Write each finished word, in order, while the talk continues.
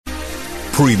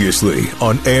Previously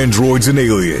on Androids and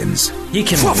Aliens. You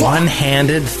can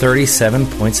one-handed 37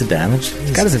 points of damage?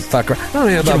 This guy doesn't fuck around. I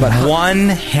don't know about one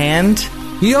hand?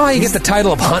 You know how you get the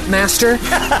title of Huntmaster?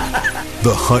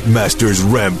 The Huntmaster's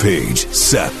rampage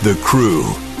sapped the crew.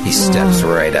 He steps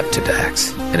right up to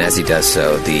Dax, and as he does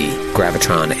so, the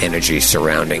gravitron energy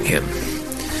surrounding him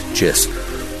just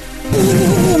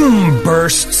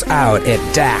bursts out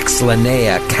at Dax,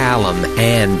 Linnea, Callum,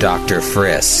 and Dr.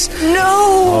 Friss.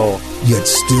 Yet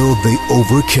still they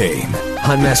overcame.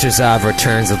 Huntmaster Zav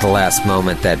returns at the last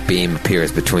moment. That beam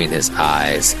appears between his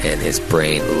eyes, and his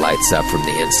brain lights up from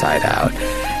the inside out,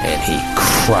 and he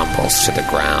crumbles to the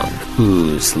ground,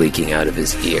 ooze leaking out of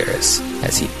his ears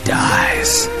as he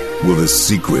dies. Will the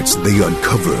secrets they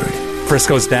uncovered Friss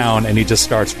goes down, and he just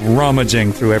starts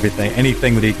rummaging through everything,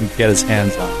 anything that he can get his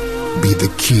hands on. be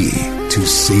the key to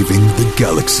saving the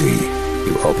galaxy?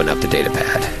 You open up the data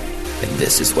pad, and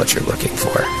this is what you're looking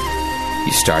for.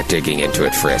 You start digging into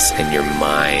it, Friss, and your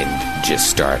mind just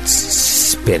starts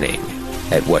spinning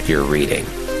at what you're reading.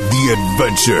 The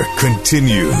adventure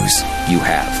continues. You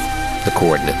have the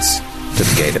coordinates to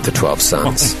the Gate of the 12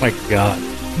 Suns. Oh my God.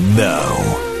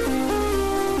 Now.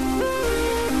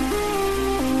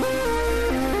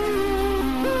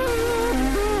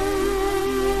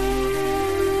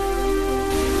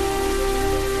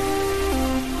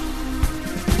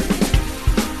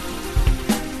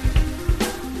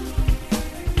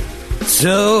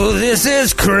 So this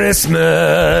is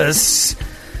Christmas,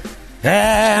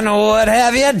 and what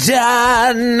have you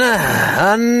done?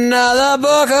 Another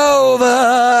book over,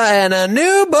 and a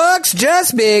new book's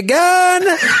just begun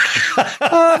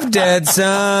of Dead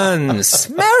Sons.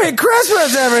 Merry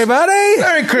Christmas, everybody!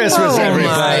 Merry Christmas,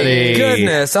 everybody! My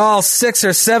goodness, all 6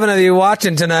 or 7 of you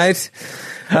watching tonight.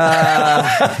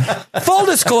 Full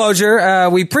disclosure,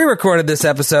 we pre-recorded this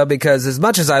episode because as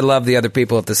much as I love the other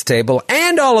people at this table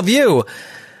and all of you,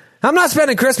 I'm not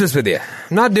spending Christmas with you.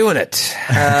 I'm not doing it.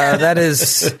 That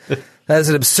is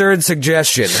an absurd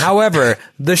suggestion. However,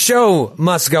 the show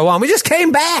must go on. We just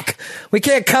came back. We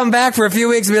can't come back for a few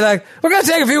weeks and be like, we're going to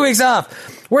take a few weeks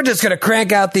off. We're just going to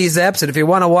crank out these eps, and if you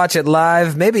want to watch it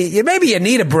live, maybe you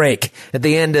need a break at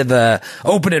the end of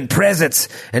opening presents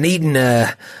and eating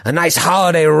a nice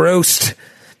holiday roast.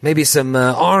 Maybe some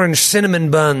orange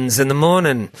cinnamon buns in the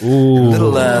morning. Ooh.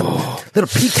 Little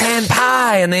pecan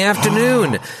pie in the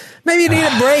afternoon. Maybe you need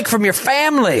a break from your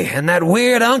family and that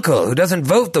weird uncle who doesn't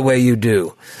vote the way you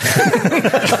do.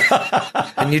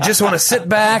 And you just want to sit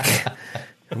back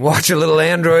and watch your little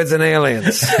androids and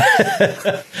aliens.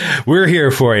 We're here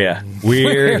for you.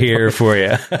 We're here for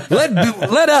you.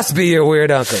 Let us be your weird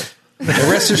uncle.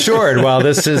 Well, rest assured, while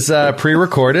this is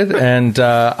pre-recorded and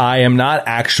I am not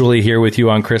actually here with you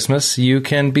on Christmas, you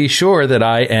can be sure that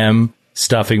I am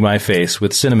stuffing my face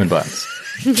with cinnamon buns.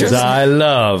 Because I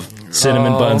love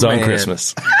cinnamon buns on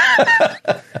Christmas.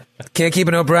 Can't keep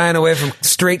an O'Brien away from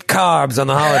straight carbs on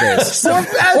the holidays. or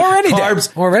any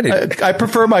carbs. Or any. I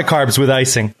prefer my carbs with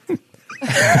icing.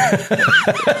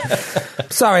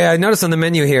 Sorry, I noticed on the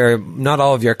menu here, not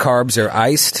all of your carbs are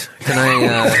iced. Can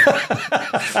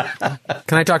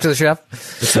I talk to the chef?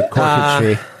 It's a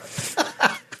corky tree.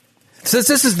 Since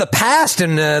this is the past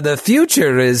and the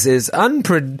future is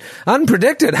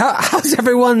unpredicted, how's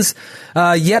everyone's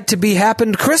yet to be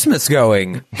happened Christmas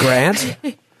going, Grant?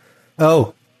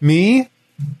 Oh, me?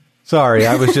 Sorry,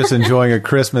 I was just enjoying a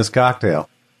Christmas cocktail.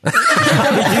 You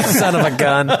son of a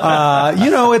gun.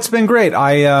 It's been great.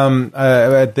 I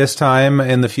at this time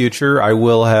in the future, I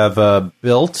will have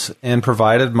built and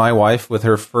provided my wife with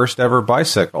her first ever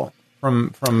bicycle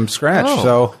from scratch. Oh.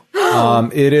 So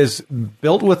it is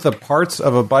built with the parts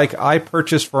of a bike I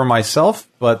purchased for myself,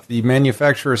 but the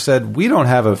manufacturer said, we don't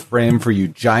have a frame for you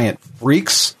giant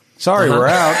freaks. Sorry, we're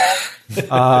out.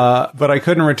 But I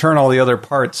couldn't return all the other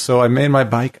parts, so I made my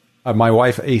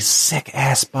wife a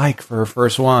sick-ass bike for her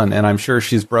first one, and I'm sure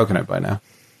she's broken it by now.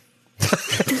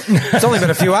 It's only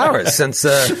been a few hours since you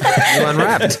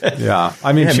unwrapped. Yeah.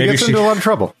 I mean, she gets into a lot of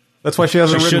trouble. That's why she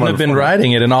hasn't ridden shouldn't have been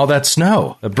riding it in all that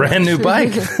snow. A brand new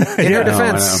bike. In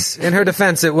her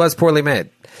defense, it was poorly made.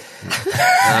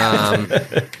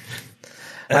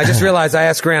 I just realized I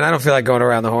asked Grant, I don't feel like going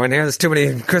around the horn here. There's too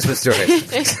many Christmas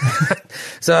stories.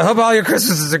 So I hope all your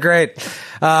Christmases are great.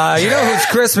 You know whose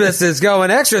Christmas is going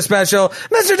extra special?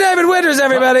 Mr. David Winters,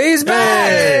 everybody. He's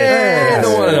back. Hey, the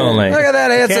one and only. Look at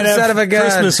that handsome son of a gun.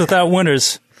 Christmas without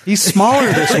Winters. He's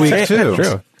smaller this week, too.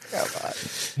 True.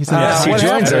 Yes, he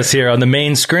joins us here on the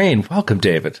main screen. Welcome,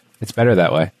 David. It's better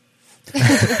that way.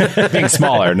 Being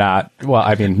smaller,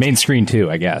 main screen too,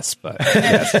 I guess, but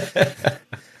yes.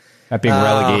 Not being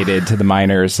relegated to the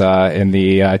minors in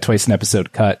the twice an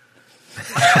episode cut.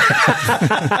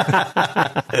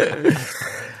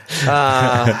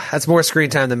 That's more screen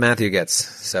time than Matthew gets,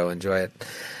 so enjoy it.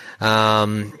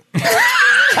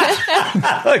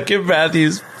 Look at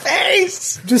Matthew's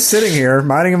face. Just sitting here,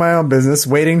 minding my own business,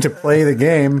 waiting to play the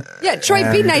game. Yeah,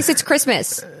 Troy, be nice. It's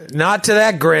Christmas. Not to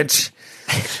that Grinch.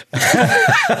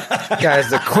 Guys,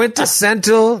 the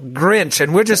quintessential Grinch,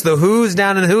 and we're just the Who's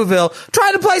down in Whoville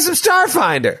trying to play some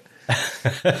Starfinder.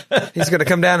 He's going to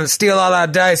come down and steal all our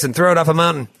dice and throw it off a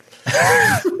mountain.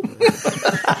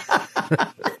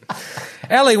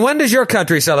 Ellie, when does your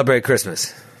country celebrate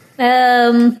Christmas?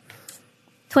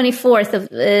 24th of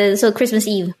so Christmas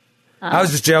Eve. I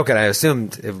was just joking. I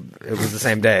assumed it was the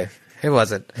same day. It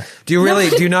wasn't. Do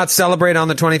you not celebrate on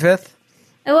the 25th?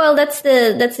 Well, that's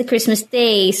the Christmas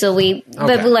day. So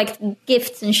but we like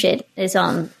gifts and shit is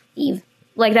on Eve.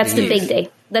 Like that's the big day.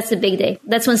 That's the big day.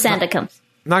 That's when Santa comes.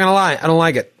 I'm not gonna lie. I don't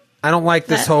like it. I don't like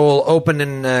this whole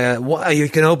opening. You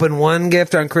can open one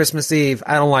gift on Christmas Eve.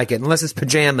 I don't like it unless it's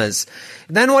pajamas.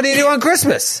 Then what do you do on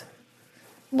Christmas?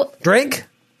 Drink?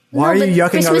 Why are you yucking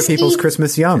Christmas other people's Eve-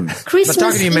 Christmas yum? Christmas I'm not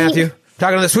talking to you, Eve- Matthew. I'm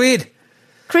talking to the Swede.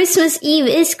 Christmas Eve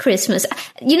is Christmas.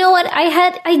 You know what?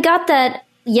 I got that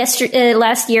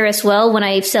last year as well when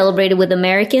I celebrated with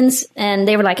Americans, and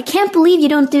they were like, "I can't believe you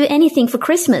don't do anything for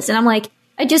Christmas." And I'm like,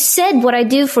 "I just said what I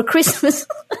do for Christmas,"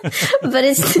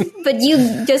 but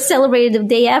you just celebrated the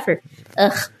day after.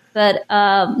 Ugh. But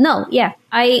no, yeah,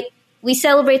 we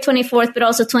celebrate 24th, but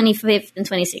also 25th and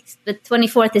 26th. The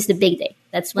 24th is the big day.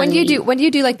 That's when do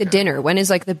you do like the dinner? When is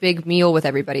like the big meal with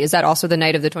everybody? Is that also the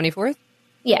night of the 24th?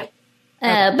 Yeah.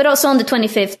 But also on the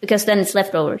 25th, because then it's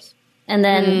leftovers. And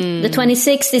then the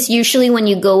 26th is usually when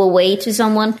you go away to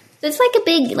someone. So it's like a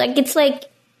big,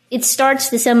 it starts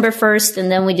December 1st,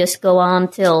 and then we just go on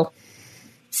till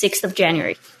 6th of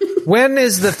January. When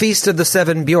is the Feast of the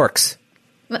Seven Bjorks?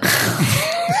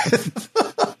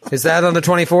 Is that on the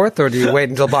 24th, or do you wait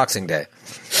until Boxing Day?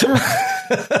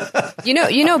 You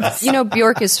know,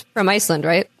 Bjork is from Iceland,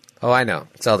 right? Oh, I know.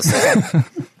 It's all the same.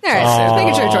 All right, so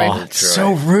thank you, Troy.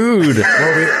 So rude.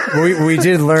 Well, we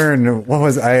did learn, what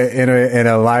was I, in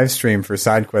a live stream for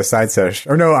SideQuest Side Sesh,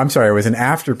 or no, I'm sorry, it was an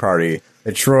after party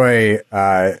that Troy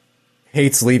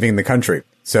hates leaving the country.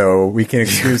 So we can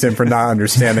excuse him for not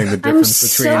understanding the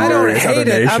difference between I don't various other hate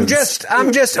it. nations.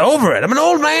 I'm just over it. I'm an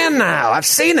old man now. I've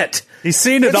seen it. He's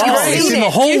seen it all. great. He's seen the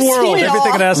whole You've world, seen it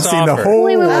everything all. it has I've to seen the offer. whole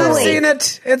Wait. I've seen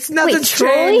it. It's nothing's Troy?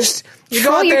 changed. You go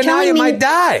Troy, out you're there now, telling you me- might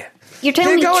die. You're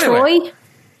telling me Can't go anywhere.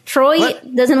 Troy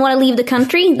doesn't want to leave the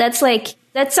country? That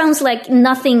sounds like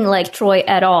nothing like Troy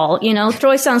at all. You know,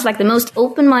 Troy sounds like the most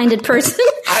open-minded person.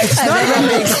 It's not even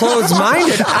being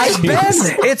closed-minded. I've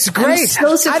been. It's great. so I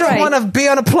don't surprised. want to be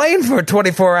on a plane for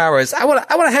 24 hours. I want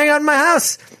to hang out in my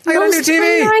house. I got a new Most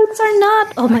TV. parents are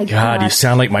not. Oh my God, you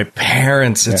sound like my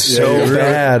parents. It's so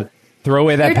bad. Throw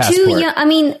away that You're passport. too young. I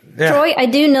mean, Yeah. Troy, I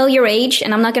do know your age,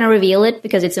 and I'm not going to reveal it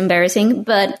because it's embarrassing.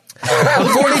 But I'm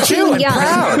 42 too and young.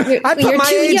 proud. I put You're my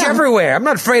too age young. everywhere. I'm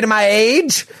not afraid of my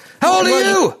age. How old are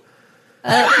you?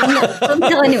 Don't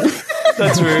tell anyone.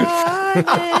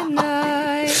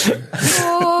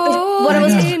 What I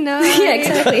was. Yeah,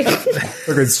 exactly.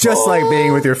 Look, it's just like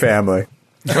being with your family.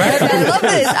 I love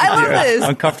this. I love this.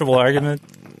 Uncomfortable argument.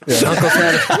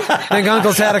 I think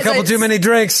Uncle's had a couple too many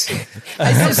drinks.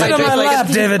 Sit on my lap,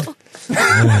 David.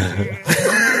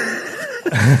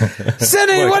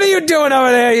 Cindy, what are you doing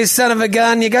over there, you son of a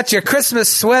gun? You got your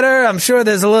Christmas sweater. I'm sure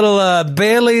there's a little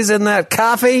Bailey's in that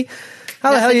coffee.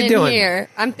 How the hell are you Nothing in doing? Here.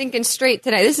 I'm thinking straight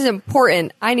tonight. This is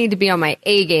important. I need to be on my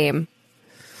A game.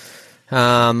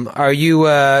 Are you?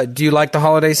 Do you like the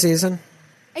holiday season?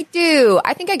 I do.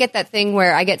 I think I get that thing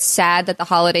where I get sad that the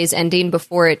holiday's ending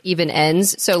before it even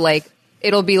ends. So like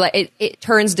it'll be like it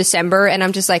turns December and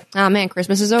I'm just like, oh man,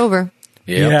 Christmas is over.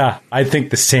 Yeah, I think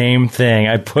the same thing.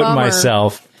 I put Bummer.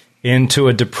 myself into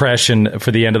a depression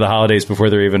for the end of the holidays before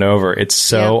they're even over. It's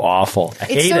so Yeah. awful. I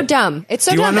It's hate so it. dumb. It's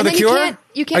so Do you dumb. want to know And the then cure?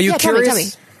 You can't. Are you yeah, curious? Tell me.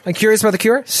 I'm curious about the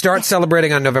cure. Start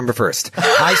celebrating on November 1st.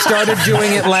 I started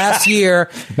doing it last year.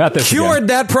 Not this Cured again.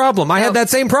 that problem. I had that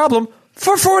same problem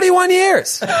for 41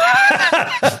 years.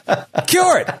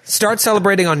 Cured. Start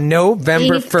celebrating on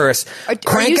November 1st. Are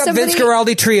Crank you up Vince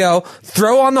somebody- Guaraldi Trio,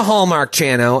 throw on the Hallmark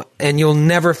channel, and you'll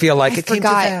never feel like it came too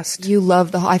fast. You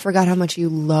love I forgot how much you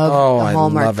love Oh, the I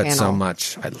Hallmark love it channel. so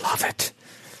much. I love it.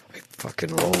 I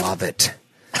fucking love it.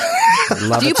 I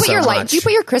love Do you it put so your much. Do you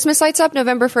put your Christmas lights up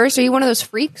November 1st? Are you one of those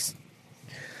freaks?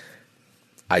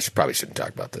 I probably shouldn't talk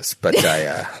about this, but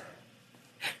I.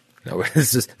 No,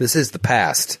 this is the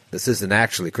past. This isn't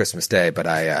actually Christmas Day, but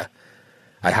I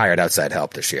I hired outside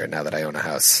help this year. Now that I own a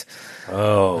house,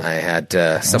 I had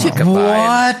someone What? come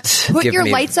by and Put give your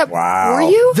me- lights up Wow. for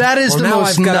you? That is Well, the now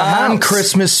most I've got a house.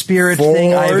 non-Christmas spirit For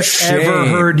thing I've shame. ever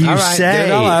heard you All right, say. get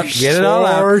it all out. Get it all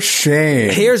out. For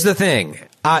shame. Here's the thing.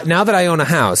 Now that I own a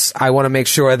house, I want to make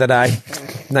sure that I...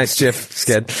 Nice GIF,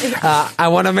 Skid. I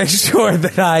want to make sure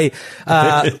that I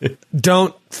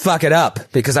don't fuck it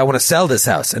up because I want to sell this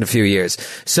house in a few years.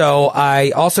 So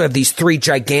I also have these 3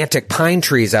 gigantic pine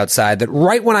trees outside that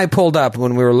right when I pulled up,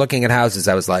 when we were looking at houses,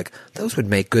 I was like, those would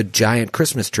make good giant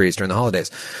Christmas trees during the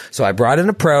holidays. So I brought in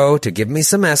a pro to give me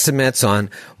some estimates on,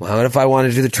 well, what if I want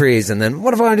to do the trees? And then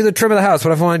what if I want to do the trim of the house?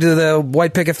 What if I want to do the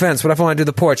white picket fence? What if I want to do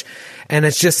the porch? And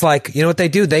it's just like, you know what they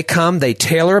do? They come, they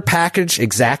tailor a package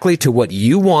exactly to what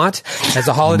you want as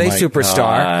a holiday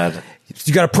superstar. God.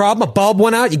 You got a problem, a bulb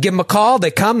went out, you give them a call,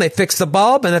 they come, they fix the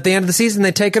bulb, and at the end of the season,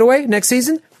 they take it away. Next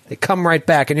season, they come right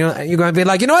back. And you're going to be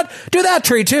like, you know what? Do that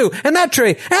tree too, and that tree,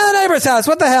 and the neighbor's house.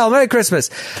 What the hell? Merry Christmas.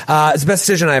 It's the best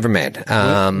decision I ever made.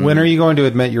 When are you going to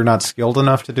admit you're not skilled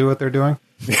enough to do what they're doing?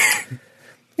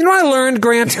 You know what I learned,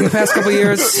 Grant, in the past couple of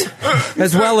years,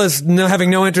 as well as having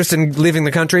no interest in leaving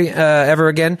the country ever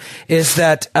again, is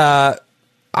that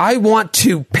I want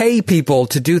to pay people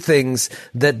to do things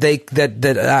that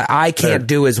I can't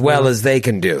do as well as they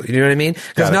can do. You know what I mean?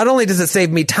 Because not only does it save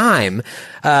me time,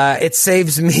 it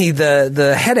saves me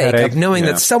the headache of knowing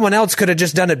that someone else could have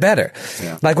just done it better.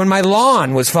 Yeah. Like when my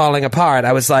lawn was falling apart,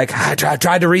 I was like, I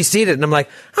tried to reseed it, and I'm like,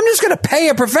 I'm just going to pay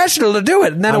a professional to do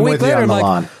it. And then a week later, I'm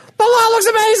like, the lawn looks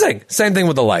amazing. Same thing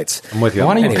with the lights. I'm with you.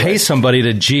 Why don't you pay somebody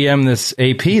to GM this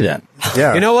AP then?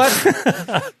 Yeah. You know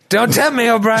what? Don't tempt me,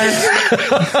 O'Brien.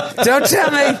 Don't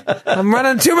tempt me. I'm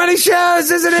running too many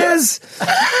shows as it is.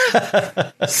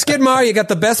 Skidmar, you got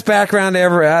the best background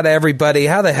ever out of everybody.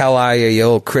 How the hell are you, you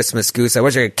old Christmas goose? I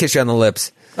wish I could kiss you on the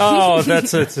lips. Oh,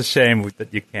 it's a shame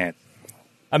that you can't.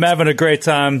 I'm having a great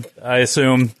time, I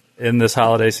assume, in this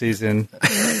holiday season.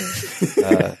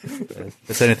 If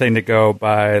it's anything to go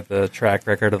by the track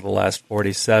record of the last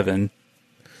 47,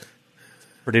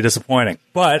 pretty disappointing.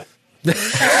 But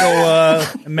still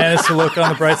managed to look on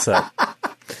the bright side.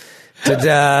 Did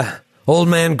old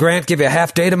man Grant give you a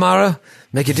half day tomorrow?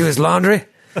 Make you do his laundry?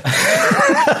 Yeah,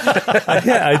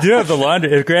 I do have the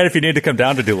laundry. Grant, if you need to come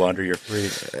down to do laundry, you're free.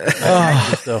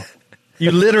 So.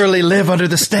 You literally live under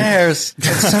the stairs.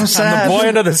 It's so sad. I'm the boy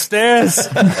under the stairs.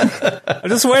 I'm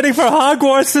just waiting for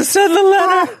Hogwarts to send the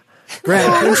letter.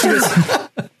 Grant,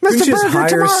 couldn't you just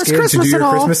hire Skid to do your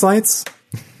Christmas lights?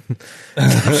 He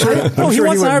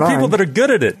wants to hire people that are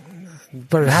good at it.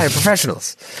 But hire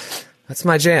professionals. That's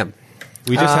my jam.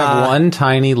 We just have one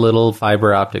tiny little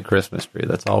fiber optic Christmas tree.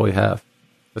 That's all we have.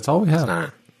 That's all we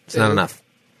have. It's not enough.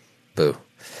 Boo.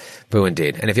 Boo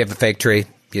indeed. And if you have a fake tree,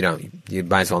 you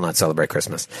might as well not celebrate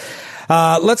Christmas.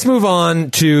 Let's move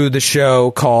on to the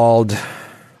show called,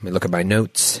 let me look at my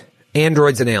notes,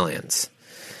 Androids and Aliens.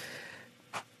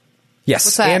 Yes,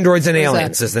 What's that? Androids and What's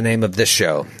Aliens that? is the name of this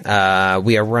show.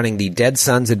 We are running the Dead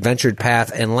Sons Adventured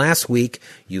Path, and last week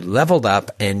you leveled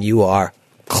up and you are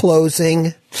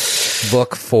closing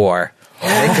book 4.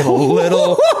 Making a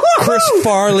little Chris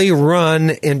Farley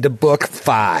run into book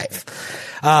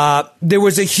 5. There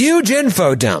was a huge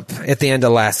info dump at the end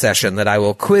of last session that I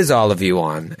will quiz all of you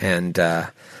on and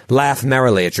laugh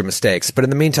merrily at your mistakes. But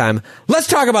in the meantime, let's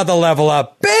talk about the level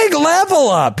up. Big level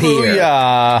up here.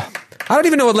 Yeah. I don't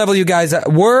even know what level you guys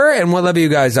were and what level you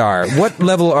guys are. What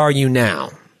level are you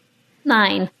now?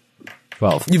 9.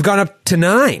 12. You've gone up to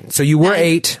 9. So you were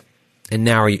 8, and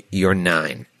now you're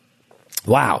 9.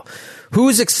 Wow.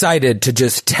 Who's excited to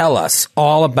just tell us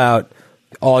all about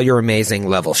all your amazing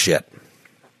level shit?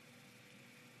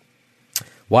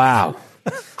 Wow.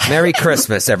 Merry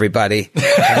Christmas, everybody.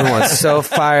 Everyone's so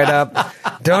fired up.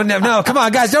 No, come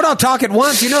on, guys. Don't all talk at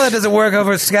once. You know that doesn't work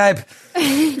over Skype.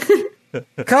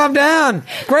 Calm down.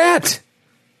 Grant.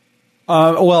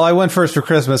 Well, I went first for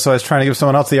Christmas, so I was trying to give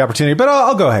someone else the opportunity, but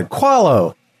I'll go ahead.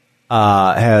 Qualo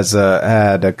has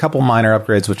had a couple minor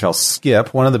upgrades, which I'll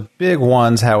skip. One of the big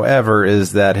ones, however,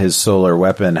 is that his solar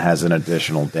weapon has an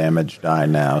additional damage die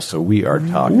now, so we are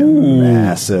talking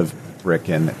massive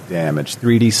frickin' damage.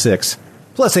 3d6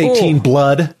 plus 18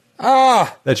 blood.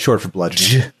 That's short for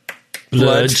bludgeoning.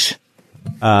 Bludge.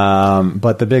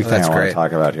 But the big thing that's I want great. to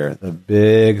talk about here, the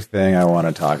big thing I want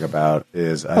to talk about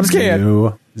is a scared.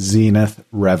 new Zenith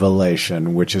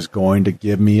Revelation, which is going to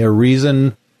give me a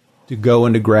reason to go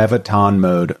into graviton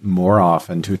mode more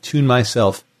often, to attune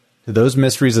myself to those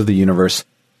mysteries of the universe.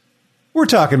 We're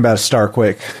talking about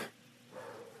Starquake.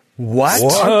 What?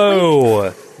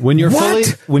 Whoa. When you're fully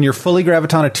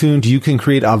graviton attuned, you can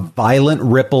create a violent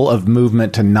ripple of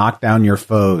movement to knock down your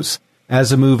foes.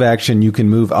 As a move action, you can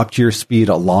move up to your speed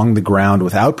along the ground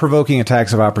without provoking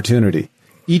attacks of opportunity.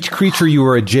 Each creature you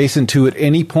are adjacent to at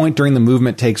any point during the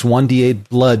movement takes 1d8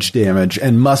 bludge damage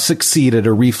and must succeed at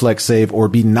a reflex save or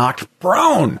be knocked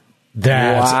prone.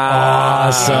 That's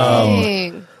awesome.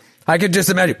 Dang. I could just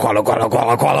imagine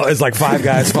qualo as like 5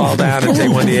 guys fall down and take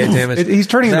 1d8 damage. He's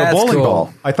turning into a That's bowling cool.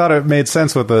 ball. I thought it made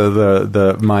sense with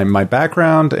my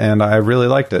background, and I really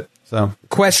liked it. So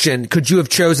Question, could you have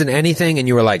chosen anything and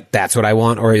you were like, that's what I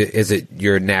want, or is it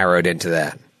you're narrowed into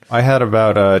that? I had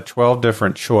about 12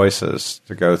 different choices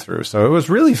to go through. So it was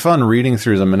really fun reading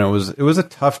through them, and it was a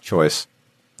tough choice.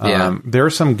 Yeah. There are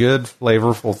some good,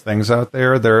 flavorful things out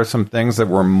there. There are some things that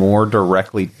were more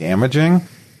directly damaging.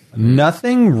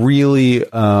 Nothing really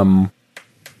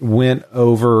went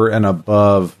over and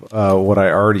above what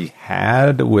I already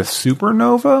had with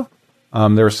Supernova.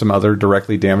 There were some other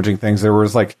directly damaging things.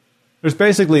 There's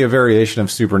basically a variation of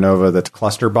Supernova that's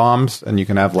cluster bombs, and you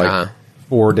can have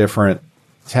 4 different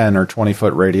 10 or 20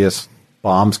 foot radius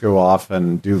bombs go off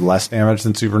and do less damage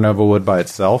than Supernova would by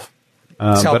itself.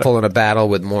 It's helpful in a battle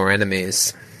with more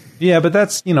enemies. Yeah, but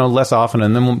that's, less often.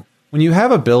 And then when you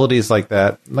have abilities like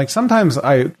that, like sometimes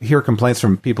I hear complaints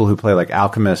from people who play like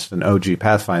Alchemist and OG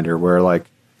Pathfinder where like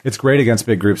it's great against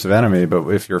big groups of enemy, but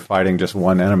if you're fighting just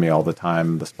one enemy all the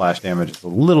time, the splash damage is a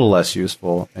little less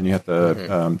useful and you have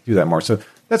to do that more. So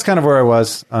that's kind of where I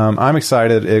was. I'm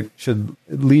excited. It should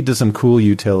lead to some cool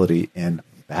utility in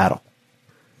battle.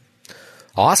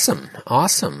 Awesome.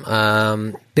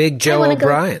 Big Joe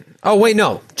O'Brien. Oh, wait,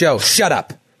 no. Joe, shut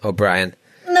up, O'Brien.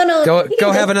 No.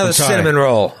 Go have another cinnamon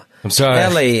roll. I'm sorry.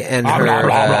 Ellie and her... No,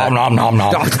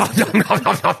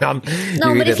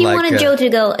 but if you wanted Joe to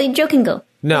go, Joe can go.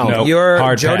 No,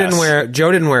 Nope. Joe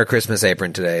didn't wear a Christmas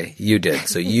apron today. You did,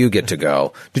 so you get to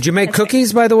go. Did you make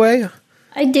cookies, by the way?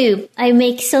 I do. I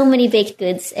make so many baked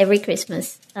goods every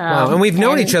Christmas. Wow, and we've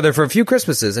known each other for a few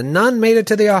Christmases, and none made it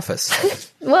to the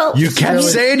office. Well, You kept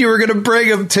saying you were going to bring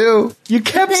them too. You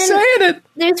kept then- saying it.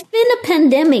 there's been a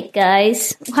pandemic,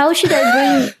 guys. How should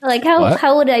I bring?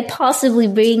 How would I possibly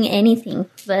bring anything?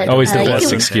 But Always the you best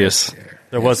can- excuse.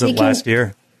 There wasn't You can- last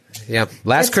year. Yeah,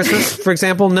 last Christmas, for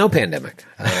example, no pandemic.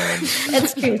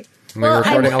 That's true. We're Well,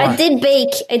 recording a lot.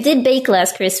 I did bake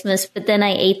last Christmas, but then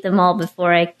I ate them all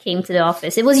before I came to the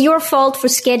office. It was your fault for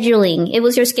scheduling. It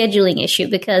was your scheduling issue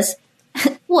because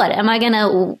what? Am I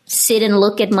gonna sit and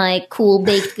look at my cool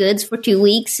baked goods for 2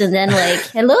 weeks and then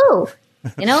hello?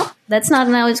 That's not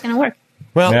how it's gonna work.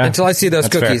 Well, Yeah, until I see those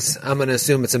that's fair. cookies, I'm going to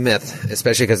assume it's a myth,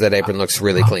 especially because that apron looks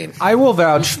really clean. I will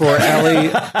vouch for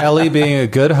Ellie being a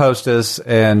good hostess,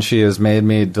 and she has made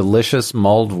me delicious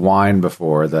mulled wine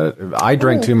before that I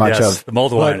drank too much Yes, of. the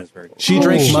mulled wine is very good. She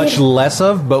drank much less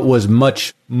of, but was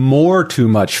much more too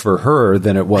much for her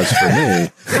than it was for me.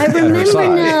 I remember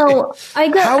now. I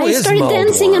started mulled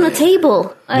dancing on a wine?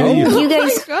 table. You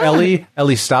guys.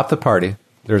 Ellie, stop the party.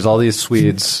 There's all these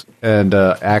Swedes and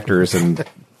actors and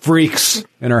freaks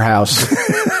in her house.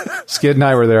 Skid and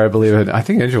I were there, I believe. And I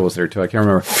think Angel was there too. I can't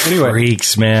remember. Anyway,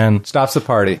 Freaks, man. stops the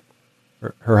party.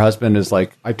 Her husband is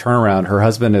like, I turn around. Her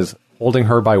husband is holding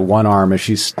her by one arm as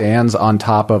she stands on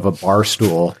top of a bar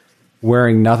stool,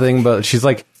 wearing nothing but, she's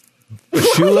like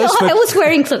shoeless. I was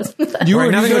wearing clothes. You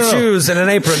Wearing nothing but no. shoes and an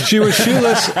apron. She was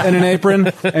shoeless and an apron,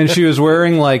 and she was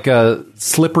wearing like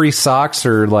slippery socks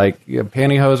or like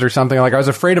pantyhose or something. Like I was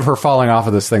afraid of her falling off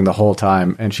of this thing the whole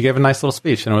time. And she gave a nice little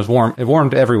speech, and it was warm. It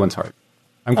warmed everyone's heart.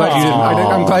 I'm glad you didn't.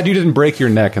 I'm glad you didn't break your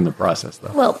neck in the process,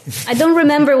 though. Well, I don't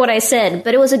remember what I said,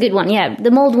 but it was a good one. Yeah,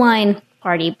 the mulled wine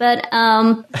party. But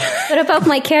about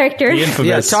my character. The infamous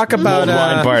Yeah, talk about, mulled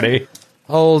wine party.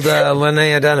 Old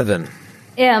Linnea Donovan.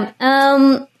 Yeah.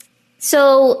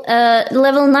 So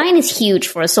level 9 is huge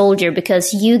for a soldier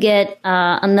because you get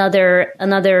another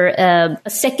a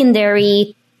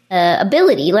secondary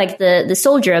ability, like the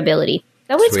soldier ability. Is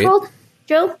that what Sweet. it's called,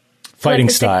 Joe? Fighting Like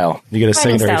the style. You get a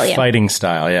Fighting secondary style, yeah. fighting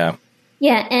style, yeah.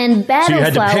 Yeah, and battle So you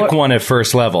had to flower. pick one at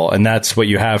first level, and that's what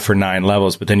you have for 9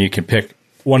 levels, but then you can pick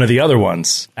one of the other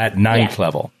ones at 9th Yeah.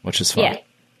 level, which is fun. Yeah.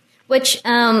 Which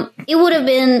it would have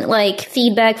been like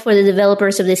feedback for the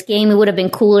developers of this game. It would have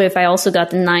been cooler if I also got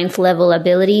the 9th level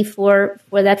ability for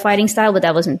that fighting style, but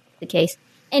that wasn't the case.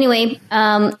 Anyway,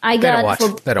 I They don't got watch.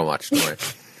 They don't watch. Don't worry.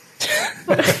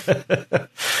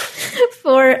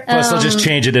 for Plus, they'll just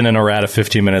change it in an errata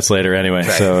 15 minutes later anyway,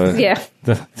 so yeah.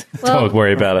 don't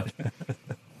worry about it.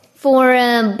 For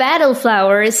battle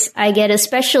flowers, I get a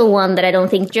special one that I don't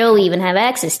think Joe even have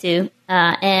access to.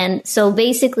 And so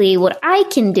basically what I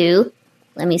can do,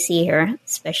 let me see here,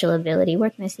 special ability, where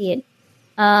can I see it?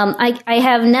 I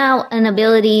have now an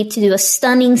ability to do a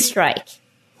stunning strike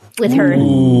with her.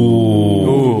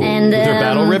 Ooh. And With her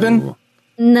battle ribbon?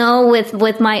 No,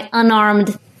 with my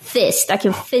unarmed fist. I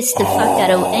can fist the fuck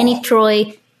out of any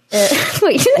Troy.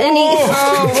 Wait, any. Okay.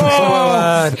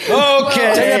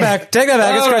 Take that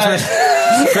back. It's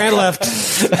Christmas. Grant left.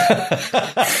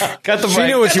 Got the She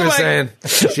knew what she was saying.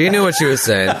 She knew what she was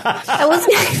saying. I was.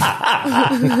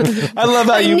 I love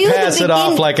how you knew the pass it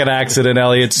off beginning. like an accident,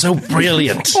 Elliot. So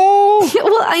brilliant. Well,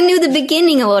 I knew the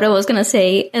beginning of what I was going to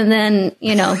say, and then,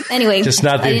 anyway. Just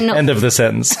not I didn't the know, end of the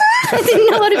sentence. I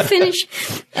didn't know how to finish.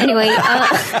 Anyway,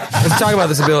 Let's talk about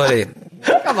this ability.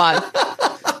 Come on.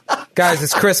 Guys,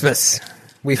 it's Christmas.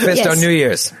 We fist Yes. on New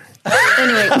Year's.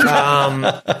 anyway.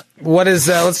 What is,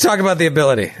 let's talk about the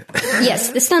ability. Yes,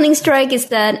 the stunning strike is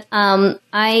that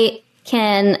I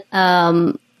can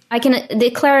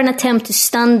declare an attempt to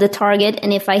stun the target,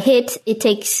 and if I hit, it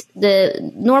takes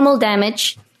the normal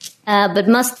damage, but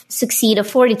must succeed a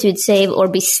fortitude save or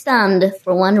be stunned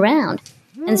for 1 round.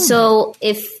 And so,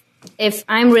 if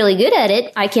I'm really good at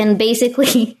it, I can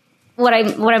basically what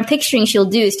I'm picturing she'll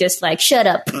do is just like shut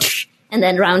up, and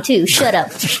then round 2, shut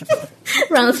up,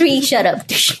 round 3, shut up.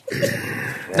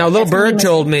 Now, Little Bird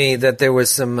told me that there was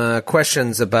some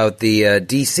questions about the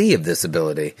DC of this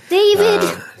ability. David.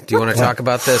 Do you want to talk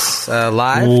about this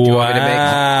live? Do you want me to make?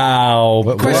 Wow.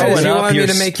 Question is, Blowing do you up want me your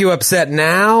to make you upset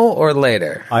now or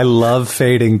later? I love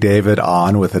fading David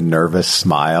on with a nervous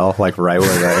smile, like right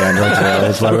where the Android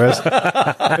Trails logo is.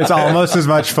 It's almost as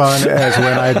much fun as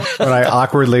when I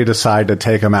awkwardly decide to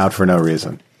take him out for no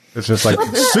reason. It's just like,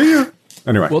 see you.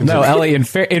 Anyway. Well, no, Ellie, in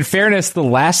fairness, the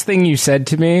last thing you said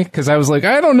to me, because I was like,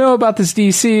 I don't know about this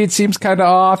DC. It seems kind of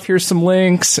off. Here's some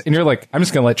links. And you're like, I'm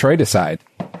just going to let Troy decide.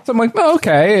 So I'm like, oh,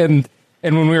 okay. And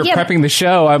when we were prepping the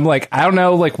show, I'm like, I don't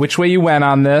know, like, which way you went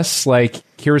on this. Like,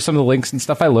 here are some of the links and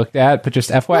stuff I looked at, but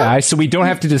just FYI, so we don't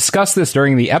have to discuss this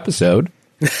during the episode.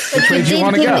 Which way do you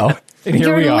want to go? And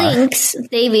here we are. Links,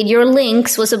 David, your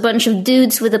links was a bunch of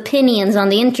dudes with opinions on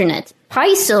the internet.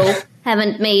 Paizo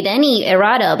haven't made any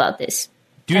errata about this.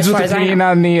 Dudes as far with as I opinion know.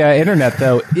 on the internet,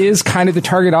 though, is kind of the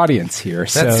target audience here.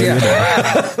 So,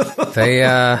 They,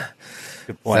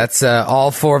 that's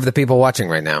all 4 of the people watching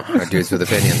right now are dudes with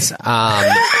opinions.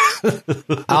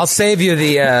 I'll save you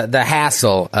the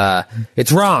hassle.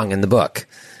 It's wrong in the book.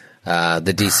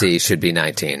 The DC should be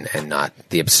 19 and not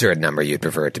the absurd number you'd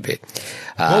prefer it to be.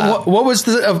 What was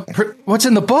what's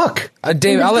in the book?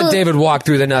 David, I'll let David walk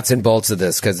through the nuts and bolts of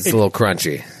this because it's a little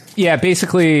crunchy. yeah,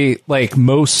 basically, like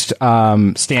most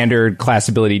standard class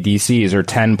ability DCs are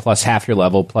 10 plus half your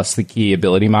level plus the key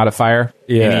ability modifier.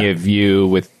 Yeah. Any of you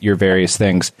with your various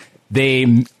things.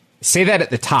 They say that at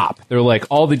the top. They're like,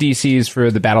 all the DCs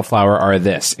for the Battle Flower are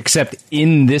this. Except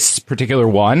in this particular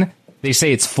one, they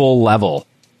say it's full level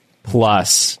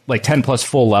plus, like 10 plus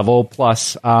full level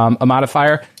plus a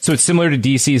modifier. So it's similar to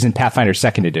DCs in Pathfinder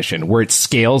 2nd Edition, where it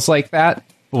scales like that.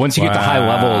 But once you get to high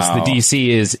levels, the DC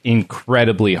is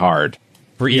incredibly hard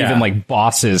for even like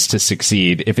bosses to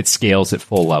succeed if it scales at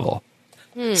full level.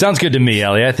 Sounds good to me,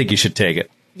 Ellie. I think you should take it.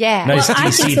 Yeah. Nice Well,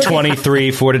 I think DC so.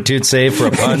 23 fortitude save for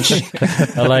a punch.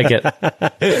 I like it.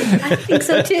 I think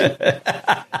so too.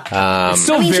 It's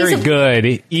still she's very a-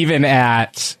 good, even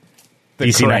at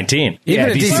DC 19. Even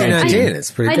at DC 19,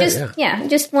 it's pretty I good. just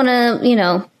just want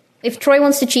to, if Troy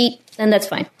wants to cheat, then that's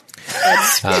fine.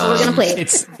 We're gonna play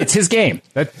it. It's his game.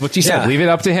 That's what you said. Yeah. Leave it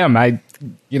up to him.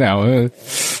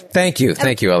 Thank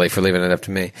you, Ellie, for leaving it up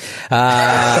to me.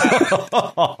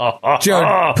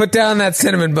 Joe, put down that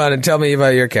cinnamon bun and tell me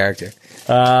about your character.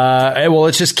 Well,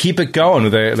 let's just keep it going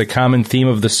with the common theme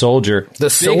of the soldier. The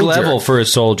Big soldier. level for a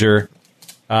soldier,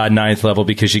 9th level,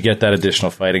 because you get that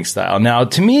additional fighting style. Now,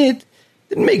 to me, it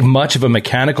didn't make much of a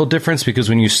mechanical difference because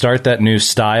when you start that new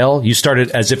style, you start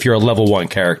it as if you're a level 1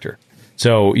 character.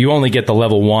 So you only get the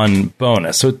level 1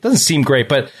 bonus. So it doesn't seem great,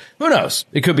 but who knows?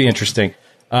 It could be interesting.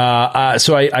 So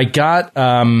I got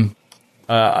the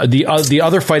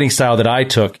other fighting style that I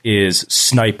took is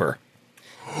sniper.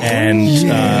 And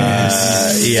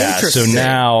so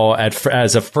now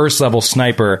as a first level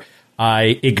sniper,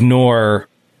 I ignore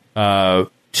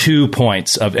 2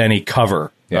 points of any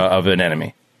cover of an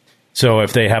enemy. So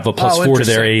if they have a +4 to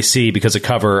their AC because of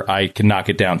cover, I can knock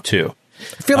it down 2. I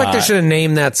feel like they should have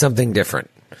named that something different.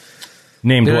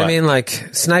 Named You know what? what I mean? Like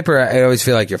sniper, I always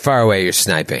feel like you're far away, you're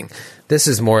sniping. This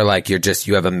is more like you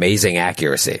have amazing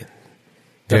accuracy.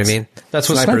 Do you know what I mean? That's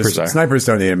what snipers are. Snipers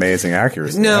don't need amazing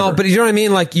accuracy. No, ever. but you know what I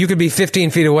mean? Like you could be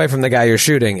 15 feet away from the guy you're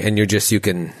shooting, and you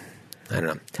can. I don't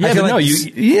know. Yeah, I feel but no, like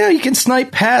you can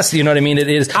snipe past. You know what I mean? It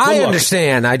is. I well, look,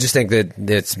 understand. I just think that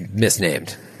it's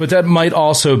misnamed. but that might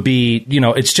also be.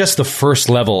 It's just the first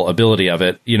level ability of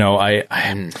it.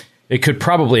 it could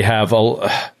probably have a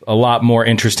lot more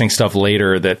interesting stuff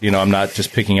later that, I'm not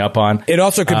just picking up on. It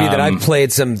also could be that I've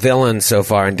played some villains so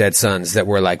far in Dead Sons that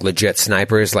were like legit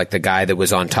snipers, like the guy that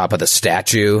was on top of the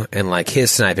statue, and like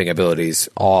his sniping abilities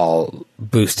all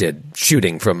boosted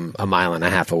shooting from a mile and a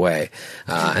half away.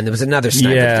 And there was another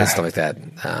sniper that did stuff like that.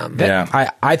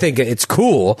 I think it's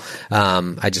cool.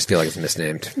 I just feel like it's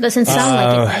misnamed. Doesn't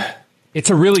sound like it. It's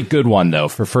a really good one though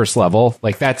for first level.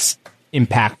 Like that's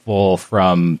impactful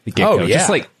from the get-go. Oh, yeah.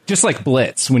 Just like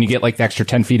Blitz, when you get like the extra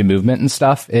 10 feet of movement and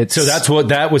stuff. So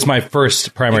that was my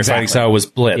first primary fighting style was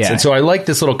Blitz. Yeah. And so I like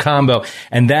this little combo.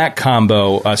 And that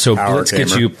combo, so Power Blitz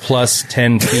gets gamer. you plus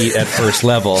 10 feet at first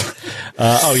level.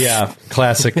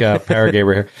 Classic power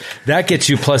gamer here. That gets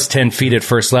you plus 10 feet at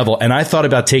first level. And I thought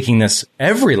about taking this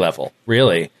every level,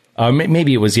 really.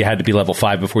 Maybe it was you had to be level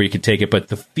 5 before you could take it. But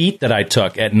the feat that I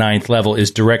took at 9th level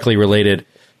is directly related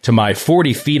to my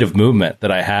 40 feet of movement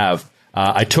that I have.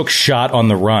 I took Shot on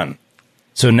the Run.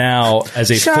 So now,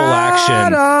 as a full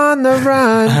action, on the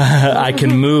run. I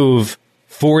can move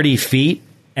 40 feet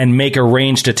and make a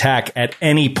ranged attack at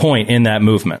any point in that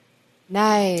movement.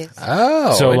 Nice.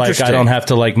 Oh, So, like, interesting. I don't have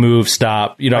to, like, move,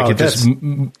 stop. I can just...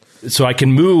 So I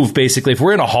can move, basically. If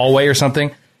we're in a hallway or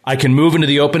something, I can move into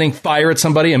the opening, fire at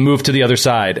somebody, and move to the other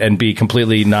side and be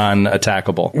completely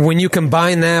non-attackable. When you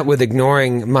combine that with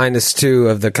ignoring -2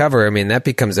 of the cover, I mean, that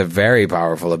becomes a very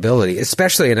powerful ability,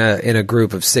 especially in a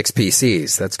group of 6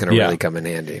 PCs. That's going to really come in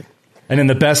handy. And then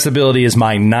the best ability is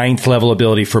my 9th level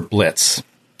ability for Blitz.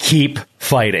 Keep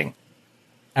fighting.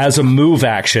 As a move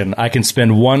action, I can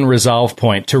spend 1 resolve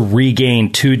point to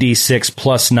regain 2d6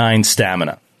 plus 9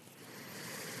 stamina.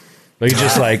 Like,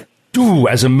 just like,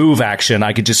 as a move action,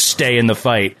 I could just stay in the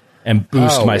fight and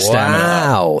boost my stamina.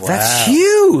 Wow, that's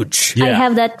huge. Yeah. I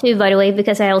have that too, by the way,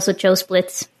 because I also chose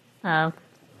Blitz as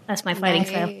my fighting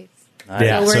style.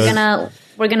 Yeah, So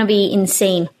we're gonna be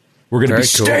insane. We're going to be Very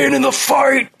cool. staying in the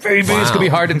fight, baby. It's going to be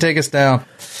hard to take us down.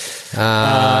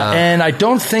 And I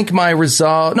don't think my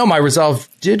resolve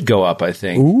did go up, I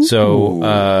think. Ooh.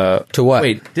 So, To what?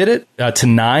 Wait, did it? To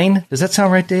 9? Does that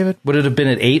sound right, David? Would it have been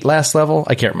at 8 last level?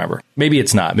 I can't remember. Maybe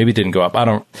it's not. Maybe it didn't go up. I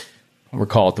don't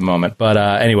recall at the moment. But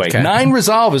anyway, Okay. 9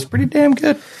 resolve is pretty damn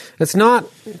good. It's not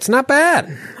bad.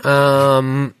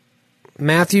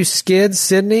 Matthew, Skid,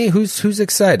 Sydney, who's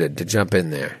excited to jump in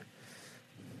there?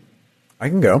 I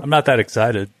can go. I'm not that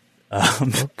excited.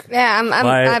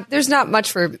 Yeah, there's not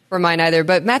much for mine either.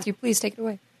 But Matthew, please take it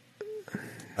away.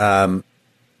 Okay.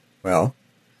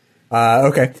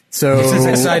 So This is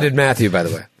excited Matthew, by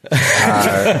the way.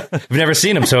 I've never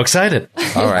seen him so excited.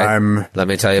 All right. I'm Let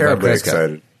me tell you about terribly Kreska.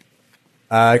 excited.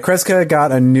 Kreska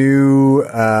got a new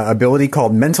ability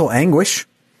called Mental Anguish,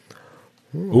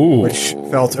 Ooh. which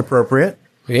felt appropriate,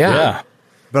 Yeah.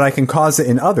 but I can cause it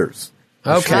in others.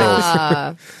 Okay.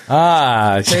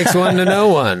 Takes one to know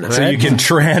one. So right? you can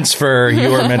transfer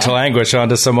your mental anguish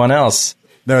onto someone else.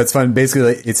 No, it's fun.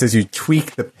 Basically, it says you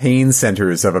tweak the pain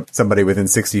centers of somebody within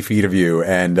 60 feet of you,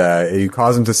 and you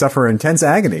cause them to suffer intense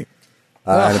agony.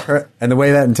 And the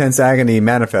way that intense agony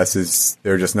manifests is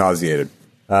they're just nauseated.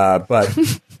 But,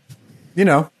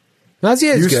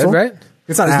 Nauseated is useful. good, right?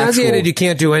 It's not Is actual. nauseated you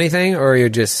can't do anything, or you're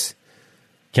just...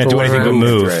 Can't do anything but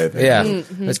move. Right. Yeah,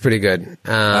 that's pretty good.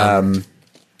 I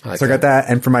like So I got that.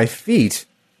 And for my feet,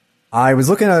 I was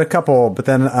looking at a couple, but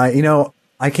then,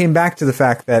 I came back to the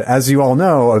fact that, as you all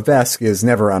know, a Vesk is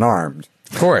never unarmed.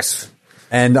 Of course.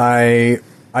 And I've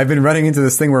been running into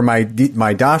this thing where my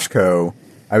Dashko,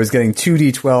 I was getting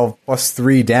 2d12 plus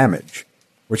 3 damage,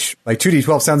 which, like,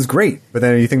 2d12 sounds great. But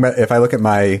then you think about, if I look at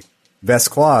my Vesk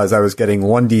claws, I was getting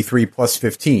 1d3 plus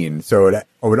 15. So it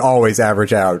would always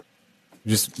average out.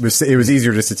 It was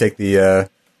easier just to take the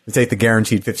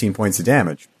guaranteed 15 points of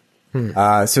damage.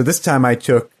 So this time I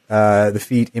took the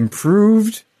feat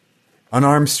Improved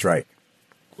Unarmed Strike.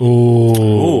 Ooh.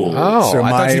 Oh, So I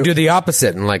thought my- you'd do the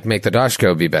opposite and like make the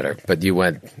Dashko be better, but you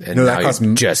went and No, now that costs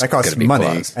you're just that costs gonna be money,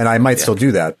 claws. and I might still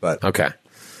do that. But Okay.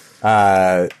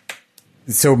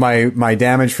 so my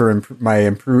damage for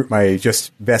my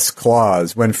just Vesk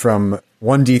claws went from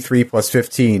 1d3 plus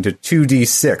 15 to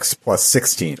 2d6 plus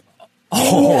 16.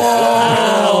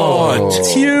 Oh,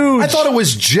 it's huge. I thought it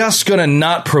was just going to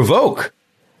not provoke.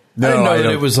 No, I didn't know I that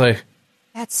don't- it was like...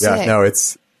 That's sick. Yeah, no,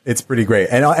 it's pretty great,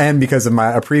 and because of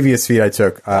a previous feat I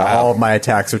took, all of my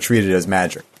attacks are treated as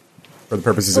magic for the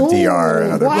purposes of DR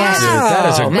and other. Wow.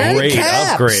 That is a man, great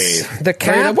caps. upgrade. The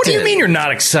captain. What do you mean you're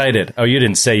not excited? Oh, you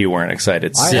didn't say you weren't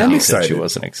excited. I Sydney am said she excited.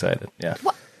 wasn't excited. Yeah.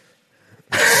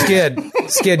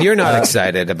 Skid, you're not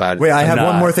excited about Wait, I have not.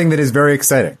 one more thing that is very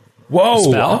exciting,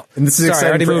 Whoa. Spell? and this is Sorry, I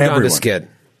already exciting for moved on to everyone. Skid.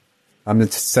 I'm going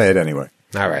to say it anyway.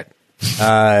 All right.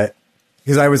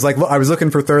 because I was looking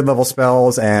for 3rd level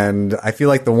spells, and I feel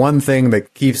like the one thing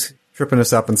that keeps tripping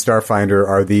us up in Starfinder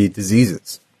are the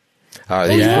diseases.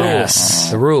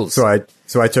 The rules. So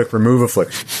I took Remove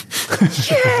Affliction.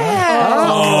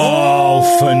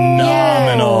 Oh,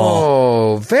 phenomenal.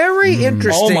 Oh, very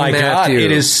interesting, Oh my Matthew. God.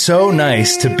 It is so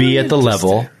nice to be at the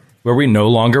level where we no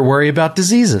longer worry about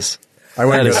diseases. I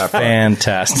wouldn't That go is that far.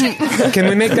 fantastic. Can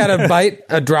we make that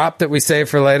a drop that we save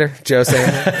for later? Joe saying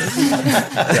that?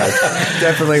 Yeah,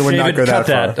 definitely would not David, go cut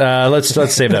that far. that.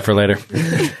 Let's save that for later.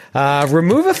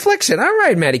 Remove Affliction. All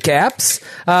right, Matty Caps.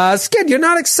 Skid, you're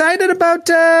not excited about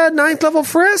 9th level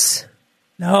Friss?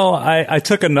 No, I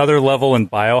took another level in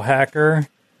Biohacker,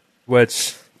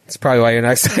 which That's probably why you're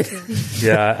not excited.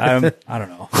 I don't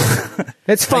know.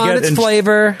 It's fun. get It's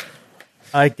flavor.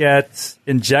 I get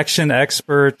Injection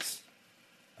Expert,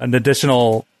 an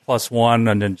additional +1,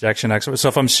 an Injection Expert. So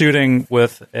if I'm shooting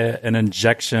with an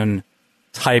injection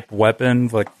type weapon,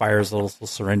 like fires little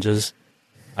syringes,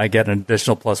 I get an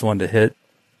additional +1 to hit.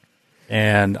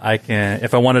 And I can,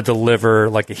 if I want to deliver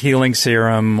like a healing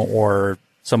serum or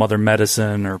some other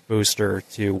medicine or booster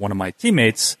to one of my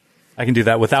teammates, I can do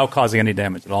that without causing any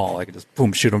damage at all. I can just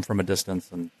boom, shoot them from a distance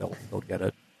and they'll get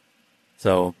it.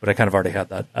 So, but I kind of already had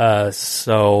that.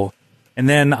 And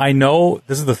then I know,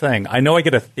 this is the thing, I know I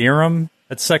get a theorem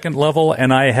at 2nd level,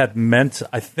 and I had meant,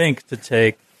 I think, to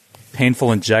take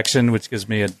Painful Injection, which gives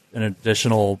me an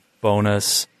additional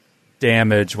bonus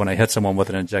damage when I hit someone with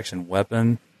an injection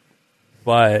weapon.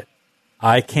 But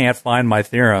I can't find my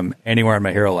theorem anywhere in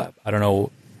my Hero Lab. I don't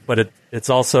know, but it's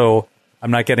also,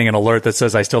 I'm not getting an alert that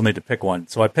says I still need to pick one.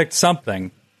 So I picked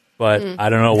something, but I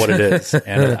don't know what it is,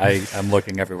 and I'm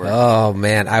looking everywhere. Oh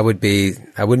man, I wouldn't be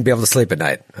able to sleep at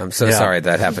night. I'm so sorry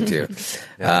that happened to you.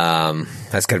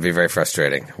 That's going to be very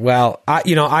frustrating. Well,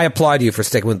 I applaud you for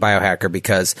sticking with Biohacker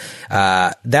because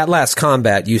that last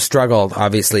combat you struggled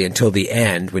obviously until the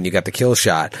end when you got the kill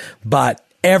shot, but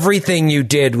everything you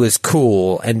did was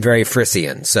cool and very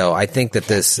Frissian. So I think that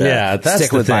this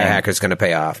stick with Biohacker is going to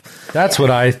pay off. That's what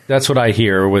I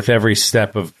hear with every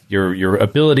step of your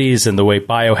abilities and the way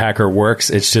Biohacker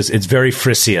works. It's very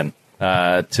Frissian,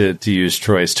 to use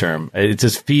Troy's term. It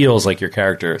just feels like your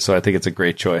character. So I think it's a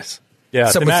great choice. Yeah,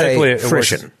 Some would say thematically,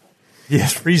 Frisian.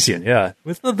 Yes, Frisian, yeah.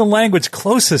 With the language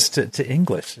closest to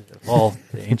English of all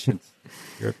the ancient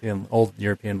old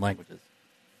European languages.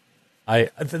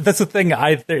 That's the thing.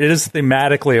 It is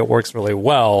thematically, it works really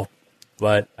well,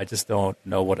 but I just don't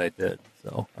know what I did.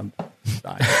 So I'm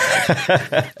dying.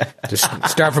 Just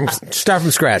start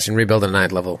from scratch and rebuild a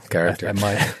 9th level character. I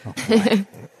might.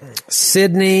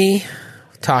 Sydney,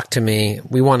 talk to me.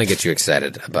 We want to get you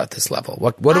excited about this level.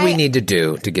 What do we need to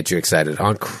do to get you excited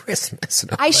on Christmas?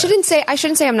 I shouldn't say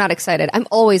I'm not excited. I'm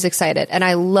always excited, and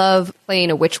I love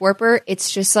playing a Witch Warper.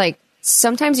 It's just like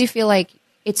sometimes you feel like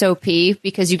it's OP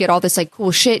because you get all this like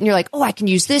cool shit, and you're like, oh, I can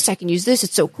use this.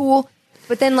 It's so cool.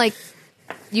 But then like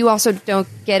you also don't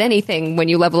get anything when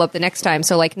you level up the next time.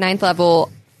 So like 9th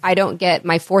level, I don't get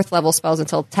my 4th level spells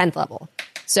until 10th level.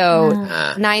 So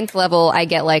 9th level, I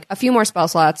get like a few more spell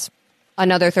slots,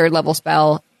 another 3rd level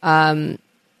spell. I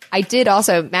did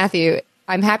also, Matthew,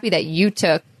 I'm happy that you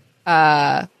took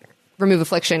Remove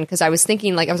Affliction because I was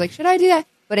thinking like, should I do that?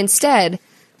 But instead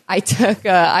I took,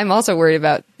 I'm also worried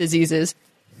about diseases.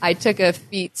 I took a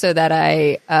feat so that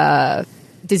I,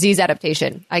 disease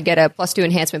adaptation. I get a +2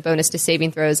 enhancement bonus to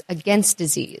saving throws against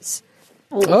disease.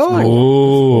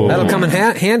 Oh, that'll come in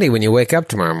handy when you wake up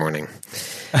tomorrow morning.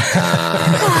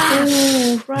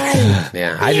 Oh, right.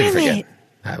 Yeah, I didn't forget.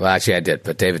 Well, actually, I did,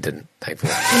 but David didn't,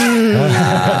 thankfully.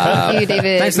 Thank you,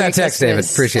 David. Thanks for that text, David.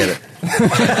 Appreciate it.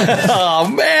 Oh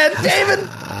man, David!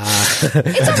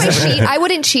 It's on my sheet. I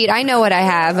wouldn't cheat. I know what I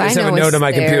have. I just have a note on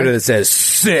my computer that says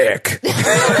 "sick."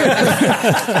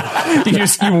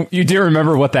 You do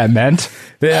remember what that meant?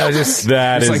 Yeah, just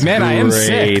That It's is like, man, I am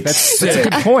great. sick. That's a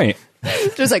good point.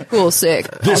 Just like cool, sick.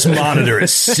 This monitor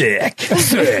is sick.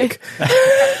 sick.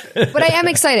 But I am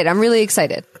excited. I'm really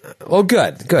excited. Well,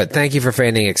 good. Thank you for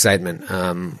feigning excitement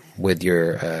with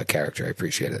your character. I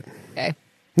appreciate it. Okay.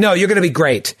 No, you're going to be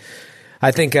great.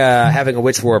 I think having a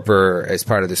Witch Warper as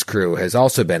part of this crew has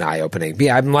also been eye-opening.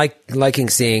 Yeah, I'm liking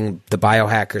seeing the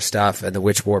Biohacker stuff and the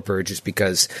Witch Warper just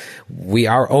because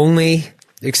our only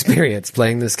experience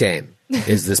playing this game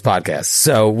is this podcast.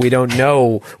 So we don't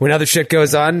know when other shit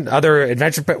goes on, other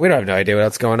adventure, we don't have no idea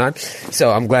what's going on.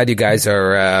 So I'm glad you guys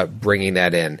are bringing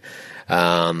that in.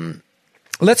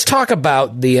 Let's talk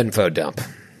about the info dump.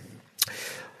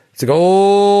 It's a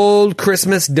gold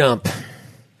Christmas dump.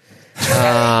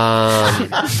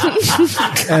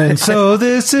 And so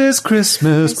this is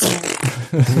Christmas.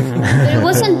 But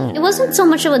it wasn't so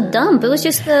much of a dump. It was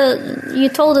just you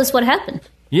told us what happened.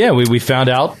 Yeah, we found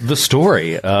out the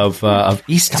story of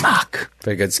Eastermark.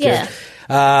 Very good, Skip.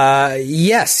 Yeah.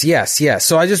 Yes.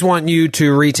 So I just want you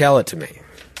to retell it to me.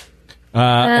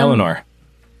 Eleanor.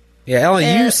 Yeah,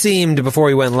 Ellen, you seemed, before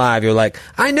we went live, you're like,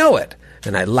 I know it.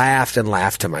 And I laughed and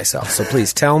laughed to myself. So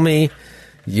please tell me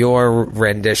your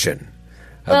rendition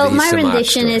of Well, the my Eastermark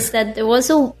rendition story. is that there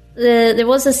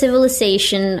was a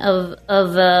civilization of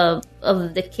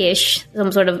the Kish,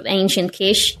 some sort of ancient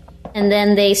Kish, and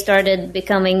then they started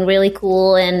becoming really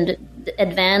cool and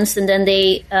advanced, and then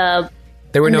they were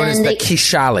and known then as the they-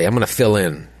 Kishali. I'm going to fill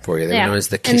in for you. They were known as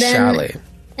the Kishali.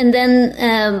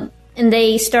 And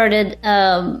they started.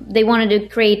 They wanted to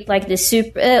create like this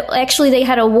super. Actually, they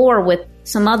had a war with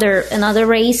another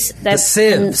race. The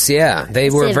Civs, yeah. They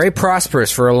were Civs. very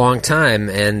prosperous for a long time,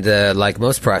 and like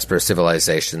most prosperous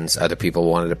civilizations, other people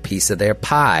wanted a piece of their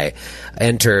pie.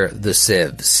 Enter the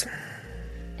Civs.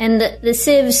 And the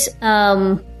Civs.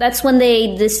 That's when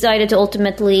they decided to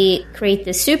ultimately create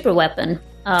this super weapon.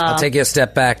 I'll take you a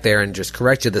step back there and just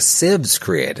correct you. The Civs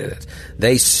created it.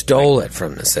 They stole it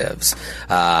from the Civs.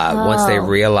 Once they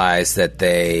realized that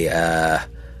they...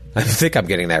 I think I'm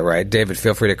getting that right. David,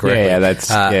 feel free to correct me. Yeah,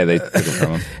 they took it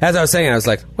from him. As I was saying, I was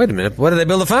like, wait a minute, what did they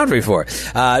build a foundry for?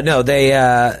 No,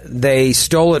 they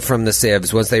stole it from the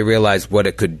Civs once they realized what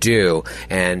it could do.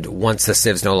 And once the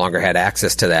Civs no longer had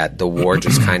access to that, the war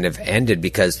just kind of ended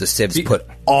because the Civs put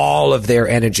all of their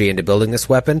energy into building this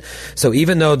weapon. So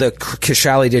even though the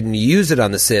Kishali didn't use it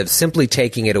on the Civs, simply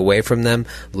taking it away from them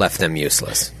left them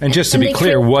useless. And just to And be they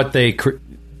clear, cre-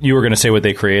 you were going to say what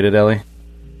they created, Ellie?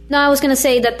 No, I was going to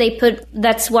say that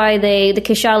that's why the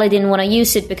Kishali didn't want to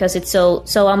use it because it's so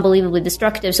unbelievably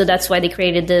destructive. So that's why they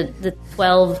created the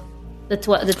 12 The gate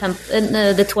stars.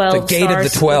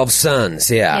 of the 12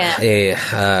 suns,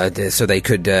 yeah. So they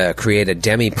could create a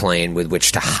demi-plane with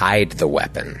which to hide the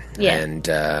weapon. Yeah. And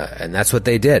that's what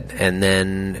they did. And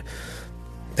then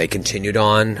they continued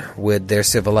on with their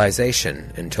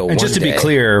civilization until And one just to day, be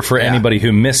clear, for Yeah. anybody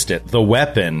who missed it, the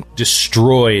weapon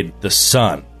destroyed the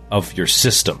sun of your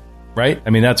system, right? I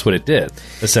mean, that's what it did,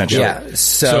 essentially. Yeah,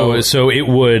 so it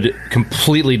would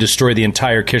completely destroy the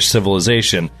entire Kish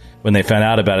civilization. When they found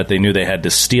out about it, they knew they had to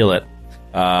steal it.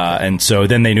 And so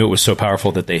then they knew it was so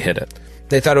powerful that they hid it.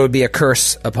 They thought it would be a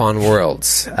curse upon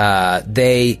worlds.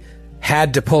 They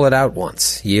had to pull it out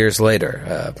once, years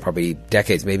later, probably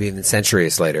decades, maybe even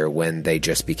centuries later, when they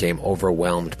just became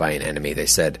overwhelmed by an enemy. They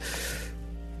said,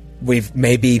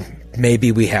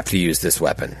 maybe we have to use this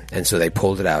weapon. And so they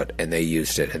pulled it out and they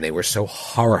used it. And they were so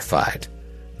horrified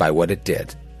by what it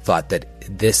did, thought that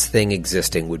this thing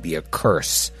existing would be a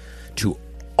curse to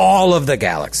all of the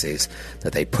galaxies,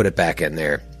 that they put it back in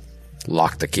there,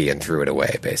 locked the key, and threw it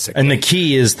away, basically. And the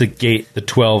key is the gate, the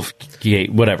 12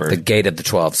 gate, whatever. The gate of the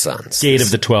 12 suns. Gate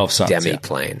of the 12 suns.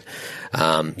 Demi-plane.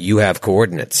 You have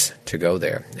coordinates to go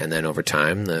there. And then over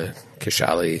time, the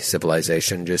Kishali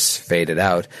civilization just faded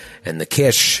out. And the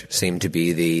Kish seemed to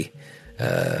be the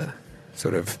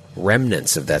sort of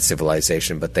remnants of that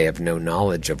civilization, but they have no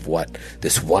knowledge of what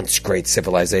this once great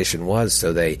civilization was.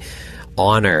 So they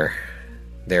honor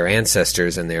their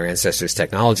ancestors and their ancestors'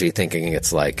 technology, thinking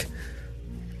it's like,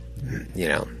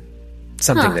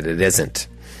 something that it isn't.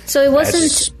 So it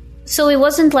wasn't. So it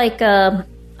wasn't like.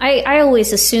 I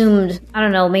always assumed. I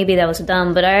don't know. Maybe that was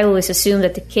dumb, but I always assumed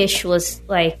that the Kish was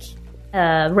like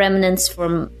remnants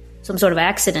from some sort of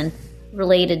accident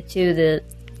related to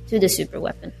the super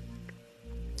weapon.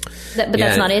 But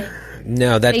that's not it.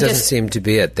 No, that They doesn't just- seem to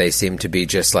be it. They seem to be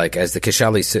just like, as the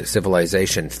Kishali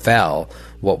civilization fell,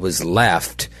 what was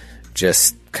left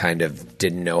just kind of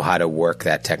didn't know how to work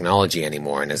that technology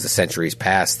anymore. And as the centuries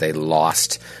passed, they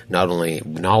lost not only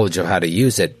knowledge of how to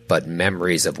use it, but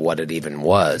memories of what it even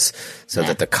was. So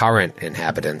that the current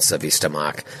inhabitants of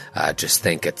Eastermark just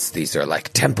think these are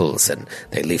like temples, and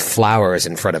they leave flowers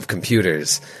in front of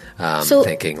computers,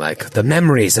 thinking like the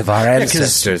memories of our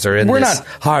ancestors are in we're this not-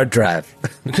 hard drive.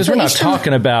 Because we're not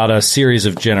talking about a series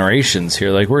of generations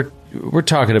here. Like we're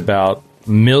talking about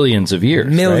millions of years.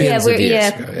 Millions. right? Yeah,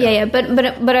 of years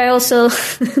ago, but I also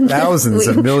Thousands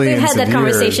of millions We've had that of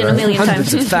conversation years, a million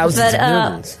Hundreds times. of thousands but, of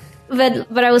millions.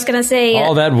 But I was gonna say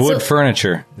All that wood so-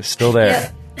 furniture is still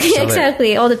there. Yeah,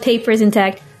 exactly. All the paper is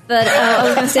intact. But I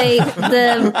was going to say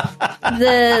the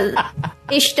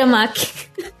Ishtamak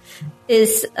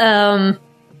is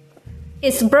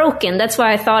broken. That's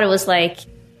why I thought it was like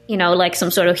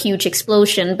some sort of huge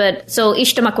explosion. But so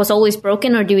Ishtamak was always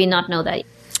broken, or do we not know that?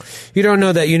 You don't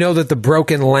know that. You know that the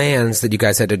broken lands that you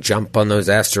guys had to jump on those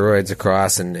asteroids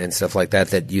across and stuff like that,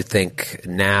 that you think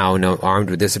now, armed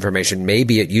with this information,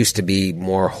 maybe it used to be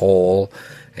more whole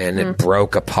and it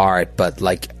broke apart, but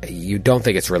like you don't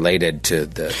think it's related to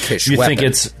the Kish weapon. Think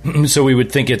it's so we would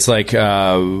think it's like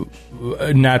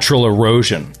natural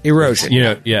erosion.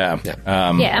 Yeah.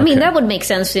 I mean, that would make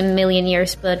sense in a million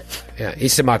years, but... Yeah,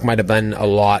 Istamok might have been a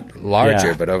lot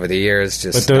larger, but over the years,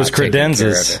 just but those not taking care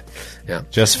credenzas, of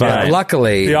it. just fine.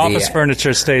 Luckily, the office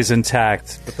furniture stays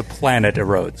intact, but the planet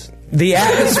erodes. The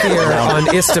atmosphere on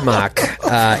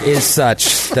Istamok is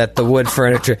such that the wood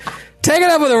furniture... Take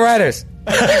it up with the writers!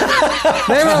 They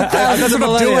wrote That's what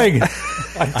I'm doing.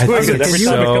 I'm doing it every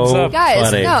time it comes up.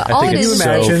 Guys, funny. no, I all think it it's is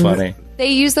so funny. they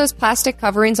use those plastic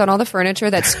coverings on all the furniture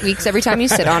that squeaks every time you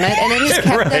sit on it, and it has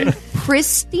kept them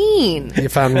pristine. You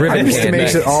found ribbon I'm just to make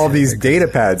sure all these data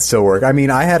pads still work. I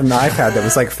mean, I had an iPad that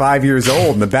was like 5 years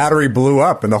old, and the battery blew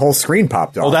up, and the whole screen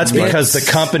popped off. Well, that's because the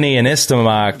company in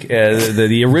Istamok,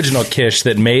 the original Kish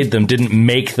that made them, didn't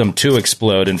make them to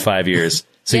explode in 5 years.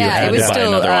 So you had to buy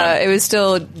another one. It was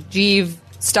still Jeeves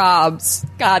Stobbs.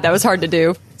 God, that was hard to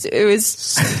do. It was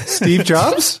Steve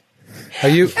Jobs? Are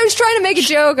you? I was trying to make a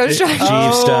joke. I was trying.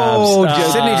 Jeeves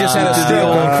Stobbs. Sydney just had a steal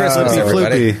on Christmas,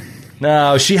 everybody.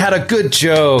 No, she had a good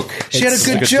joke. She had a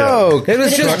good joke. It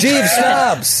was just Jeeves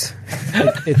Stobbs.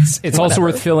 It's also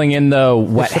worth filling in, though,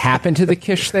 what happened to the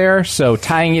Kish there. So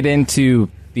tying it into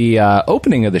the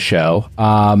opening of the show,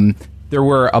 there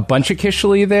were a bunch of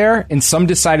Kishli there, and some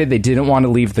decided they didn't want to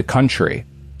leave the country.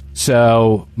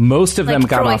 So most of them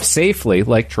got off safely,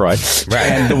 like Troy.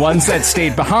 Right. And the ones that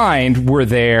stayed behind were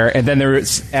there. And then there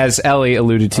was, as Ellie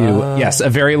alluded to, yes, a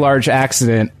very large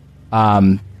accident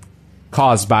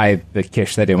caused by the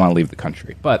Kish that didn't want to leave the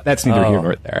country. But that's neither here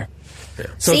nor there.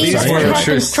 So See, these what were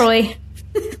happens, Troy,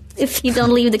 if you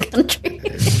don't leave the country.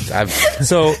 I'm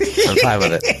fine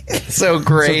with it. So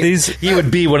great. So he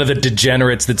would be one of the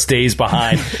degenerates that stays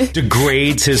behind,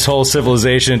 degrades his whole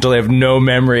civilization until they have no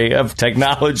memory of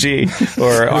technology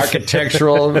or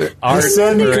architectural art. Our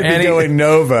son could be going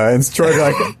Nova, and Troy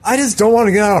like, I just don't want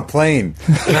to get on a plane.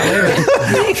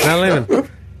 Not leaving.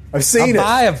 I've seen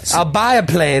I'll buy a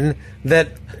plane that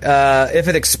if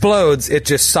it explodes, it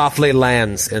just softly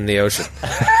lands in the ocean.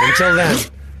 Until then,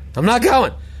 I'm not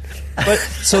going. But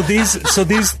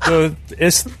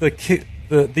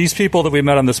these people that we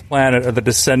met on this planet are the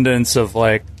descendants of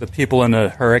like the people in a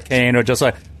hurricane, or just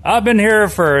like, I've been here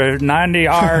for 90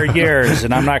 years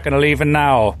and I'm not going to leave it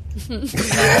now. Pretty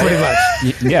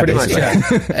much. Yeah, pretty much. Yeah.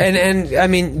 And I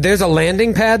mean, there's a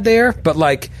landing pad there, but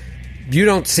like, you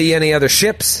don't see any other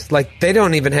ships. Like, they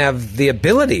don't even have the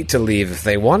ability to leave if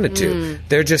they wanted to.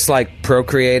 They're just like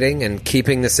procreating and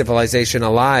keeping the civilization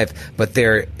alive, but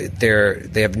they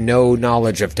have no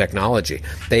knowledge of technology.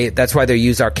 That's why they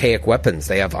use archaic weapons.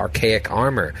 They have archaic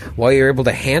armor. While you're able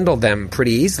to handle them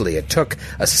pretty easily, it took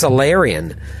a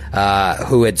Solarian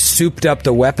who had souped up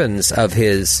the weapons of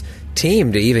his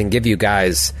team to even give you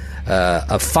guys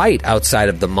a fight outside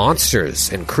of the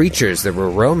monsters and creatures that were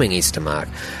roaming Istamok.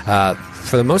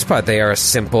 For the most part, they are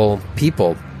simple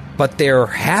people, but they're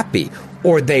happy.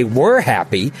 Or they were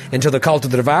happy until the Cult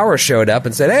of the Devourer showed up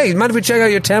and said, hey, mind if we check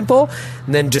out your temple?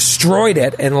 And then destroyed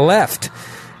it and left.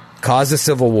 Caused a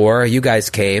civil war. You guys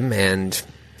came and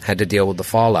had to deal with the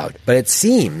fallout. But it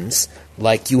seems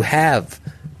like you have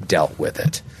dealt with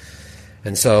it.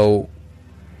 And so,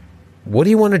 what do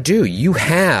you want to do? You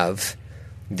have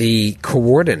the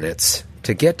coordinates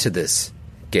to get to this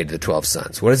Gate of the 12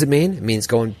 Suns. What does it mean? It means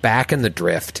going back in the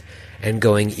drift and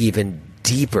going even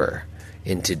deeper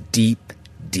into deep,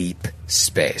 deep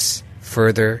space.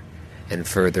 Further and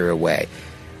further away.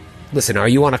 Listen, are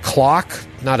you on a clock?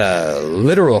 Not a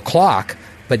literal clock,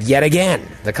 but yet again,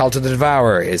 the Cult of the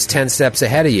Devourer is 10 steps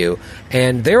ahead of you,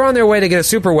 and they're on their way to get a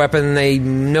super weapon. They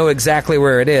know exactly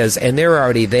where it is, and they're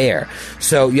already there.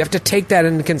 So you have to take that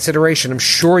into consideration. I'm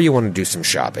sure you want to do some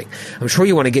shopping. I'm sure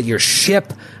you want to get your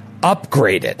ship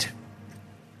upgraded.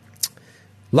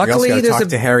 Luckily, you also gotta talk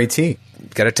to Harry T.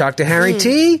 Got to talk to Harry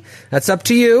T. That's up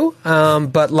to you.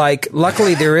 But like,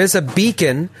 luckily there is a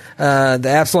beacon, the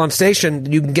Absalom Station.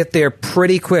 You can get there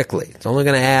pretty quickly. It's only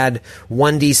going to add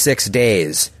 1d6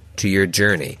 days to your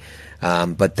journey.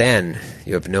 But then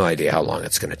you have no idea how long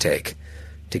it's going to take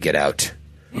to get out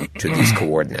to these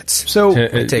coordinates. So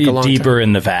it take a long deeper time.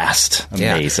 in the vast.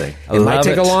 Amazing. Yeah. It might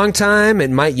take a long time.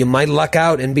 You might luck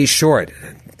out and be short.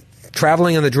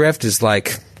 Traveling on the drift is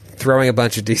like throwing a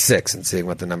bunch of d6 and seeing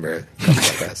what the number comes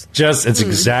up as. It's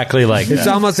exactly like that. It's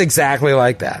almost exactly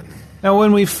like that. Now,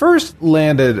 when we first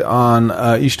landed on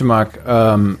Ishtamok,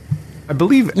 I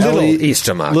believe Little Ellie...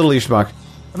 Ishtamok. Little Ishtamok.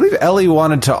 I believe Ellie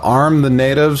wanted to arm the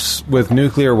natives with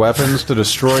nuclear weapons to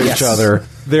destroy each other,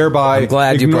 thereby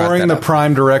ignoring the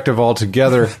Prime Directive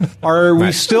altogether. Are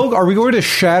we going to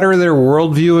shatter their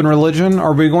worldview and religion?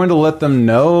 Are we going to let them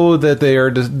know that they are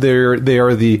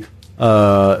the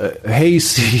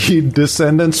hayseed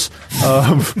descendants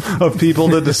of people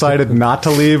that decided not to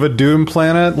leave a doomed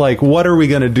planet? Like, what are we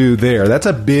going to do there? That's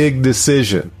a big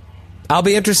decision. I'll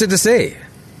be interested to see.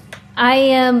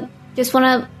 I just want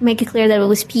to make it clear that it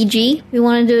was PG. We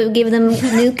wanted to give them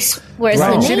nukes, whereas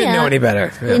Linnea, she didn't know any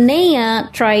better. Yeah.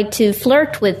 Linnea tried to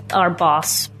flirt with our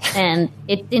boss, and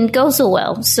it didn't go so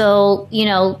well. So,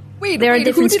 there are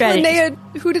different strategies.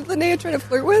 Who did Linnea try to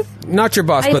flirt with? Not your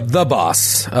boss, but the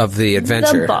boss of the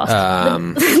adventure. The boss.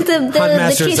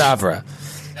 Huntmaster Zavra.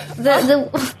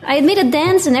 I made a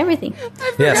dance and everything.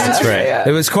 Yes, that's right.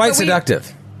 It was quite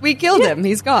seductive. We killed him.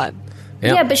 He's gone.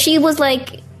 Yep. Yeah, but she was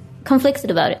conflicted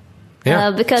about it.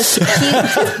 Yeah. Because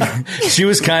she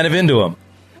was kind of into him.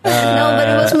 No, but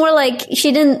it was more like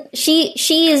she didn't.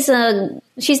 She's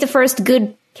the first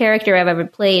good character I've ever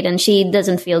played, and she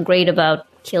doesn't feel great about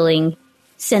killing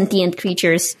sentient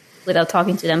creatures without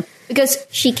talking to them because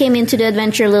she came into the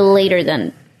adventure a little later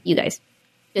than you guys.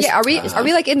 Are we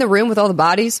in the room with all the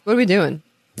bodies? What are we doing?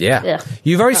 Yeah.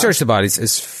 You've already searched the bodies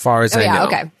as far as I know.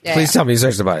 Okay. Please tell me you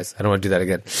searched the bodies. I don't want to do that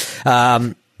again.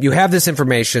 You have this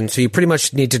information, so you pretty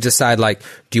much need to decide, do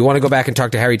you want to go back and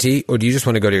talk to Harry T, or do you just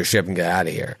want to go to your ship and get out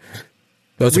of here?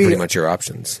 Those are pretty much your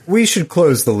options. We should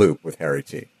close the loop with Harry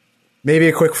T. Maybe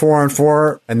a quick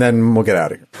 4-on-4, and then we'll get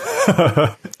out of here.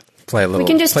 Play a little. We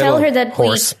can just tell her that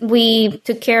we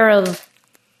took care of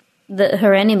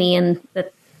her enemy, and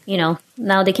that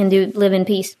now they can live in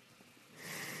peace.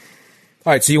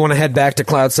 All right, so you want to head back to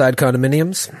Cloudside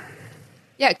Condominiums?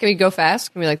 Yeah, can we go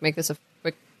fast? Can we make this a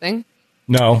quick thing?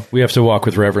 No, we have to walk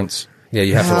with reverence. Yeah,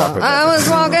 you have to walk with reverence. I was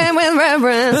walking with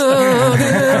reverence.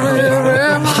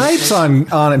 Pipes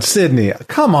on Sydney.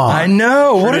 Come on. I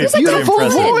know. What a beautiful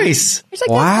voice. There's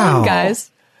wow. Guys.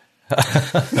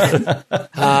 The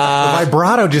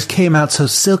vibrato just came out so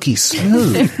silky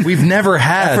smooth. We've never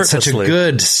had such a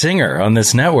good singer on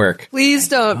this network. Please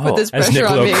don't put this pressure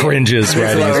on me. As Niccolo cringes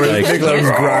writing his Niccolo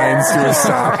grinds to a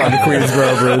stop on the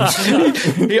Queensboro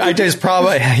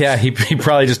Bridge. He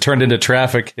probably just turned into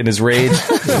traffic in his rage.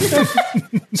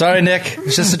 Sorry, Nick.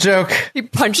 It's just a joke. He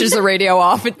punches the radio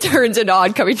off and turns it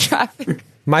on coming traffic.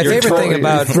 My favorite thing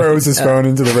about throws his phone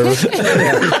into the river.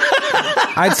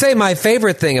 I'd say my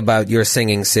favorite thing about your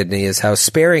singing, Sydney, is how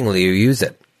sparingly you use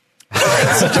it.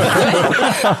 That's what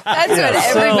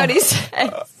everybody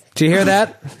says. Do you hear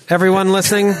that? Everyone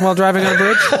listening while driving on a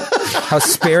bridge? How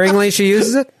sparingly she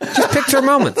uses it? Just picture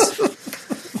moments.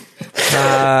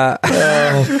 Oh,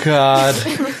 God.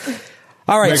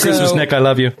 All right, Merry Christmas, Nick. I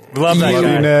love you. Love that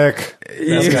guy. Nick.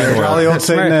 Jolly old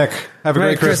Saint Nick. Have a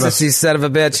Merry great Christmas. You son of a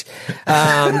bitch.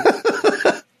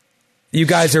 You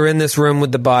guys are in this room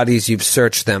with the bodies. You've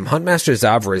searched them. Huntmaster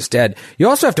Zavra is dead. You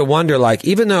also have to wonder,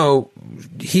 even though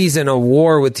he's in a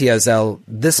war with TSL,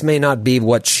 this may not be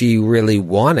what she really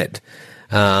wanted.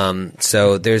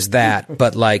 So there's that.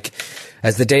 But,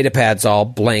 as the data pads all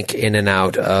blink in and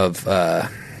out of,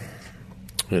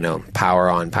 power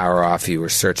on, power off, you were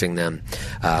searching them,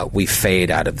 we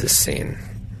fade out of this scene.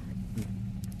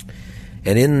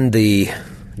 And in the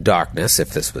darkness, if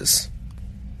this was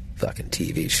a fucking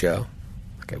TV show,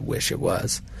 I wish it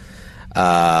was.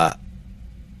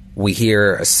 We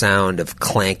hear a sound of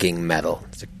clanking metal.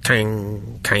 It's a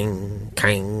clang, clang,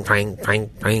 clang, clang, clang,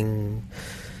 clang.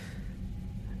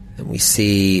 And we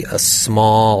see a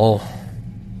small,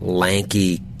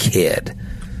 lanky kid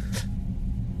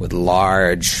with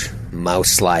large,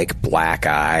 mouse-like black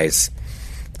eyes,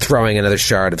 throwing another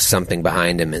shard of something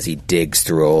behind him as he digs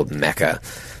through old mecha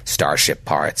starship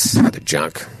parts, other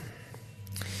junk.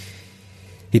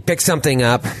 He picks something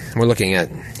up. We're looking at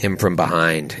him from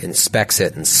behind, inspects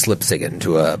it, and slips it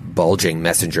into a bulging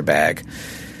messenger bag.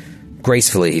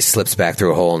 Gracefully, he slips back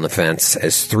through a hole in the fence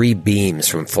as 3 beams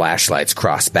from flashlights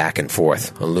cross back and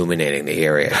forth, illuminating the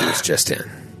area he was just in.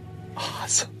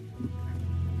 Awesome.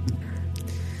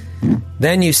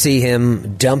 Then you see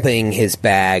him dumping his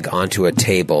bag onto a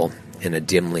table in a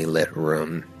dimly lit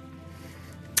room.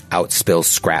 Out spills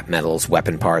scrap metals,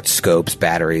 weapon parts, scopes,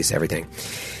 batteries, everything.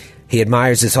 He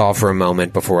admires this all for a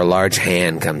moment before a large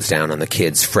hand comes down on the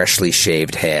kid's freshly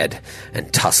shaved head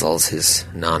and tussles his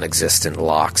non-existent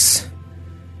locks.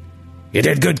 "You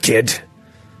did good, kid,"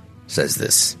 says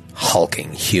this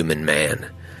hulking human man.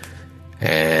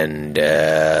 "And,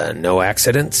 no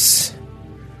accidents?"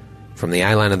 From the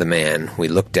eyeline of the man, we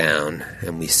look down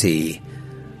and we see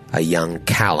a young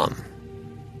Callum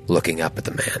looking up at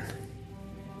the man.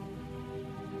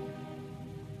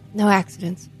 No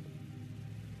accidents.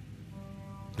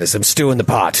 There's some stew in the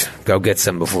pot. Go get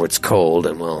some before it's cold,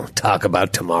 and we'll talk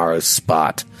about tomorrow's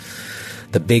spot.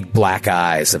 The big black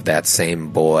eyes of that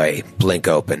same boy blink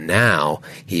open. Now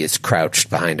he is crouched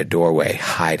behind a doorway,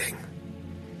 hiding.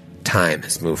 Time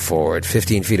has moved forward.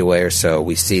 15 feet away or so,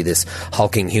 we see this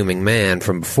hulking human man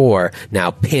from before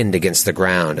now pinned against the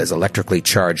ground as electrically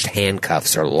charged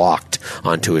handcuffs are locked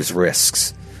onto his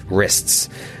wrists,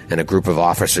 and a group of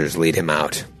officers lead him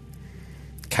out.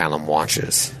 Callum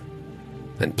watches,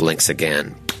 then blinks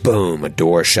again. Boom, a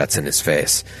door shuts in his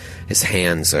face. His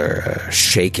hands are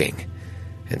shaking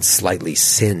and slightly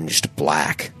singed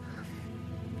black.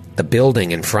 The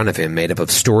building in front of him, made up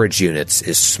of storage units,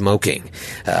 is smoking.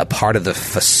 Part of the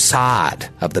facade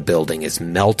of the building is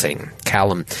melting.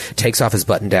 Callum takes off his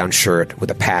button-down shirt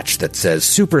with a patch that says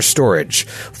 "Super Storage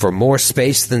for more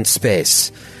space than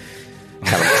space."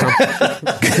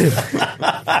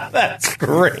 That's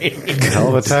great. Hell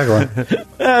of a tagline.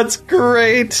 That's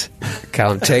great.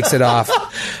 Callum takes it off.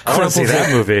 I want to see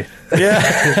that movie. He I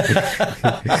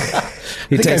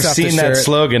think takes I've off the seen that shirt.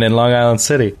 slogan in Long Island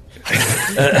City.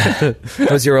 That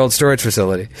was your old storage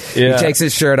facility. Yeah. He takes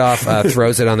his shirt off,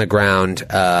 throws it on the ground,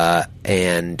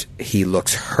 and he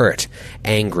looks hurt,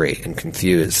 angry, and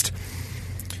confused.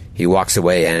 He walks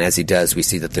away, and as he does, we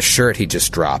see that the shirt he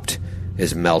just dropped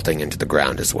is melting into the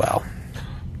ground as well.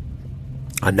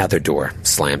 Another door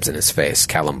slams in his face.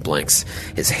 Callum blinks.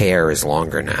 His hair is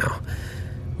longer now.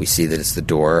 We see that it's the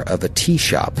door of a tea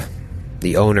shop.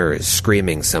 The owner is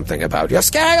screaming something about, "You're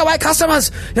scaring away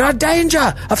customers! You're a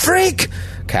danger! A freak!"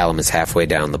 Callum is halfway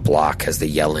down the block as the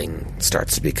yelling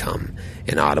starts to become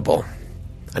inaudible.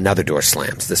 Another door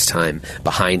slams, this time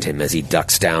behind him as he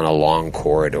ducks down a long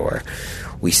corridor.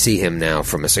 We see him now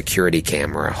from a security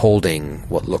camera holding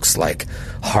what looks like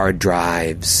hard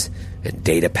drives and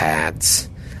data pads.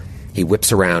 He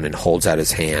whips around and holds out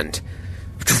his hand,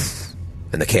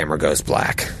 and the camera goes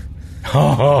black.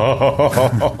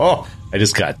 I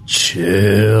just got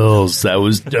chills. That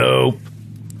was dope.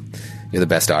 You're the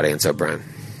best audience, O'Brien.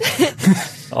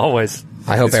 Always.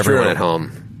 I hope It's everyone true. at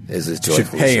home is as You should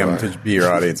joyful pay as you him are. to be your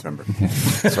audience member.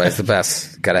 That's why it's the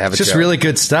best. Gotta have a It's just joke. really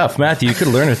good stuff. Matthew, you could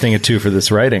learn a thing or two for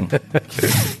this writing.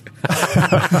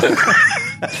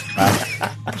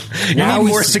 You need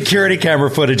more security camera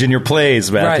footage in your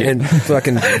plays, Right, Matthew. and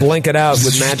fucking blink it out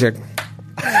with magic.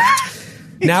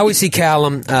 Now we see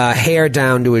Callum, hair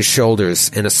down to his shoulders,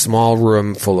 in a small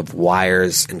room full of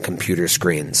wires and computer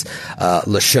screens.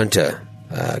 Lashunta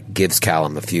gives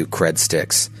Callum a few cred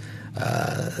sticks.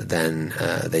 Then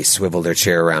they swivel their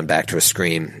chair around back to a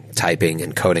screen, typing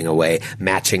and coding away,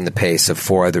 matching the pace of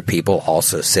four other people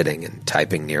also sitting and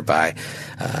typing nearby.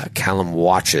 Callum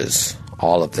watches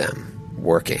all of them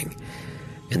working.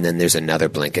 And then there's another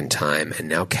blink in time, and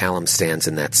now Callum stands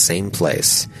in that same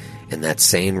place, in that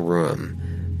same room,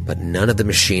 but none of the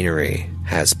machinery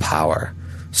has power.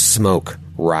 Smoke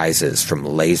rises from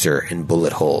laser and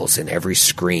bullet holes in every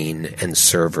screen and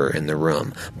server in the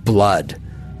room. Blood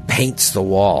paints the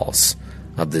walls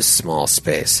of this small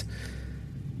space.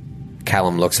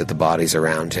 Callum looks at the bodies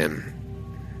around him,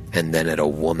 and then at a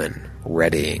woman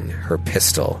readying her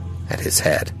pistol at his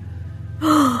head.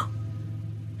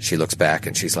 She looks back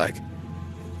and she's like,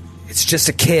 "It's just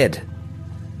a kid."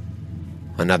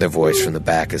 Another voice from the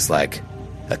back is like,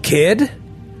 "A kid?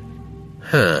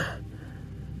 Huh."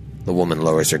 The woman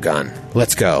lowers her gun.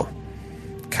 "Let's go."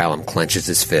 Callum clenches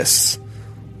his fists,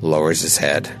 lowers his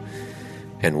head,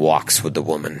 and walks with the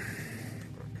woman.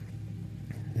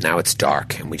 Now it's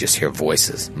dark, and we just hear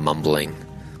voices, mumbling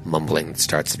that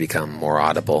starts to become more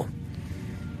audible.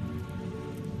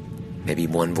 Maybe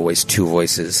one voice, two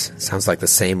voices. Sounds like the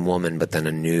same woman, but then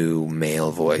a new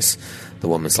male voice. The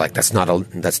woman's like, that's not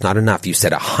enough. You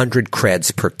said 100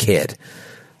 creds per kid."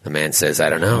 The man says,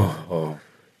 "I don't know.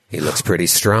 He looks pretty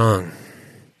strong."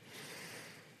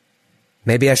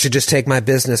 "Maybe I should just take my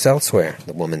business elsewhere,"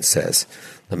 the woman says.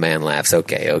 The man laughs.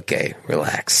 Okay,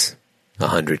 relax.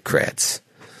 100 creds.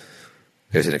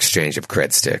 There's an exchange of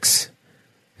cred sticks.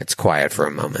 It's quiet for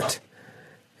a moment.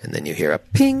 And then you hear a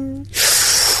ping,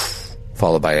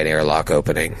 followed by an airlock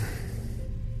opening.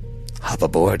 "Hop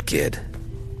aboard, kid."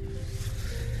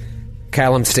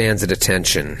 Callum stands at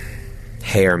attention,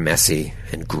 hair messy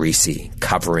and greasy,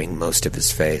 covering most of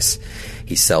his face.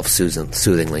 He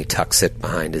self-soothingly tucks it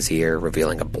behind his ear,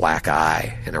 revealing a black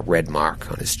eye and a red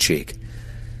mark on his cheek.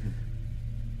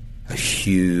 A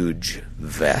huge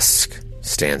Vesk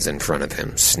stands in front of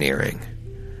him, sneering.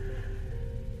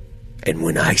 "And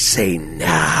when I say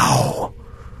now,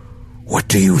 what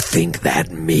do you think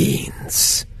that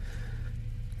means?"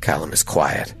 Callum is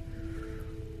quiet.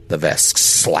 The Vesk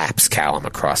slaps Callum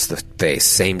across the face,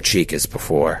 same cheek as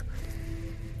before.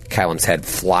 Callum's head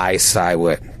flies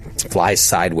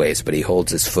sideways, but he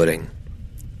holds his footing.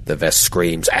 The Vesk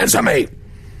screams, "Answer me!"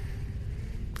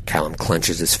 Callum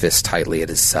clenches his fist tightly at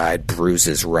his side,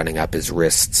 bruises running up his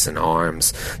wrists and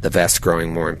arms. The Vesk,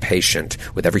 growing more impatient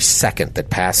with every second that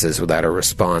passes without a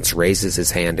response, raises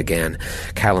his hand again.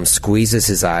 Callum squeezes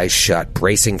his eyes shut,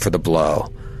 bracing for the blow.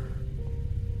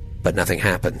 But nothing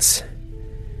happens.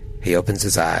 He opens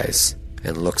his eyes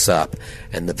and looks up,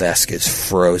 and the Vesk is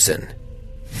frozen,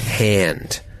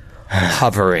 hand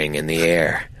hovering in the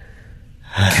air.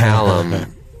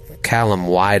 Callum,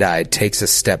 wide-eyed, takes a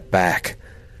step back.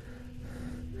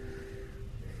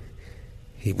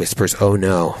 He whispers, "Oh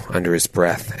no," under his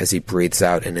breath as he breathes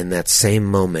out, and in that same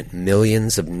moment,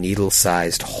 millions of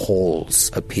needle-sized holes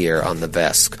appear on the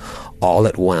Vesk, all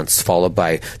at once, followed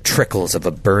by trickles of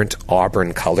a burnt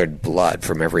auburn-colored blood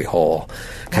from every hole.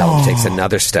 Callum takes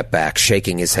another step back,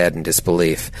 shaking his head in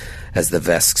disbelief, as the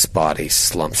Vesk's body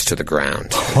slumps to the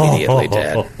ground, immediately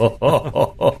dead.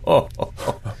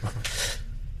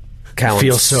 I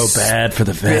feel so bad for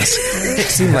the Vesk. He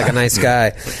seemed like a nice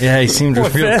guy. Yeah, he seemed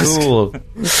real cool.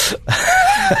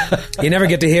 You never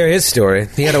get to hear his story.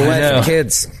 He had a wife and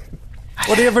kids.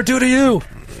 What did he ever do to you?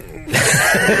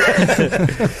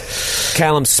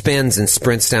 Callum spins and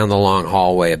sprints down the long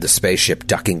hallway of the spaceship,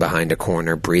 ducking behind a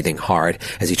corner, breathing hard.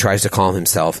 As he tries to calm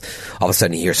himself, all of a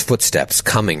sudden he hears footsteps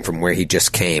coming from where he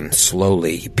just came.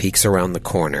 Slowly, he peeks around the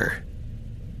corner,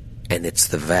 and it's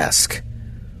the Vesk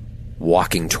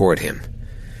walking toward him.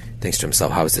 Thinks to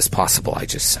himself, how is this possible? I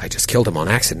just killed him on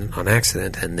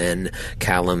accident. And then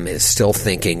Callum is still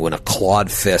thinking when a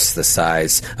clawed fist the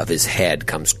size of his head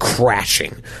comes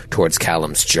crashing towards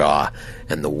Callum's jaw,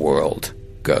 and the world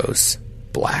goes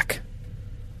black.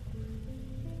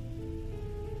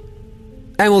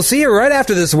 And we'll see you right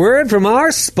after this word from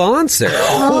our sponsor.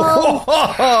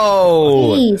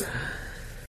 Please.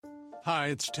 Hi,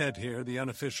 it's Ted here, the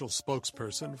unofficial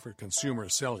spokesperson for Consumer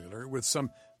Cellular, with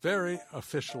some very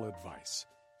official advice.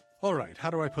 All right, how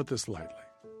do I put this lightly?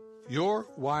 Your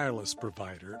wireless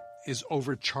provider is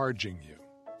overcharging you.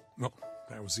 Well,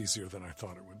 that was easier than I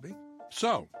thought it would be.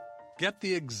 So, get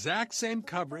the exact same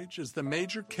coverage as the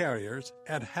major carriers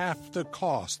at half the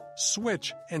cost.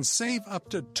 Switch and save up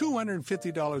to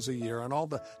 $250 a year on all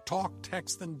the talk,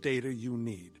 text, and data you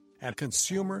need at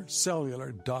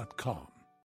consumercellular.com.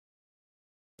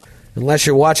 Unless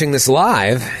you're watching this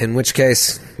live, in which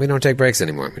case we don't take breaks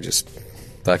anymore. We just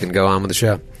fucking go on with the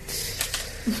show.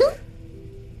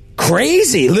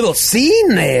 Crazy little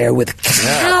scene there with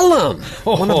Callum.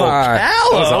 One of our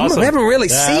Callum. We haven't really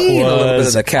seen a little bit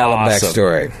of the Callum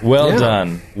backstory. Well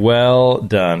done. Well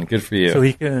done. Good for you. So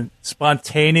he can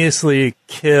spontaneously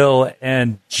kill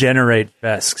and generate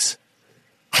Vesks.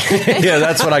 Yeah,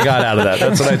 that's what I got out of that.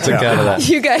 That's what I took out of that.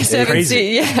 You guys haven't crazy.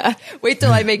 seen. Yeah, wait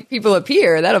till I make people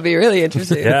appear. That'll be really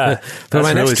interesting. Yeah, For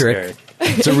my that's next trick. scary.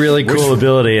 It's a really cool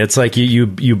ability. It's like you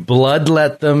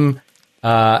bloodlet them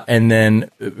and then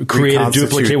create a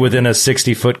duplicate within a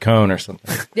 60-foot cone or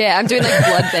something. Yeah, I'm doing like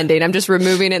blood bending. I'm just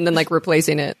removing it and then like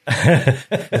replacing it.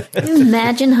 Can you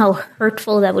imagine how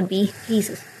hurtful that would be?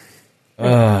 Jesus.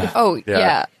 Oh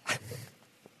yeah. I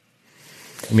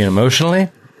mean, emotionally?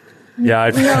 Yeah,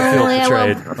 I feel yeah,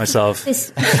 betrayed well, myself.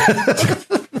 This,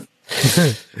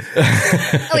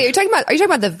 Ellie, are you talking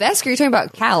about the Vesk or are you talking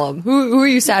about Callum? Who are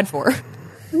you sad for?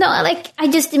 no, like, I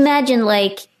just imagine,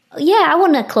 like, yeah, I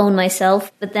want to clone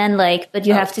myself, but then, like, but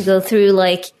you have to go through,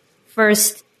 like,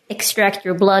 first extract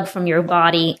your blood from your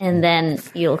body, and then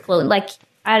you'll clone. Like,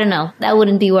 I don't know. That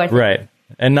wouldn't be worth it. Right.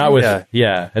 And not with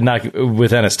and not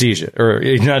with anesthesia, or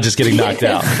you're not just getting knocked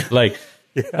out. Like,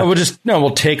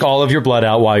 we'll take all of your blood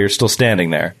out while you're still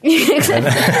standing there.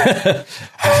 Yeah,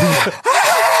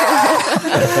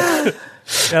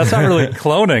 it's not really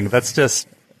cloning. That's just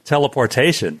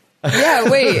teleportation. Yeah,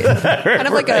 wait. Kind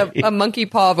of like a monkey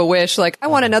paw of a wish. Like, I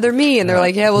want another me. And they're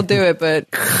like, yeah, we'll do it, but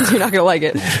you're not going to like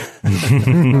it.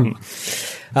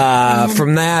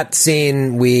 From that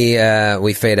scene, we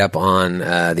fade up on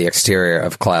the exterior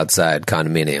of Cloudside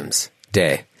Condominiums.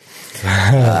 Day.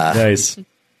 Nice.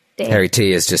 Harry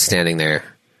T is just standing there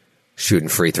shooting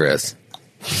free throws.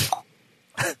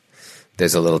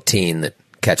 There's a little teen that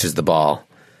catches the ball,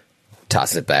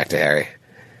 tosses it back to Harry.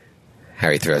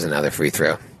 Harry throws another free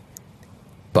throw.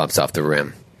 Bumps off the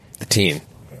rim. The teen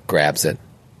grabs it,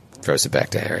 throws it back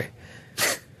to Harry.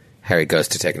 Harry goes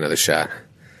to take another shot,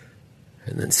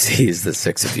 and then sees the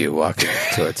six of you walking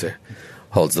towards her.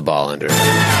 Holds the ball under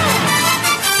her.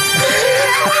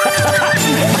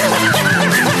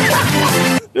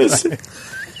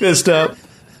 Missed up.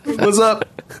 What's up?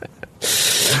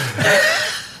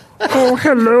 Oh,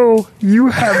 hello. You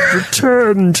have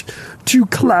returned to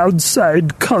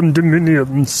Cloudside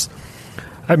Condominiums.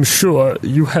 I'm sure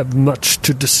you have much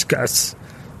to discuss,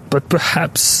 but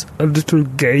perhaps a little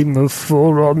game of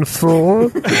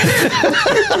 4-on-4?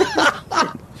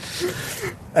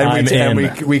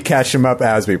 And we catch him up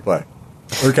as we play.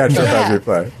 Or catch up as we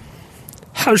play.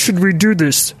 How should we do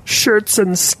this? Shirts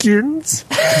and skins?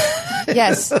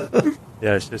 Yes.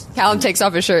 Yeah, it's just Callum takes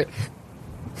off his shirt.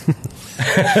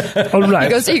 All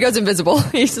right. He goes invisible.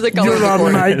 He's the color You're of the on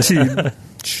board. my team.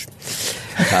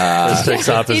 just takes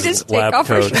off He his just take lab off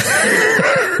her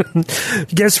coat.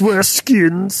 Guess we're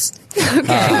skins. Yo, give me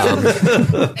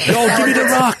the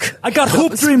rock. I got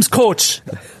hoop dreams, coach.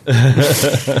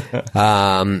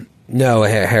 No,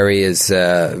 Harry is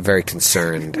very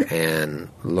concerned and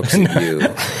looks at you.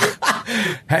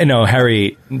 No,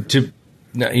 Harry,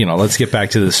 let's get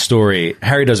back to the story.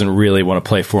 Harry doesn't really want to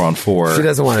play 4-on-4. She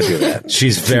doesn't want to do that.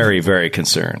 She's very, very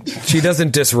concerned. She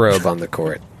doesn't disrobe on the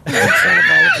court in front of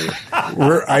all of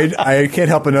you. I can't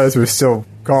help but notice we're still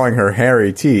calling her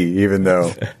Harry T, even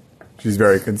though she's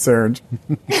very concerned.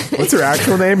 What's her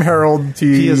actual name? Harold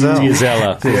T.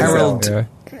 Tiazella. Harold.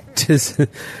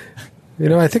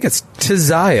 I think it's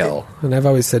Tizael, and I've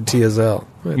always said Tiazel.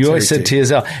 You always said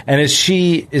Tiazel. And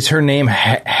is her name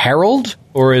Harold,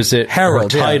 or is it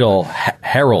Harold, her title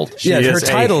Harold? Yeah, her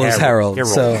title is Harold.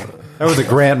 So That was a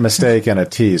Grant mistake and a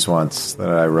tease once that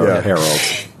I wrote Harold.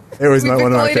 It was one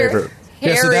of my favorite.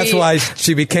 yeah, so that's why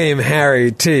she became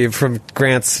Harry T from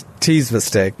Grant's tease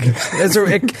mistake.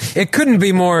 It couldn't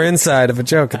be more inside of a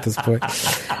joke at this point.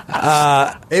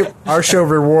 Our show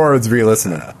rewards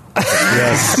re-listening.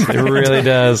 Yes, it really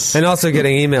does. And also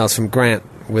getting emails from Grant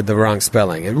with the wrong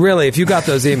spelling. And really, if you got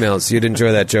those emails, you'd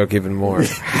enjoy that joke even more.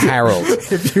 Harold.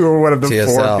 If you were one of the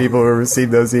TSL. 4 people who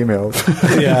received those emails.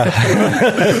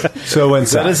 Yeah. So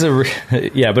inside.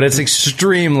 But it's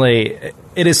extremely.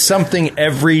 It is something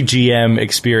every GM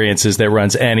experiences that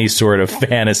runs any sort of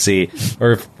fantasy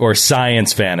or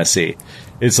science fantasy.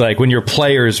 It's like when you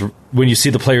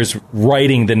see the players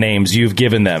writing the names you've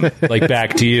given them, like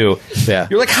back to you. Yeah.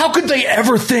 You're like, how could they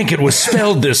ever think it was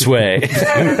spelled this way?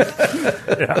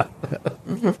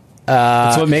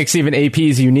 That's what makes even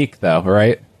APs unique, though,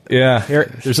 right? Yeah.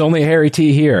 There's only Harry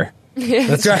T here.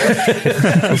 That's right.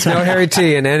 There's no Harry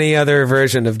T in any other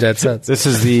version of Dead Sets. This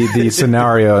is the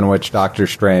scenario in which Doctor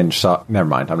Strange saw. Never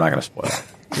mind. I'm not going to spoil it.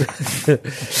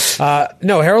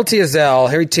 No, Harold Tiazel,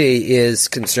 Harry T is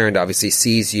concerned, obviously,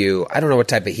 sees you. I don't know what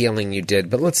type of healing you did,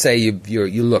 but let's say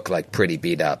you look like pretty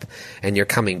beat up, and you're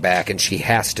coming back, and she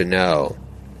has to know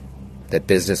that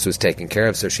business was taken care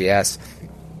of, so she asks,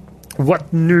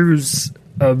 What news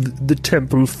of the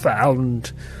temple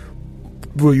found?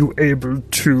 Were you able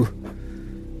to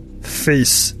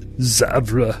face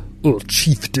Zavra or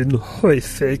Chieftain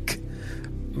Hoyfake?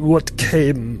 What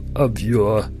came of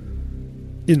your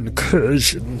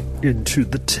incursion into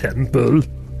the temple?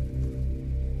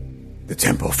 The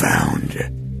temple found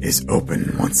is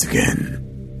open once again.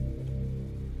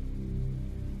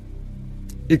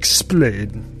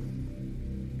 Explain.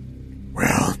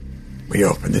 Well, we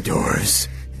open the doors.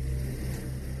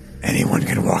 Anyone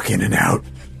can walk in and out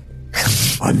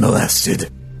unmolested.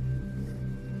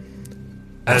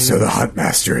 So the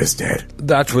Huntmaster is dead.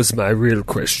 That was my real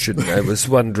question. I was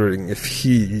wondering if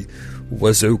he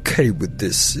was okay with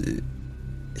this.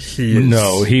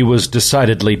 No, he was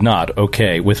decidedly not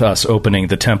okay with us opening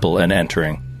the temple and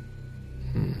entering.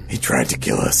 He tried to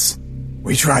kill us.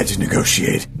 We tried to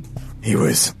negotiate. He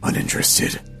was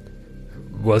uninterested.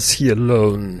 Was he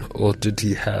alone, or did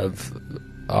he have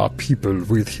our people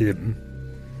with him?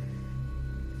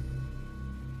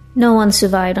 No one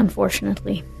survived,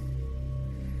 unfortunately.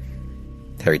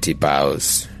 Harry T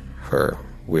bows her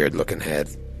weird-looking head.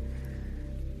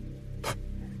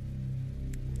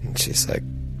 And she's like,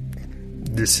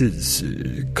 This is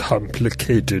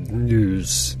complicated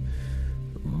news.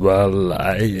 While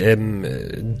I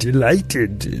am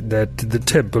delighted that the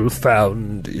temple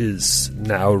found is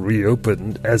now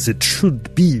reopened as it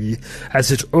should be,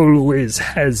 as it always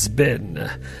has been,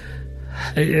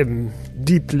 I am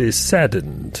deeply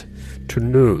saddened to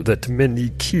know that many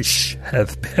Kish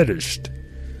have perished.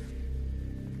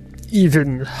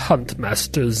 Even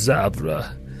Huntmaster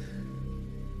Zavra.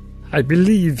 I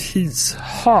believe his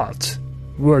heart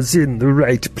was in the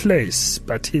right place,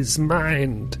 but his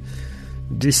mind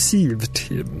deceived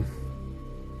him.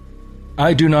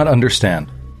 I do not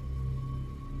understand.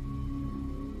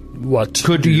 What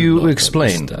could you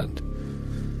explain?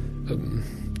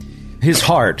 His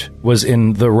heart was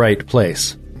in the right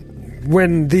place.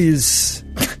 When these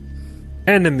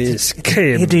enemies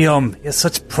came... Idiom. He has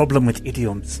such problem with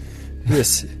idioms.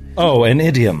 Yes. Oh, an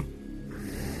idiom.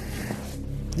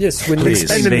 Yes, when Please.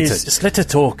 these enemies... Just let her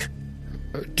talk.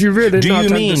 Do you really not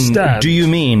understand? Do you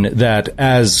mean that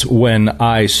as when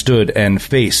I stood and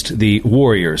faced the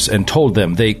warriors and told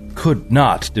them they could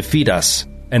not defeat us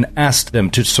and asked them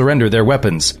to surrender their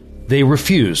weapons, they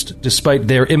refused despite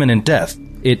their imminent death?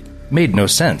 It made no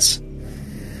sense.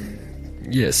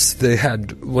 Yes, they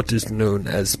had what is known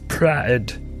as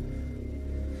pride.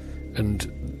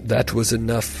 And that was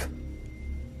enough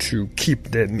to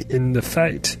keep them in the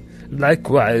fight.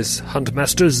 Likewise,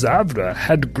 Huntmaster Zavra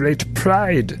had great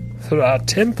pride for our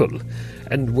temple,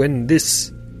 and when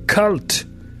this cult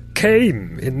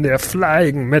came in their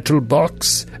flying metal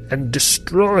box and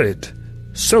destroyed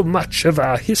so much of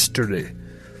our history,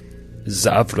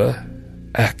 Zavra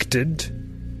acted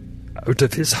out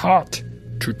of his heart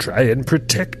to try and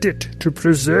protect it, to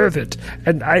preserve it,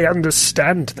 and I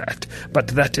understand that, but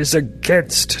that is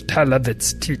against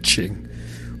Talavet's teaching.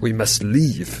 We must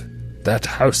leave that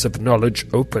house of knowledge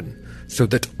open, so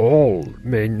that all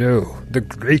may know the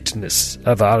greatness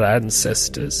of our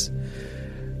ancestors.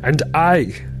 And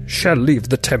I shall leave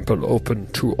the temple open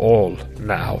to all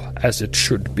now, as it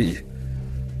should be.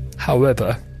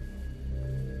 However,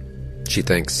 she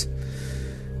thinks,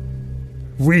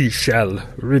 we shall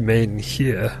remain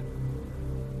here.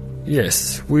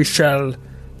 Yes, we shall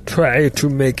try to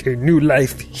make a new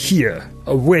life here,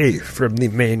 away from the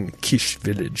main Kish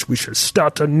village. We shall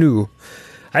start anew.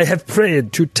 I have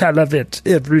prayed to Talavet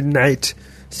every night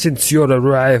since your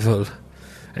arrival,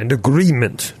 and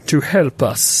agreement to help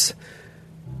us.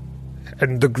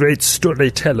 And the great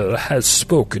storyteller has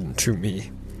spoken to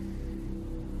me.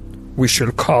 We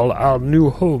shall call our new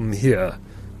home here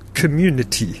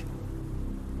community.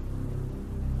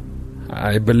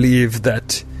 I believe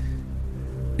that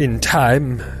in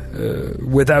time,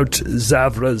 without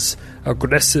Zavra's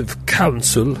aggressive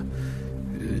counsel,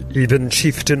 even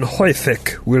Chieftain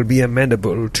Hoifek will be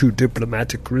amenable to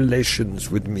diplomatic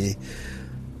relations with me,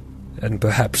 and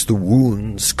perhaps the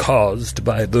wounds caused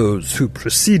by those who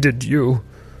preceded you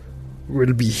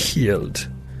will be healed.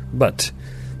 But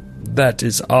that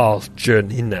is our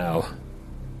journey now,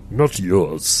 not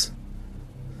yours.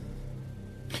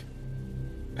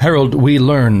 Harold, we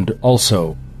learned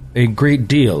also a great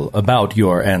deal about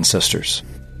your ancestors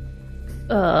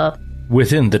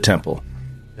within the temple,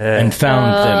 and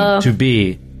found them to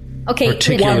be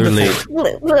particularly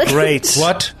great.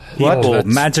 What? People,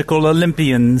 magical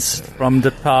Olympians from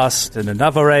the past and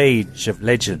another age of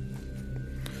legend.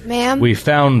 Ma'am? We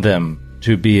found them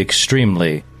to be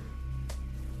extremely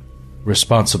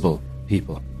responsible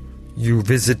people. You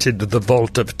visited the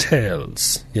Vault of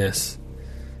Tales, yes?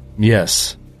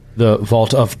 Yes, the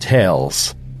Vault of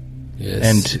Tales.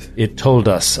 Yes. And it told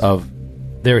us of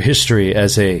their history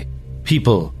as a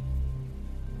people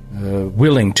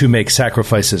willing to make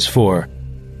sacrifices for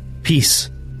peace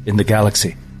in the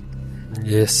galaxy.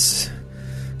 Yes.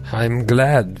 I'm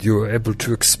glad you were able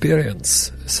to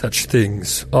experience such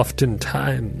things.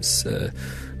 Oftentimes,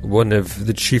 one of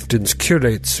the chieftain's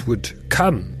curates would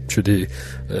come to the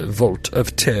Vault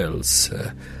of Tales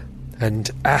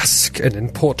and ask an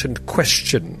important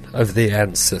question of the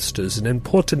ancestors, an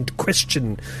important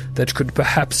question that could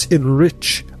perhaps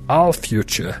enrich our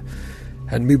future.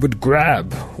 And we would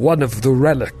grab one of the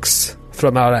relics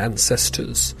from our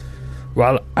ancestors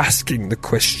while asking the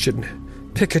question,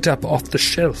 pick it up off the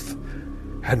shelf,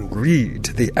 and read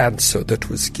the answer that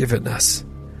was given us.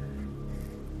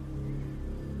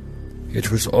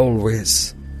 It was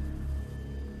always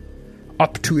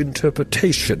up to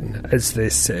interpretation, as they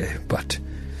say, but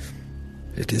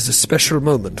it is a special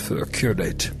moment for a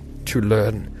curate to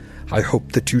learn. I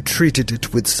hope that you treated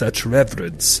it with such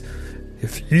reverence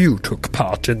if you took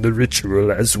part in the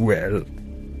ritual as well.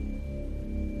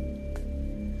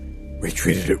 We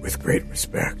treated it with great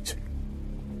respect.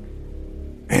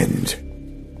 And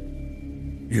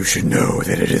you should know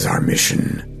that it is our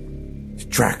mission to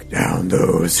track down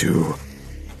those who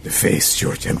defaced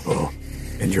your temple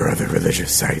and your other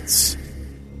religious sites,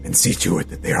 and see to it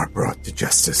that they are brought to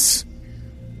justice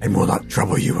and will not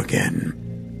trouble you again.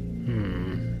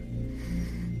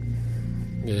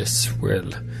 Yes, well,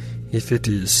 if it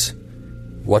is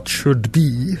what should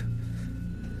be,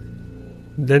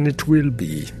 then it will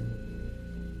be.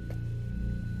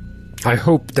 I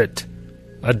hope that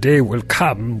a day will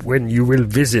come when you will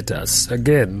visit us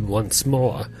again once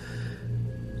more,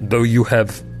 though you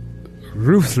have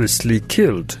ruthlessly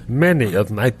killed many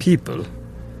of my people.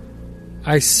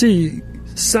 I see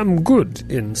some good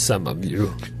in some of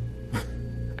you,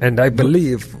 and I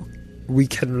believe we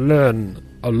can learn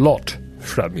a lot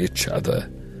from each other.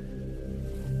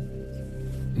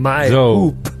 My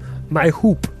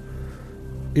hoop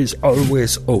is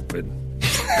always open.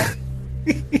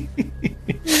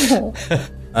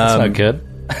 That's not good.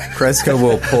 Kreska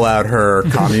will pull out her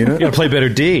comm unit. You gotta play better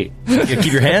D. You gotta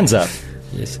keep your hands up.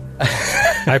 Yes.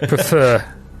 I prefer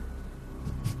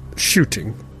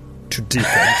shooting to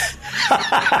defense.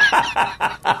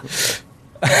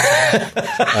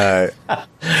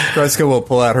 Kreska will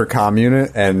pull out her comm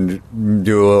unit and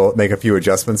make a few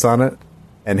adjustments on it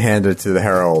and hand it to the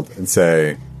Herald and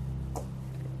say,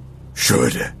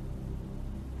 "Should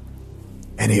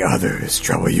any others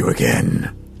trouble you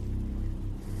again,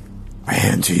 I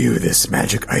hand to you this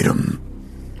magic item.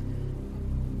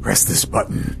 Press this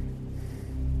button,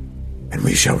 and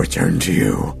we shall return to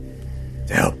you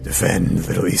to help defend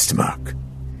Little Eastmark.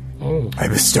 I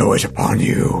bestow it upon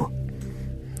you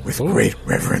with great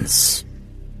reverence."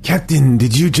 Captain,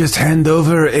 did you just hand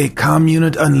over a comm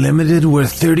unit unlimited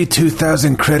worth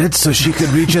 32,000 credits so she could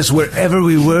reach us wherever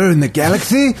we were in the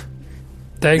galaxy?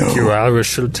 Thank you, I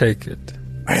shall take it.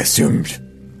 I assumed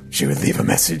she would leave a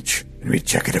message, and we'd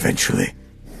check it eventually.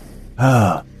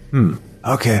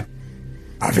 Okay.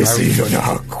 Obviously, you don't know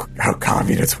how comm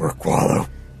units work, Wallow.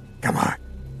 Come on.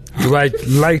 Do I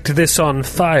light this on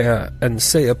fire and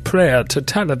say a prayer to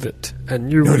Talavit,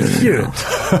 and you will hear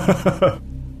it?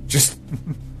 Just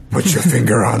put your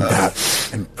finger on that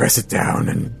and press it down,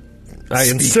 and I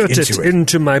insert it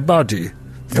into my body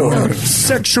for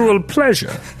sexual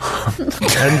pleasure,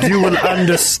 and you will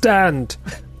understand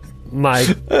my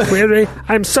query.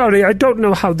 I'm sorry, I don't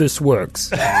know how this works.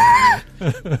 I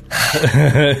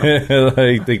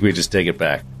think we just take it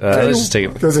back. Let's just take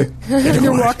it back.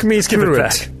 You walk me through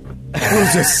it.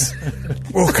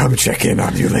 We'll come check in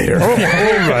on you later. All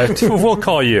right. We'll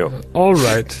call you. All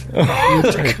right.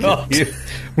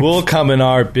 We'll come in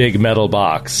our big metal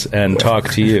box and talk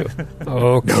to you. Okay.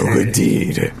 No good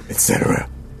deed, etc.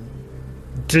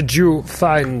 Did you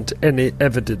find any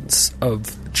evidence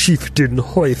of Chieftain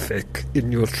Hoyfik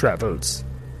in your travels?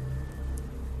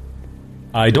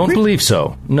 I don't believe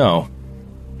so, no.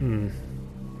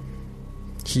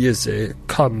 He is a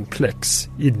complex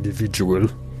individual.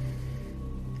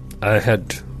 I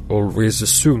had always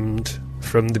assumed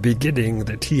from the beginning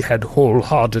that he had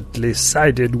wholeheartedly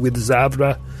sided with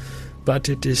Zavra, but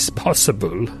it is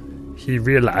possible he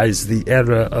realized the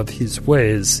error of his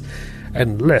ways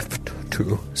and left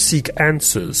to seek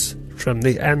answers from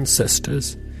the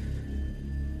ancestors.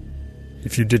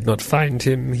 If you did not find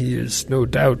him, he is no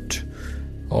doubt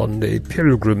on a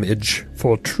pilgrimage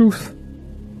for truth.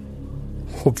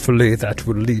 Hopefully that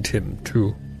will lead him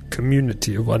to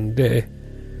community one day,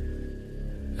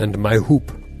 and my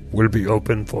hoop will be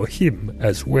open for him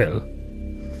as well.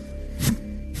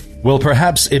 Well,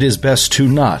 perhaps it is best to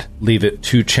not leave it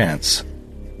to chance.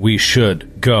 We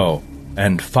should go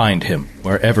and find him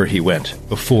wherever he went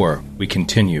before we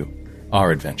continue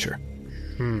our adventure.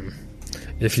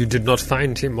 If you did not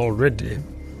find him already,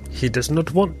 he does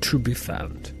not want to be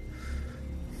found.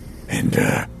 And,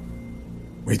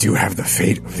 we do have the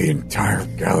fate of the entire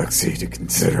galaxy to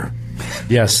consider.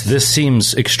 Yes, this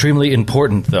seems extremely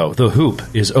important, though. The hoop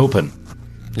is open.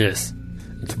 Yes,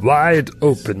 it's wide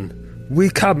open. We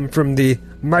come from the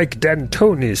Mike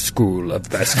D'Antoni school of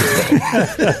basketball.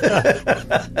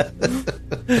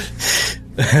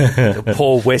 The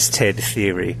Paul Westhead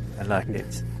theory. I like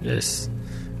it. Yes.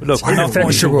 Look, we're not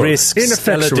going to risk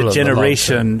stellar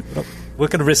degeneration. We're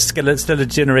going to risk stellar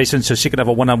degeneration so she can have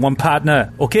a one-on-one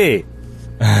partner. Okay.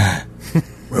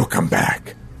 We'll come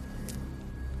back.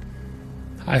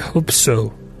 I hope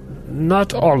so.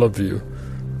 Not all of you,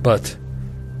 but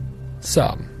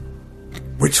some.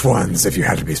 Which ones, if you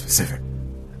had to be specific?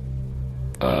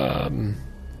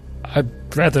 I'd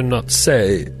rather not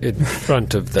say in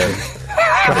front of them.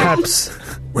 Perhaps...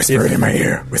 Whisper it in my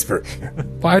ear. Whisper.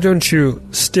 Why don't you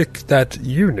stick that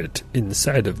unit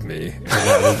inside of me, and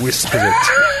I'll whisper it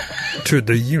to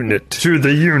the unit. To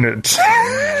the unit.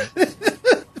 I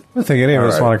don't think any of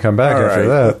us want to come back after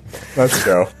that. Let's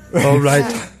go. All right.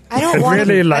 I don't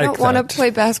like want to play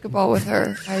basketball with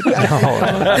her. I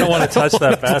don't want to touch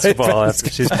that basketball after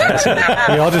she's passing it.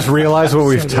 We all just realize what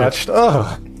we've touched.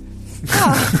 Oh.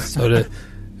 So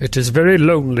it is very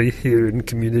lonely here in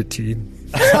community.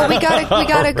 Well, we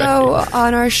gotta go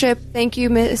on our ship. Thank you,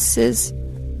 Mrs.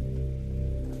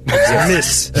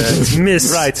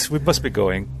 Miss. Right, we must be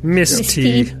going. Miss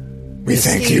T. We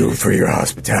thank you for your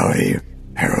hospitality,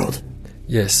 Harold.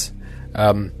 Yes.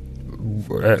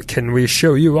 Can we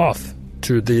show you off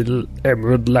to the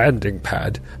Emerald landing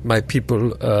pad? My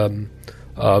people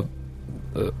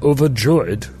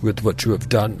overjoyed with what you have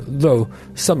done, though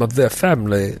some of their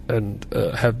family and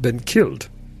have been killed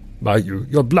by you,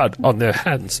 your blood on their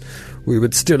hands. We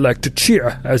would still like to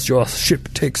cheer as your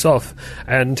ship takes off,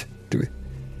 and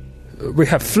we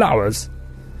have flowers.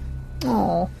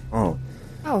 Oh. Oh,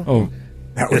 Oh,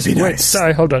 that would Yes, be wait, nice.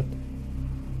 sorry, hold on.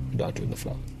 I'm not doing the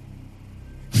flowers.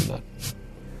 I'm not.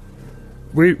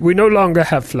 We no longer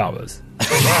have flowers.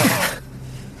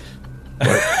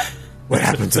 What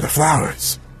happened to the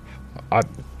flowers?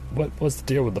 What was the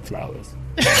deal with the flowers?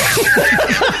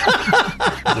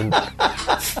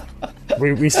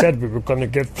 we said we were going to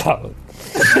get flowers.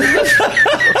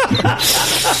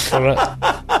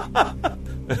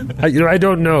 I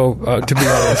don't know, to be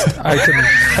honest.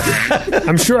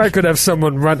 I'm sure I could have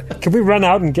someone run. Can we run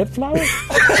out and get flowers?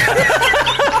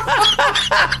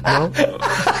 No?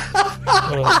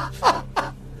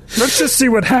 Let's just see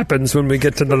what happens when we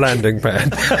get to the landing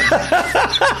pad.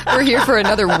 We're here for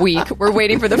another week. We're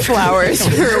waiting for the flowers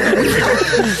for a week.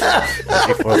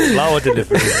 For flower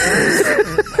delivery.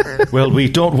 well, we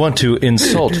don't want to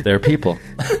insult their people.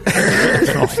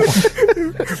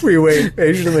 We wait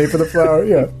patiently for the flower.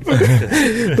 Yeah.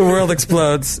 The world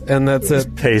explodes, and that's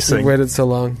it. pacing. We waited so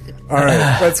long. All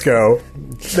right, let's go.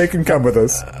 They can come with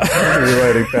us to the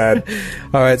landing pad.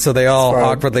 All right, so they all fine.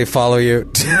 awkwardly follow you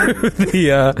to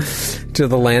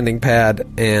the landing pad,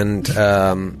 and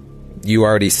you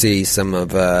already see some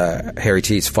of Harry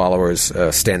T's followers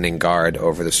standing guard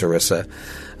over the Sarissa,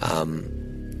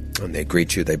 and they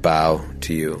greet you. They bow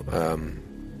to you,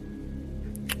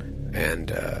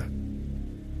 and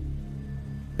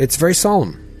it's very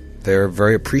solemn. They're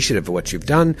very appreciative of what you've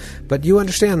done, but you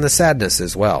understand the sadness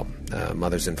as well.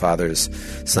 Mothers and fathers,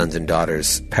 sons and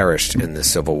daughters perished in the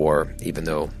Civil War, even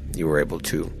though you were able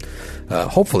to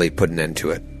hopefully put an end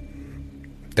to it.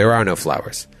 There are no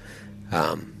flowers,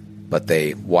 but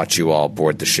they watch you all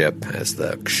board the ship as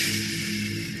the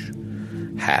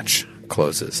hatch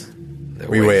closes.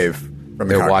 We wave from the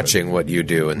They're cockpit. watching what you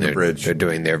do, and the bridge. they're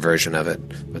doing their version of it,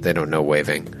 but they don't know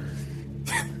waving.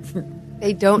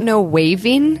 They don't know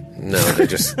waving? No,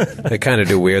 they kind of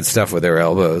do weird stuff with their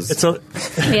elbows. It's a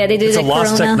Yeah, they do it's a the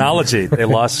lost corona. technology. They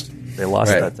lost Right.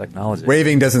 that technology.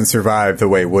 Waving doesn't survive the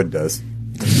way wood does.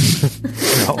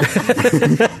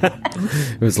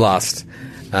 It was lost.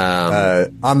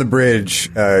 On the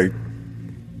bridge, the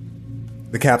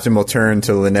captain will turn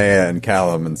to Linnea and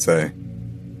Callum and say,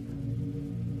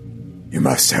 "You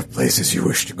must have places you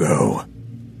wish to go.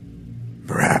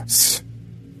 Perhaps.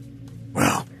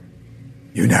 Well,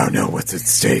 you now know what's at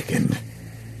stake, and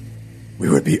we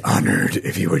would be honored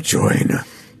if you would join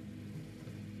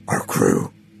our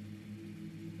crew."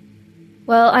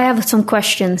 Well, I have some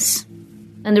questions.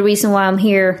 And the reason why I'm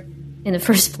here in the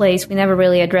first place, we never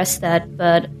really addressed that,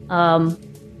 but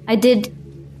I did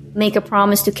make a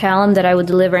promise to Callum that I would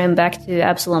deliver him back to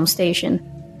Absalom Station.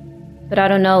 But I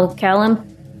don't know, Callum,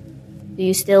 do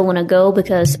you still want to go?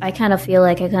 Because I kind of feel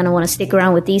like I kind of want to stick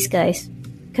around with these guys.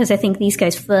 Because I think these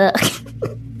guys fuck.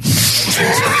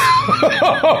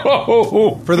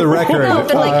 For the record, No,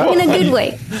 but like in a good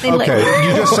way. okay,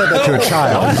 you just said that to a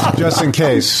child, just in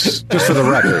case, just for the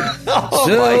record.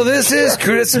 So this is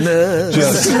Christmas.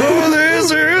 Just,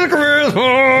 This is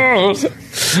Christmas.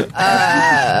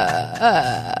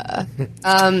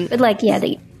 But like, yeah,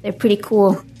 they're pretty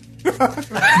cool. I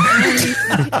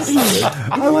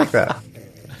like that.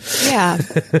 Yeah.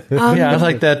 Yeah, I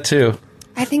like that too.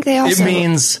 I think they also... It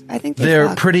means I think they they're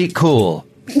fuck. pretty cool.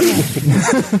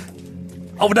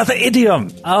 Oh, another idiom.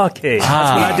 Okay, that's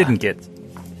what I didn't get.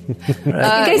 You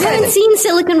guys haven't seen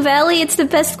Silicon Valley? It's the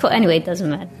best. Anyway, it doesn't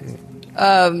matter.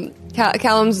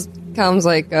 Callum's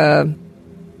like, yeah,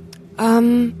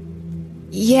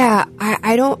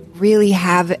 I don't really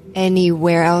have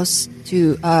anywhere else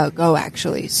to go,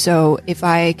 actually. So if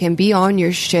I can be on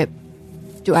your ship,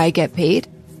 do I get paid?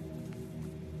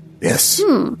 Yes.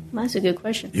 That's a good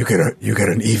question. You get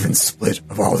an even split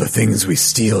of all the things we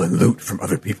steal and loot from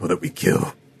other people that we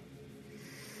kill.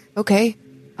 Okay.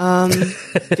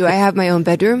 Do I have my own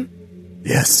bedroom?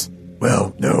 Yes.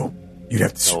 Well, no. You'd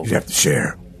have to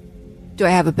share. Do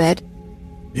I have a bed?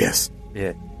 Yes.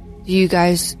 Yeah. Do you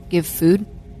guys give food?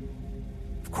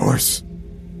 Of course.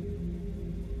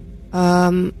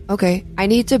 Okay. I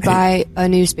need to buy a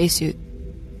new spacesuit.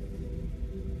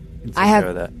 I care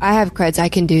of that. have creds. I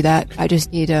can do that. I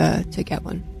just need to get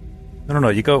one. No.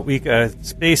 You got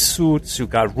space suits. You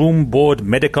got room, board,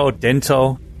 medical,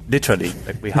 dental. Literally,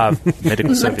 like we have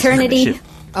medical services. Maternity. on the ship.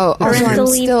 Oh, also, Parental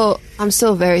leave. I'm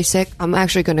still very sick. I'm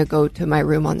actually going to go to my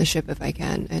room on the ship if I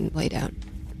can and lay down.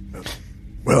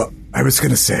 Well, I was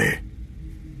going to say,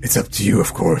 it's up to you,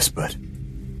 of course, but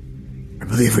I'm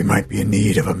believe we might be in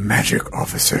need of a magic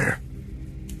officer.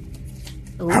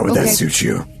 How would that suit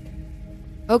you?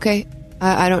 Okay.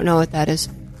 I don't know what that is.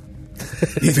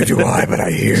 Neither do I, but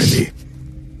I hear the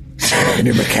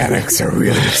new mechanics are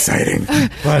really exciting.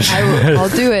 I'll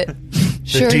do it.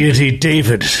 Sure. The deity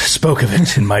David spoke of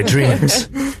it in my dreams.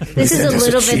 This is a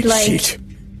little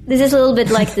bit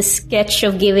like the sketch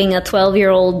of giving a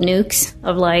 12-year-old nukes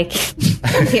of like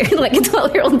like a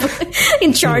 12-year-old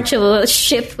in charge of a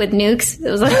ship with nukes. It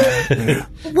was like,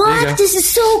 what? This is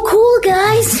so cool,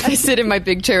 guys. I sit in my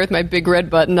big chair with my big red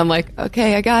button. I'm like,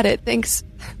 okay, I got it. Thanks.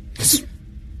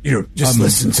 Just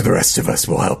listen to the rest of us.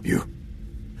 We'll help you.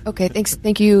 Okay, thanks.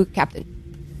 Thank you, Captain.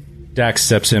 Dax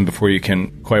steps in before you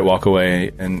can quite walk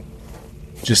away and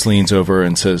just leans over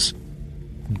and says,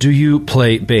 "Do you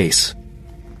play bass?"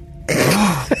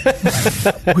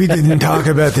 We didn't talk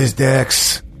about this,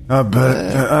 Dax.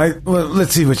 But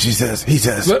let's see what she says. He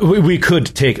says we could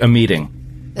take a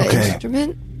meeting. The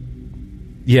instrument?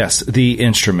 Yes, the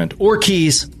instrument or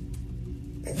keys.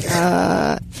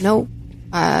 No,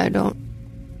 I don't.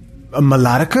 A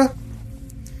melodica?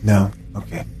 No.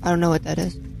 Okay. I don't know what that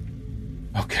is.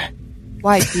 Okay.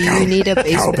 Why do you need a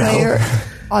bass player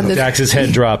on the? Dax's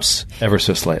head drops ever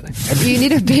so slightly. Do you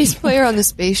need a bass player on the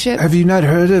spaceship? Have you not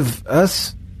heard of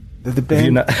us? The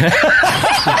band? Well,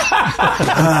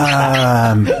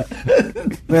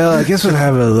 I guess we'll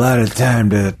have a lot of time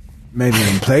to maybe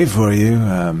even play for you.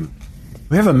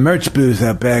 We have a merch booth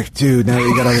out back, too, now that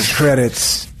you got all the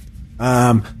credits.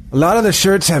 A lot of the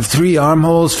shirts have 3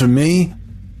 armholes for me,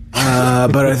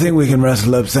 but I think we can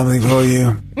rustle up something for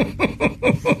you.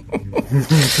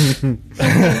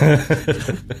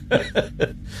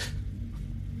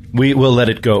 We will let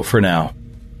it go for now.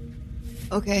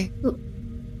 Okay.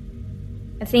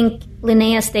 I think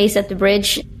Linnea stays at the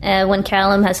bridge when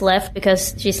Callum has left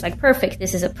because she's like, perfect.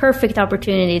 This is a perfect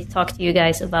opportunity to talk to you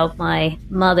guys about my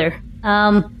mother.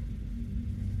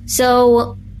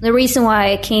 So the reason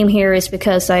why I came here is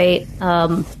because I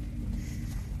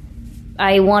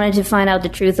wanted to find out the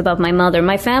truth about my mother.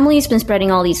 My family's been spreading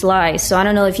all these lies, so I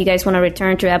don't know if you guys want to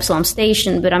return to Absalom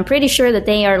Station, but I'm pretty sure that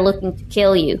they are looking to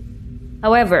kill you.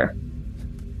 However,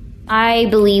 I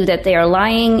believe that they are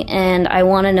lying, and I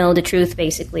want to know the truth,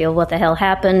 basically, of what the hell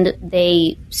happened.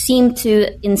 They seem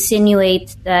to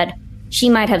insinuate that she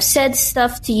might have said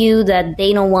stuff to you that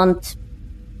they don't want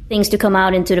things to come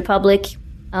out into the public.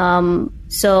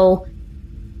 So,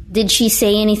 did she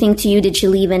say anything to you? Did she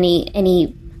leave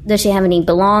any does she have any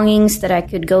belongings that I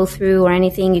could go through or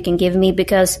anything you can give me?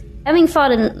 Because having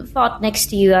fought next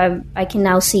to you, I can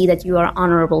now see that you are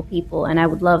honorable people, and I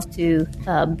would love to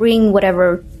bring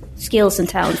whatever skills and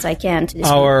talents I can to this.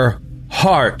 Our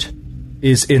heart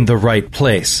is in the right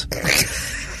place.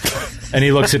 And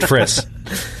he looks at Friss.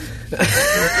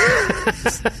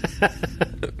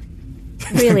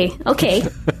 Really? Okay.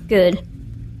 Good.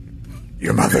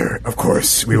 Your mother, of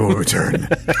course, we will return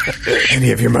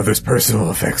any of your mother's personal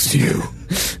effects to you.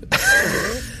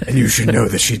 And you should know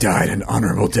that she died an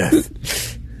honorable death,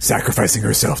 sacrificing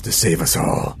herself to save us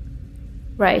all.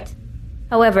 Right.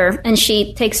 However, and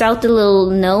she takes out the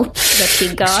little note that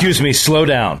she got. Excuse me, slow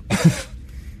down.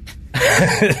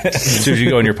 As soon as you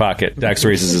go in your pocket, Dax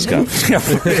raises his gun. Still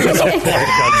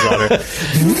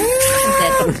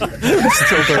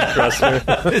don't trust her.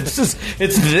 It's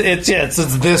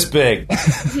this big.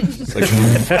 It's like,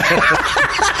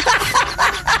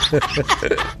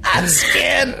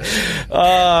 Skid.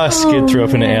 Skid threw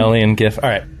up an alien gif. All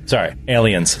right, sorry,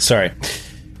 aliens. Sorry.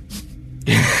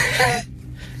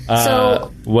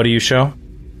 So, what do you show?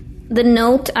 The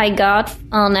note I got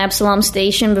on Absalom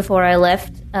Station before I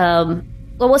left.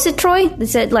 What was it, Troy? They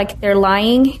said like they're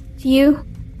lying to you.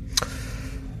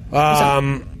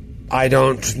 I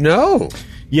don't know.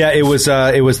 Yeah, it was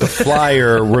the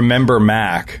flyer. Remember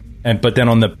Mac, but then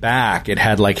on the back it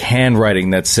had like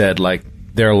handwriting that said like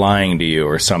they're lying to you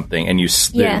or something, and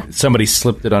somebody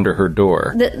slipped it under her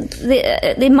door.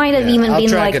 They might have even I'll been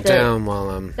track like it down while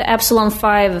I'm... the Absalom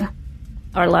 5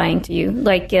 are lying to you.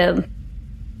 Like in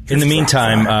the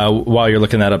meantime, while you're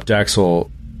looking that up, Dax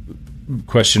will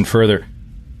question further.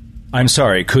 I'm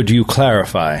sorry, could you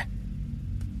clarify?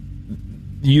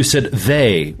 You said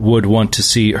they would want to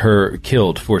see her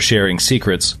killed for sharing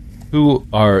secrets. Who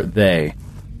are they?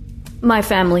 my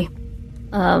family.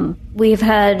 We've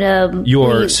had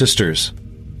your sisters.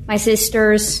 My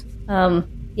sisters.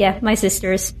 Yeah, my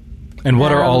sisters. And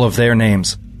what are all of their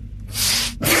names?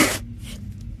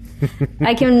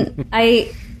 I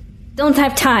don't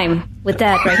have time with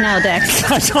that right now, Dax.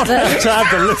 I don't have time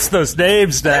to list those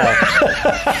names now.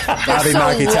 Bobby,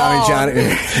 Maki, Tommy, Johnny.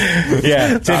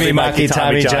 Yeah, Timmy, Maki,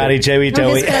 Tommy, Johnny, Joey, I'm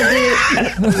Joey.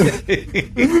 just gonna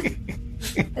do.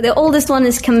 The oldest one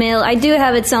is Camille. I do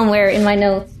have it somewhere in my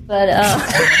notes, but I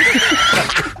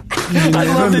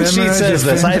love that she says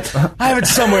this. I have it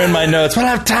somewhere in my notes, but I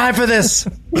don't have time for this.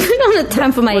 I don't have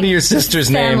time for my What are your sister's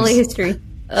family names? history.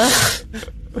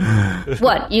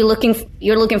 What you're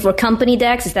looking for company,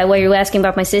 Dax? Is that why you're asking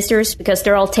about my sisters? Because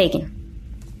they're all taken.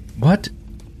 What?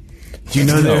 Do you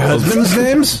know their husbands'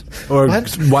 names? Or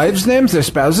wives' names? Their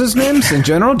spouses' names in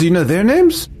general? Do you know their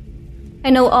names? I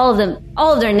know all of them,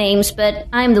 all of their names, but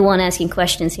I'm the one asking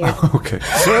questions here. Okay.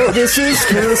 So this is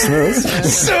Christmas.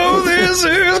 So this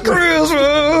is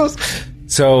Christmas.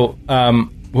 So,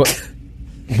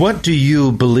 what do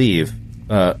you believe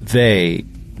they?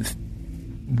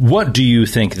 What do you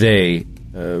think they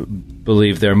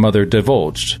believe their mother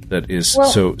divulged that is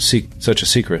such a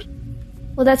secret?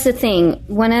 Well, that's the thing.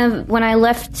 When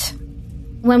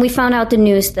we found out the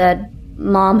news that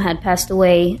Mom had passed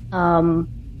away,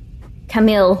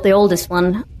 Camille, the oldest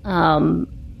one,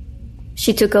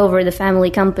 she took over the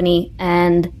family company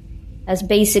and has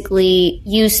basically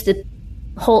used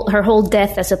her whole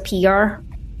death as a PR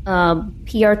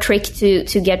trick to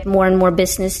get more and more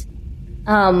business.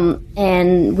 And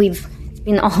it's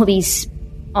been all these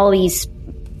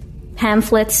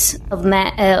pamphlets of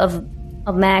Mac,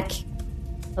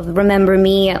 of Remember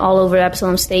Me all over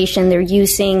Absalom Station. They're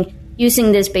using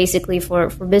this basically for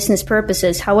business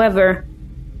purposes. However,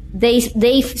 they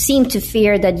seem to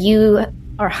fear that you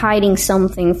are hiding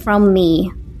something from me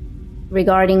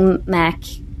regarding Mac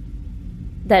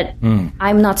that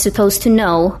I'm not supposed to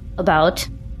know about.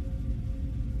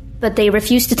 But they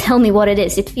refuse to tell me what it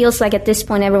is. It feels like at this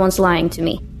point everyone's lying to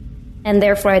me. And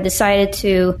therefore I decided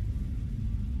to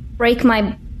break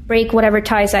whatever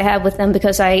ties I have with them,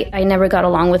 because I never got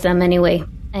along with them anyway,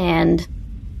 and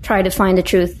try to find the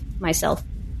truth myself.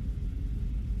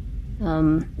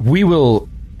 We will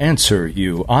answer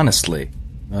you honestly.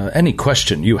 Any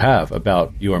question you have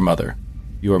about your mother.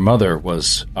 Your mother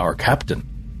was our captain,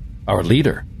 our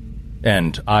leader,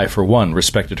 and I, for one,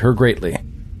 respected her greatly.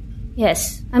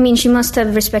 Yes. I mean, she must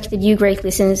have respected you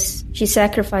greatly since she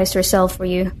sacrificed herself for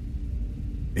you.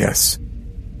 Yes.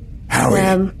 Howie,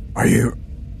 are you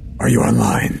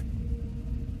online?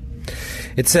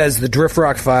 It says the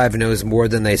Driftrock 5 knows more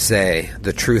than they say.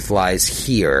 The truth lies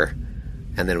here.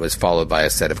 And then it was followed by a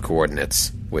set of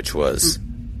coordinates, which was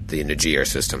the Najir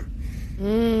system.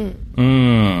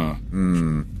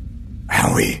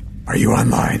 Howie, are you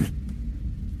online?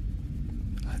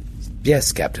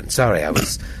 Yes, Captain. Sorry, I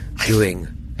was doing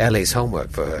Ellie's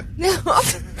homework for her.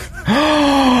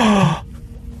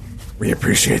 We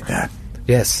appreciate that.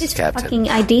 Yes, His Captain. fucking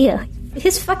idea.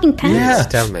 His fucking pants. Yeah,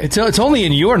 Tell me. It's only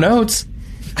in your notes.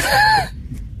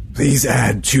 Please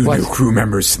add 2 new crew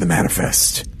members to the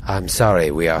manifest. I'm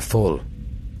sorry, we are full.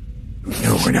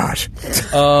 No, we're not.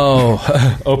 Oh,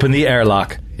 open the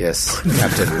airlock. Yes,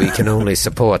 Captain, we can only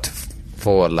support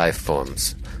 4 life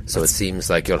forms, so it seems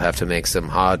like you'll have to make some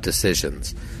hard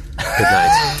decisions. Good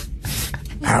night.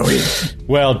 Howie.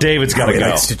 Well, David's got to Howie go.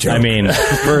 likes to joke. I mean,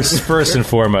 first and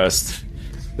foremost.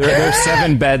 There are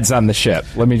 7 beds on the ship.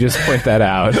 Let me just point that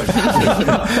out.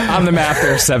 On the map,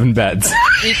 there are 7 beds.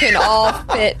 We can all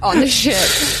fit on the ship.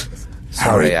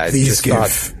 Sorry, Howie, I please just give.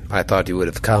 I thought you would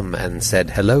have come and said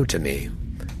hello to me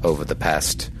over the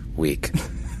past week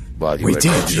while you We were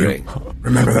did. adventuring. You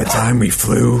remember that time we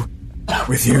flew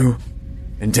with you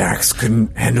and Dax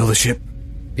couldn't handle the ship?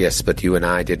 Yes, but you and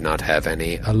I did not have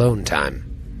any alone time.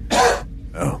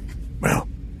 Oh, well,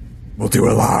 we'll do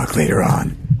a log later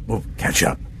on. We'll catch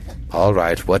up. All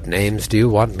right, what names do you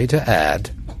want me to add?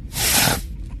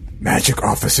 Magic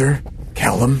Officer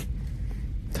Callum.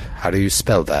 How do you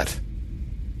spell that?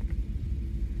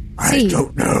 I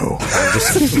don't know.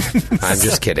 I'm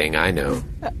just kidding, I know.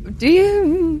 Do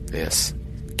you? Yes.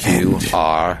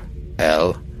 QRL''M.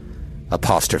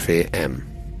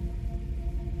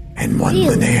 And one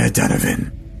Linnea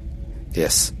Donovan.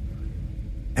 Yes.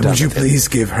 And would you please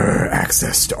give her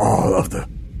access to all of the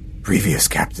previous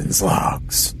captain's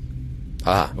logs?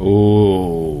 Ah.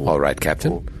 Ooh. All right,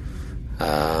 Captain.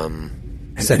 And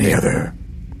any other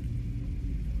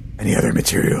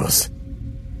materials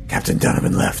Captain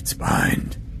Donovan left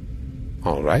behind.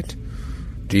 All right.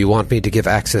 Do you want me to give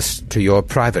access to your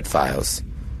private files?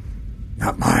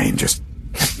 Not mine, just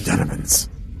Captain Donovan's.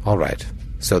 All right.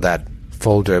 So that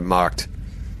folder marked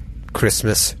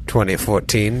Christmas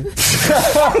 2014?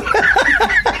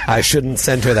 I shouldn't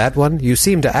send her that one. You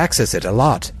seem to access it a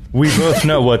lot. We both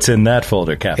know what's in that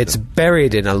folder, Captain. It's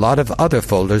buried in a lot of other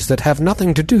folders that have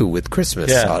nothing to do with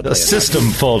Christmas. yeah, the system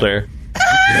folder.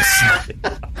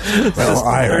 Well,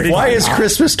 Why is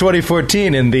Christmas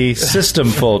 2014 in the system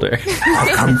folder?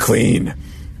 I'll come clean.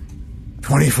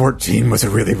 2014 was a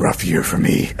really rough year for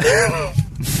me.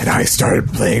 And I started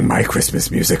playing my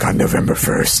Christmas music on November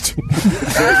 1st.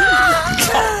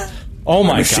 Oh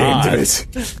my I'm ashamed God. of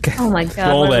it. Oh my god!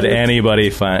 Don't let anybody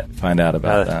find out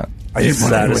about that. I didn't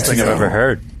want anyone Saddest to thing I've know. ever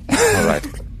heard. All right,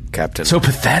 Captain. So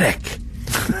pathetic.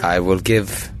 I will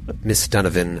give Miss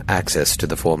Donovan access to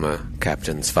the former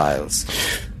captain's files.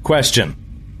 Question.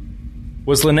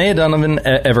 Was Linnea Donovan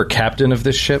ever captain of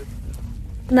this ship?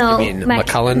 No, You mean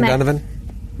McCullen Donovan?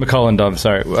 McCullen Donovan,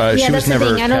 sorry. Yeah, she that's was the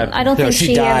never thing. I don't No, think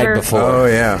she died ever. before. Oh,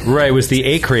 yeah. Right, it was the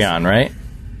Acreon, right?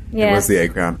 Yeah. It was the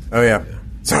Acreon. Oh, yeah.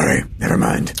 Sorry, never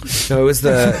mind. No, it was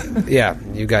the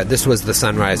you got this was the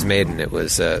Sunrise Maiden. It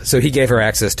was so he gave her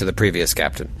access to the previous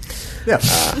captain. Yeah,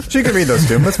 she can read those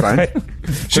too. That's fine.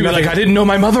 She'd be like, I didn't know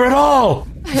my mother at all.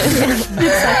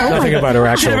 Nothing about her She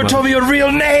actual never mother. told me your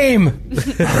real name.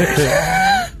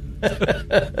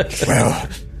 Well,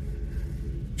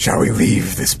 shall we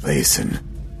leave this place and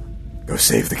go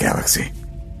save the galaxy?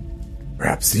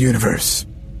 Perhaps the universe.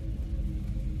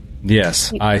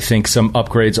 Yes, I think some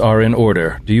upgrades are in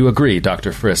order. Do you agree,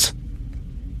 Dr. Friss?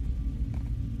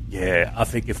 Yeah, I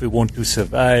think if we want to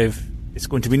survive, it's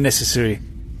going to be necessary.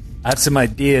 I have some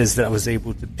ideas that I was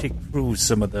able to pick through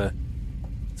some of the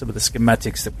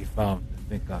schematics that we found. I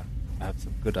think I have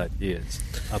some good ideas,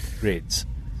 upgrades.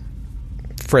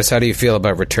 Friss, how do you feel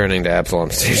about returning to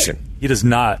Absalom Station? He does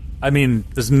not. I mean,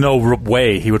 there's no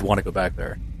way he would want to go back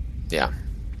there. Yeah.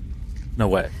 No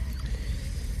way.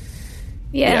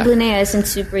 Yeah, Yeah. Linnea isn't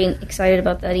super excited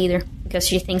about that either because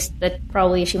she thinks that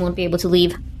probably she won't be able to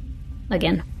leave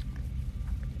again.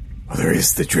 Well, there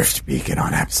is the drift beacon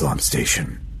on Absalom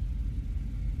Station.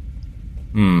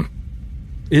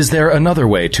 Is there another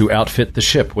way to outfit the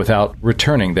ship without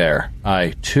returning there?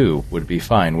 I, too, would be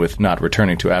fine with not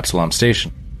returning to Absalom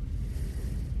Station.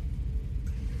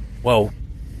 Well,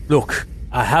 look,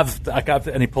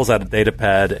 and he pulls out a data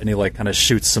pad and he like kind of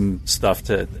shoots some stuff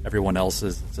to everyone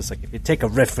else's. It's just like, if you take a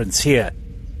reference here,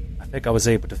 I think I was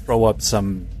able to throw up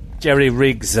some jerry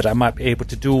rigs that I might be able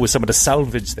to do with some of the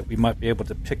salvage that we might be able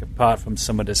to pick apart from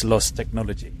some of this lost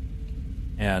technology.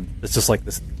 And it's just like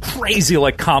this crazy,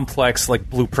 like complex, like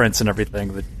blueprints and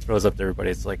everything that throws up to everybody.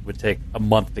 It's like it would take a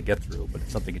month to get through, but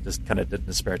it's something he just kind of did in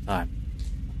his spare time.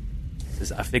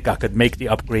 Says, I think I could make the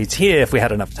upgrades here if we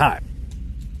had enough time.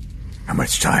 How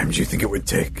much time do you think it would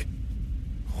take?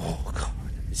 Oh, God.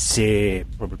 Say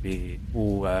probably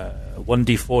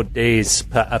 1d4 days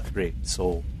per upgrade.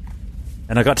 So,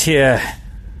 and I got 6-7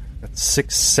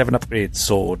 upgrades,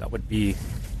 so that would be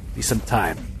some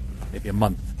time. Maybe a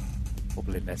month.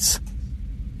 Probably less.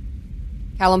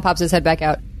 Callum pops his head back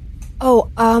out. Oh,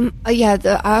 yeah,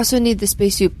 I also need the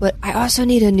spacesuit, but I also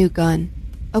need a new gun.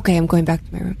 Okay, I'm going back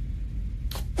to my room.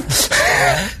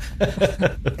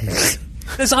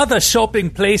 There's other shopping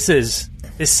places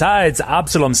besides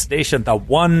Absalom Station. The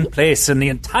one place in the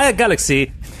entire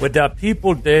galaxy where there are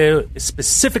people there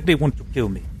specifically want to kill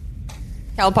me.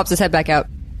 Callum pops his head back out.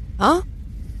 Huh?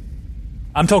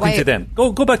 I'm talking Wait. to them.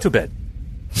 Go back to bed.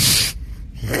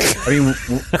 I mean,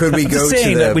 could we I'm go just to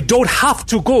saying the... that we don't have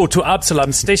to go to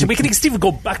Absalom Station. We can still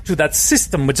go back to that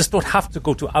system. We just don't have to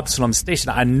go to Absalom Station.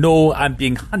 I know I'm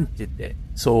being hunted there,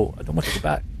 so I don't want to go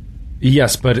back.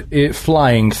 Yes, but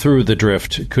flying through the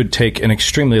drift could take an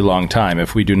extremely long time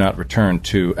if we do not return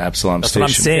to Absalom That's Station. what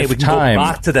I'm saying. If We can time, go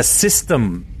back to the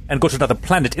system and go to another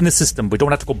planet in the system. We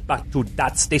don't have to go back to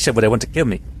that station where they want to kill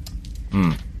me.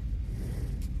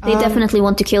 They definitely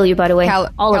want to kill you, by the way.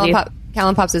 All of you.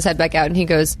 Callum pops his head back out and he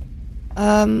goes,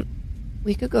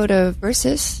 we could go to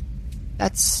Versus.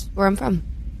 That's where I'm from.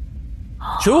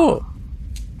 Sure.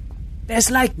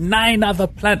 There's like 9 other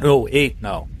planets. Oh, 8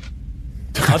 now.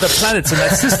 Other planets in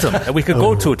that system that we could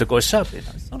go to go shopping.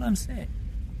 That's all I'm saying.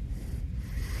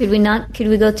 Could we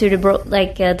go to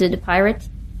the pirate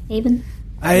haven?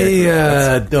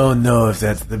 I don't know if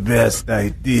that's the best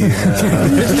idea.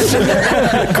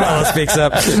 Carl speaks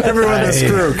up. Everyone in this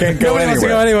crew can't go Nobody wants to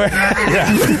go anywhere.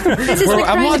 anywhere. This is like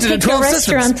I'm trying wanted to in pick a 12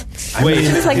 restaurant. systems. wait,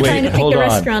 This is like trying to pick hold a on.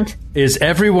 restaurant. Is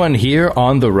everyone here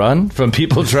on the run from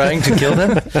people trying to kill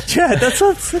them? Yeah, that's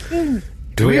what's the thing.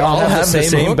 Do we all have the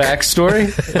same hook?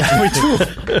 backstory?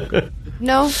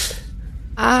 No,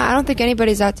 I don't think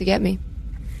anybody's out to get me.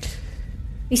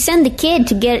 We send the kid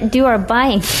to do our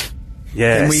buying.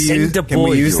 Yeah, Can we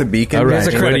use the beacon? All right, Here's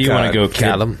a where do credit you want to card, go, kid?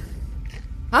 Callum?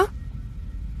 Huh?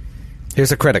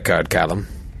 Here's a credit card, Callum.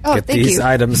 Oh, Get thank these you.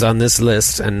 items on this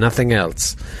list and nothing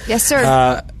else. Yes,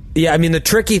 sir. Yeah, I mean, the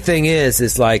tricky thing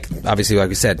is like, obviously, like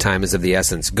we said, time is of the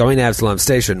essence. Going to Absalom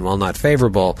Station, while not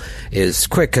favorable, is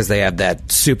quick because they have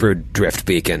that super drift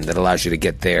beacon that allows you to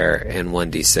get there in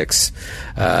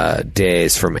 1d6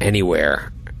 days from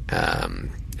anywhere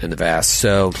in the vast.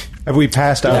 So, have we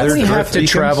passed out? Don't we have to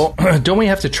travel? Don't we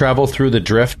have to travel through the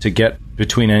drift to get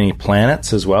between any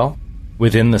planets as well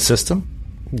within the system?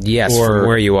 Yes, from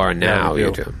where you are now,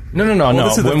 you do.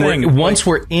 No. Once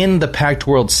we're in the Pact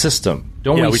World system,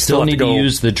 don't we still need to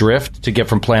use the drift to get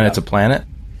from planet to planet?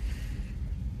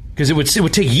 Because it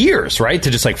would take years, right, to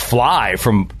just like fly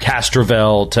from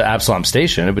Castrovel to Absalom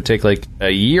Station. It would take like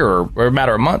a year or a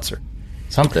matter of months or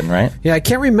something, right? Yeah, I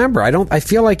can't remember. I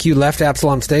feel like you left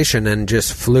Absalom Station and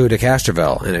just flew to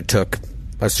Castrovel, and it took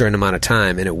a certain amount of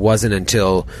time, and it wasn't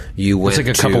until you went. It's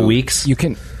like a couple weeks. You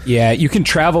can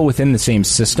travel within the same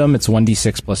system. It's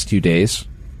 1d6 plus 2 days.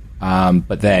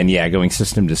 But then, going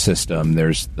system to system,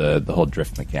 there's the whole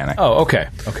drift mechanic. Oh, okay.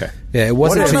 Yeah, it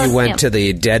wasn't until you went to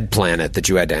the dead planet that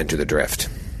you had to enter the drift.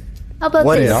 How about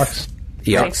this?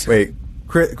 Eox. Wait,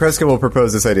 Kreska will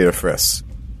propose this idea to Friss.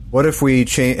 What if we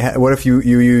change? What if you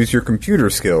use your computer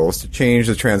skills to change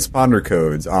the transponder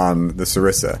codes on the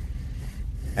Sarissa?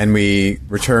 And we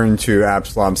return to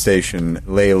Absalom Station,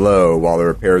 lay low while the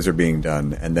repairs are being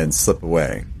done, and then slip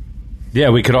away. Yeah,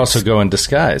 we could also go in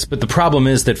disguise. But the problem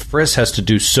is that Friss has to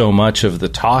do so much of the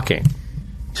talking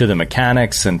to the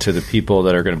mechanics and to the people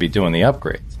that are going to be doing the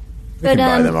upgrades. We can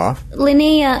buy them off.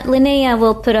 Linnea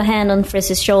will put a hand on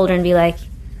Friss's shoulder and be like,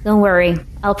 "Don't worry,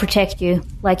 I'll protect you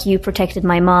like you protected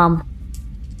my mom."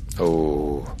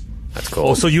 Oh, that's cool.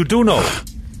 Oh, so you do know.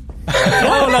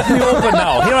 Oh, let me open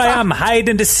now. Here I am,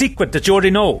 hiding the secret that you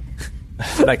already know.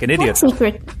 Like an idiot. What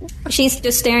secret? She's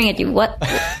just staring at you.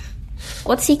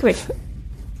 What secret?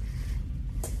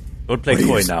 Don't play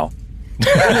coy now.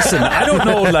 Listen, I don't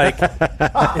know,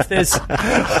 if there's...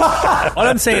 All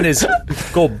I'm saying is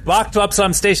go back to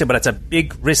Absalom Station, but it's a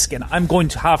big risk, and I'm going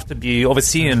to have to be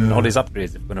overseeing all these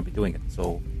upgrades if we're going to be doing it.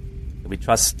 So, do we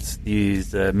trust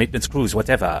these maintenance crews,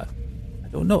 whatever? I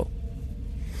don't know.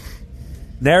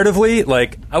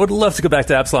 Narratively, I would love to go back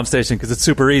to Absalom Station because it's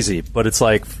super easy, but it's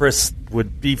Friss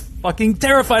would be fucking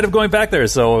terrified of going back there,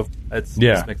 so it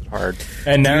just makes it hard.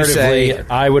 And narratively,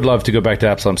 I would love to go back to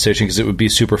Absalom Station because it would be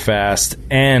super fast,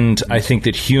 and I think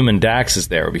that human Dax is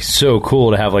there. It would be so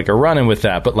cool to have a run-in with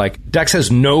that, but Dax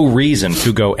has no reason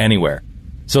to go anywhere.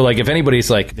 So if anybody's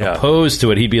opposed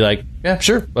to it, he'd be like, yeah,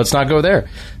 sure, let's not go there.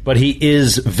 But he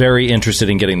is very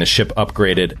interested in getting the ship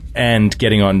upgraded and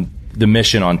getting on the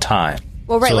mission on time.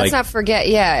 Well, right. Let's not forget.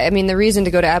 Yeah, I mean, the reason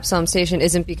to go to Absalom Station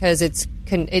isn't because it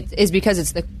is because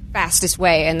it's the fastest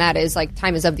way, and that is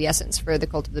time is of the essence for the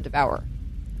Cult of the Devourer.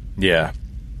 Yeah.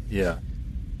 I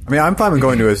mean, I'm fine with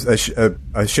going to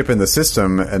a ship in the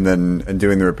system and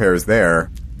doing the repairs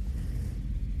there.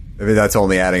 I mean, that's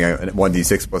only adding a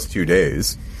 1d6 plus 2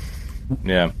 days.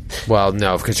 Yeah. Well,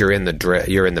 no, because you're in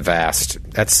the vast.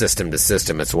 That's system to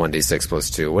system. It's 1d6 plus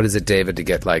 2. What is it, David, to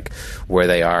get where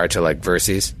they are to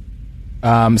Verces?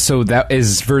 So that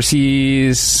is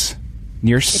Verces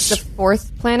near... It's the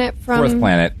fourth planet from... Fourth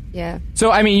planet. Yeah. So,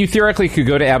 I mean, you theoretically could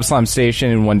go to Absalom Station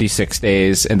in 1d6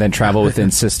 days and then travel within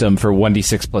system for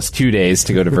 1d6 plus 2 days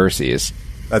to go to Verces.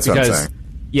 That's what I'm saying.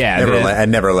 Yeah.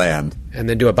 Never land. And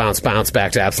then do a bounce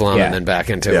back to Absalom and then back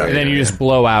into it. And then you just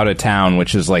blow out a town,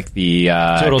 which is the...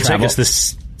 so it'll take us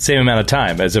this same amount of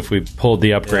time as if we pulled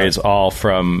the upgrades all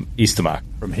from Eastamak.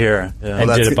 From here. Yeah. And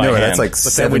did it by hand. That's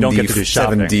but then we don't get to do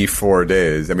shopping. 74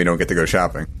 days, and we don't get to go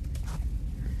shopping.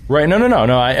 Right, no,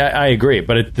 I agree.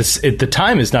 But the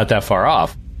time is not that far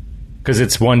off. Because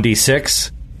it's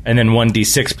 1d6, and then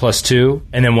 1d6 plus 2,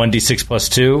 and then 1d6 plus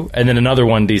 2, and then another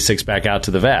 1d6 back out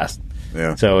to the vast.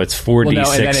 Yeah. So it's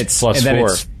 4d6 plus 4.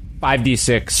 It's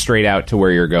 5d6 straight out to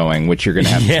where you're going, which you're going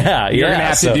to have you're going to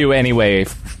have to do anyway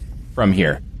from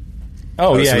here.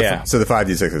 So the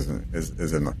 5d6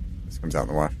 is in the... comes out in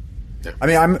the wash. Yeah. I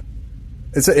mean,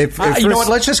 you know what?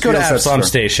 Let's just go to Absalom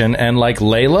Station and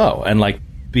lay low and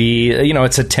be.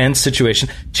 It's a tense situation.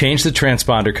 Change the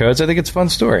transponder codes. I think it's a fun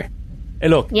story. Hey,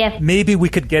 look. Yeah. Maybe we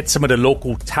could get some of the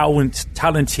local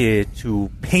talent here to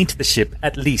paint the ship.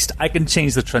 At least I can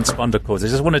change the transponder codes. I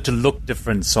just want it to look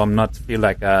different, so I'm not feel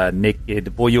like a naked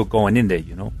boyo going in there.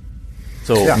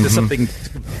 So there's something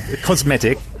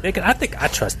cosmetic. I think I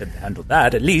trust them to handle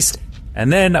that at least,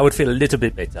 and then I would feel a little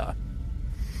bit better.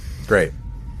 Great.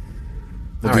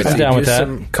 All right, so do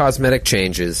some cosmetic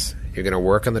changes. You're going to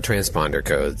work on the transponder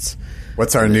codes.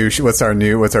 What's our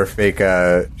fake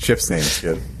ship's name,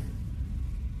 Skid?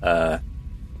 The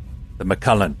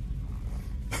McCullen.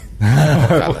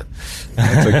 Cullen.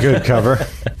 That's a good cover.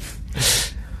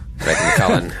 Rebecca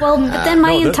McCullen. Well, but then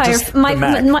my entire the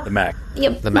Mac.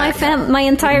 Yep, The my Mac. my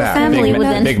entire Mac. family Big would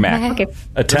Mac. then Big Mac. Okay.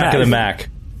 Attack of the Mac.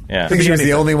 Yeah. I think she was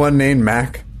the only one named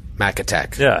Mac. Mac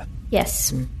Attack. Yeah.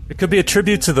 Yes. It could be a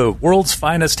tribute to the world's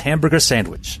finest hamburger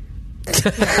sandwich. Is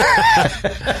it really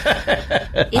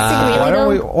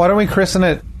though? Why don't we christen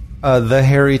it the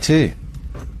Harry T?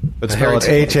 But spell it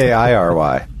Harry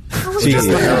H-A-I-R-Y. T.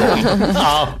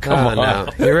 Oh, come on. No.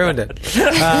 You ruined it.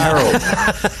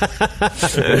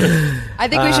 I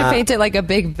think we should paint it like a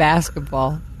big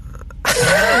basketball.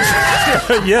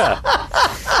 Yeah.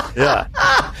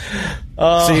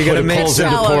 So you're gonna When it make pulls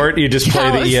into Callum. port, you just play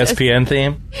the Callum. ESPN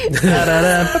theme.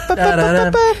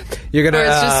 You're gonna Or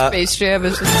it's just Space Jam.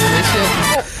 It's just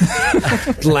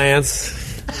Space Jam. Lance.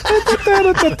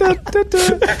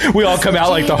 We all come out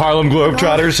like the Harlem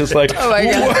Globetrotters, just like Oh my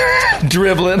God.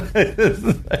 dribbling,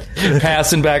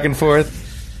 passing back and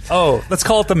forth. Oh, let's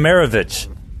call it the Maravich.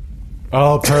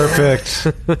 Oh, perfect.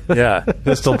 Yeah.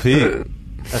 Pistol Pete.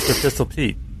 That's the Pistol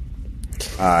Pete.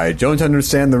 I don't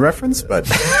understand the reference, but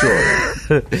sure.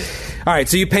 All right,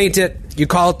 so you paint it. You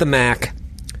call it the Mac.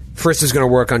 Friss is going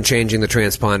to work on changing the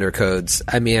transponder codes.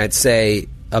 I mean, I'd say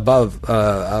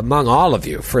among all of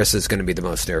you, Friss is going to be the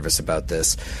most nervous about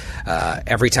this.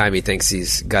 Every time he thinks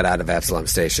he's got out of Absalom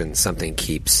Station, something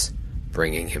keeps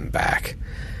bringing him back.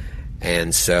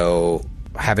 And so,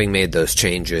 having made those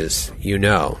changes, you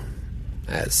know,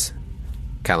 as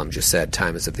Callum just said,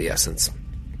 time is of the essence.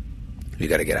 You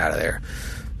got to get out of there.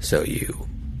 So you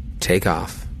take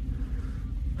off.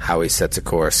 Howie sets a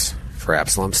course for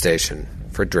Absalom Station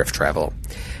for drift travel,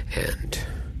 and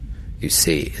you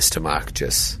see Istamak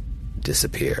just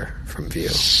disappear from view.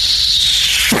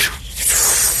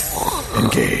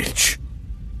 Engage.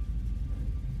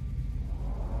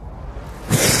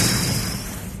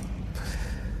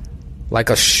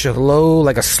 Like a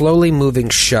slowly moving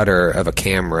shutter of a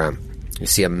camera, you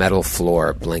see a metal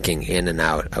floor blinking in and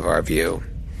out of our view.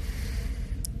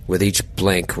 With each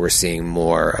blink, we're seeing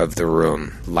more of the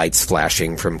room. Lights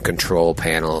flashing from control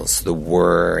panels, the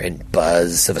whir and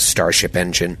buzz of a starship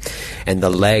engine, and the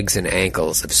legs and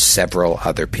ankles of several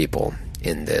other people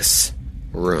in this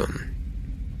room.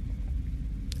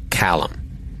 Callum,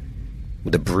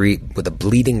 with a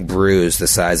bleeding bruise the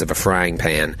size of a frying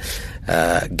pan,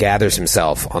 gathers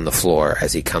himself on the floor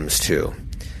as he comes to.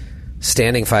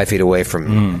 Standing 5 feet away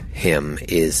from him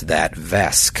is that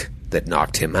Vesk that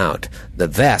knocked him out. The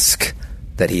Vesk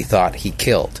that he thought he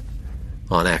killed.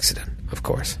 On accident, of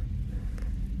course.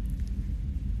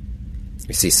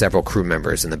 You see several crew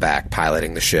members in the back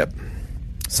piloting the ship.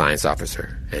 Science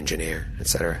officer, engineer,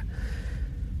 etc.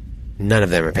 None of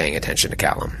them are paying attention to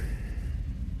Callum.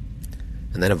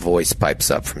 And then a voice pipes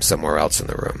up from somewhere else in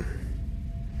the room.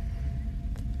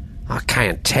 I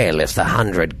can't tell if the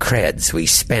 100 creds we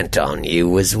spent on you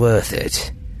was worth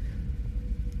it.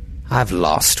 I've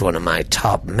lost one of my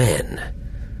top men,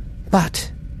 but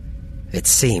it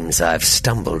seems I've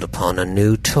stumbled upon a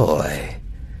new toy.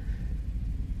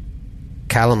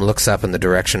 Callum looks up in the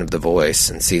direction of the voice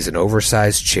and sees an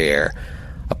oversized chair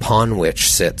upon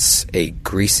which sits a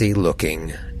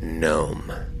greasy-looking gnome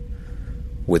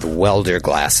with welder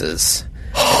glasses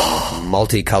and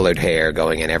multicolored hair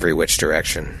going in every which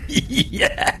direction.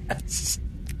 Yes.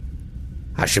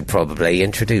 I should probably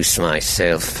introduce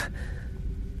myself.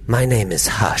 My name is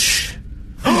Hush.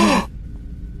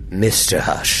 Mr.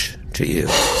 Hush to you.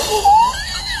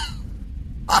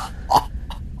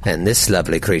 And this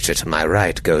lovely creature to my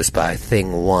right goes by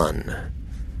Thing 1.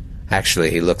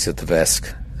 Actually, he looks at the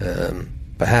Vesk.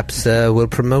 Perhaps we'll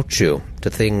promote you to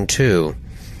Thing 2,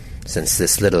 since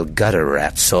this little gutter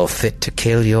rat saw fit to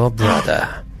kill your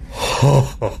brother.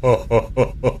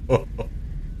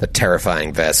 The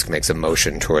terrifying Vesk makes a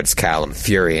motion towards Callum,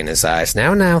 fury in his eyes.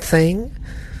 Now, Thing.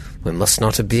 We must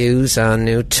not abuse our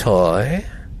new toy.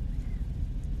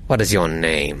 What is your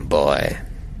name, boy?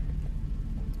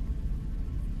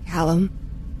 Callum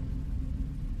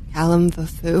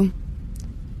Vafu.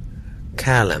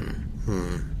 Callum.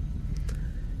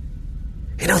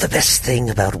 You know, the best thing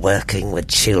about working with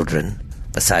children,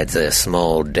 besides their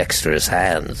small, dexterous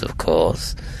hands, of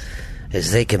course,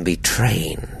 is they can be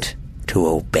trained to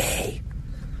obey.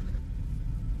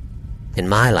 In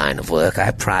my line of work,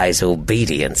 I prize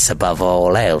obedience above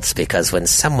all else, because when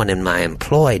someone in my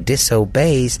employ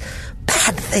disobeys,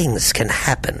 bad things can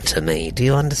happen to me. Do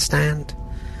you understand?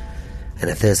 And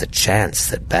if there's a chance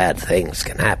that bad things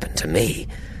can happen to me,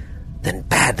 then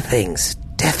bad things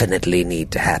definitely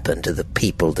need to happen to the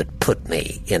people that put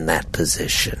me in that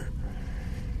position.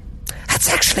 That's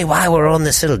actually why we're on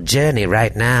this little journey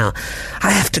right now.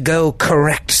 I have to go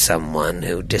correct someone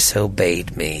who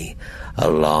disobeyed me a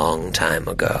long time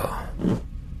ago.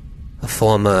 A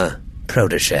former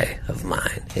protege of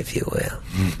mine, if you will.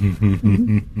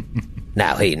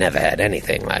 Now, he never had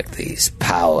anything like these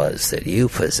powers that you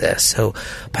possess, so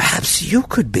perhaps you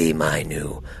could be my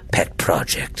new pet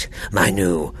project, my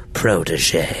new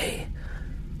protege.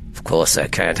 Of course, I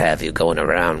can't have you going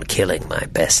around killing my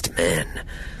best men,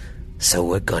 so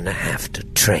we're gonna have to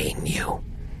train you.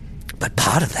 But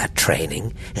part of that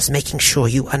training is making sure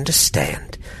you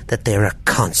understand that there are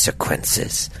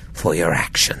consequences for your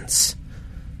actions.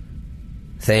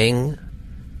 Thing,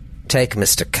 take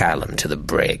Mr. Callum to the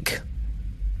brig.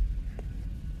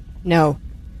 No.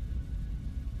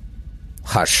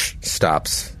 Hush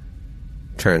stops,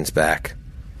 turns back,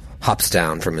 hops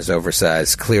down from his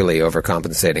oversized, clearly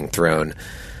overcompensating throne,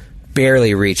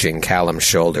 barely reaching Callum's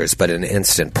shoulders, but in an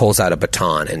instant pulls out a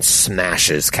baton and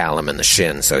smashes Callum in the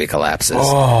shin so he collapses.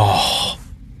 Oh.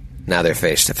 Now they're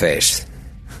face to face.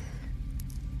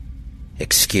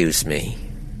 Excuse me.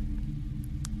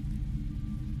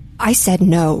 I said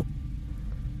no.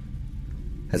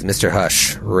 As Mr.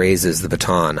 Hush raises the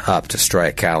baton up to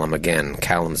strike Callum again,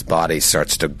 Callum's body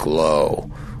starts to glow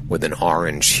with an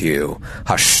orange hue.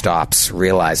 Hush stops,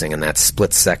 realizing in that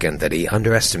split second that he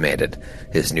underestimated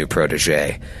his new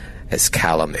protege, as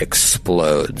Callum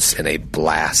explodes in a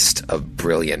blast of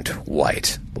brilliant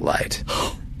white light.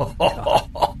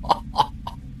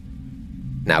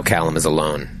 Now Callum is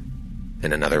alone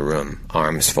in another room,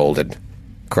 arms folded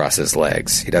across his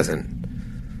legs. He doesn't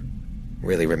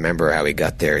really remember how he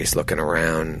got there. He's looking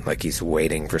around like he's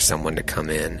waiting for someone to come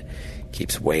in.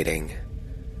 Keeps waiting.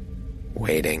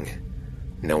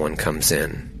 No one comes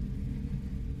in.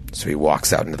 So he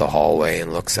walks out into the hallway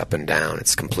and looks up and down.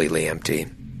 It's completely empty.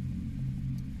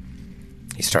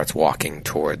 He starts walking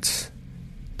towards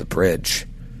the bridge.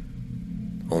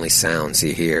 Only sounds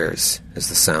he hears is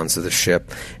the sounds of the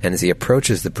ship, and as he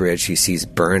approaches the bridge, he sees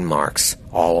burn marks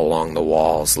all along the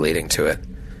walls leading to it.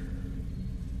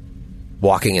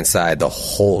 Walking inside, the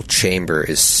whole chamber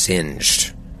is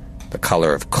singed, the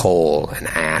color of coal and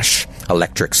ash,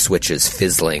 electric switches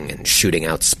fizzling and shooting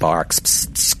out sparks,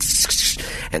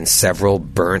 and several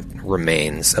burnt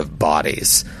remains of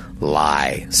bodies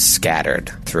lie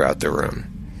scattered throughout the room.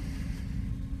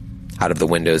 Out of the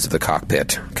windows of the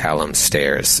cockpit, Callum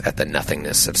stares at the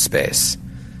nothingness of space.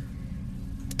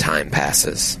 Time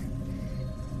passes.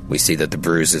 We see that the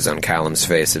bruises on Callum's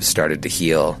face have started to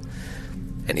heal,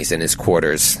 and he's in his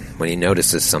quarters when he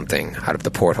notices something out of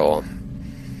the porthole.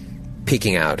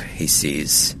 Peeking out, he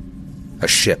sees a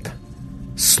ship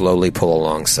slowly pull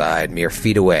alongside, mere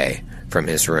feet away from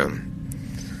his room.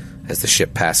 As the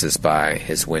ship passes by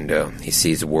his window, he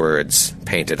sees words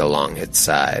painted along its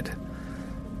side.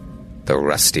 The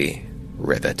Rusty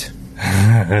Rivet.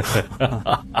 And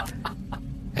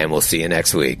we'll see you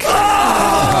next week. Oh,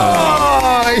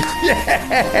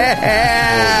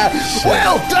 yeah!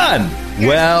 Well done!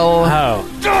 Well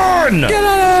done! Good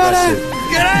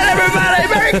night, everybody!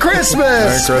 Merry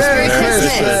Christmas! Merry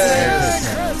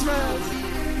Christmas!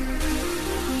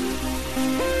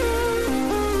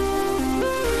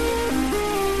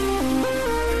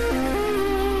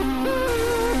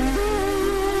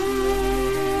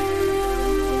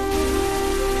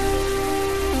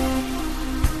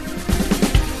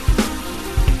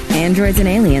 Androids and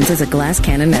Aliens is a Glass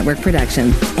Cannon Network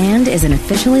production and is an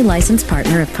officially licensed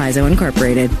partner of Paizo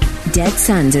Incorporated. Dead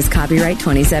Suns is copyright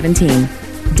 2017.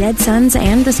 Dead Suns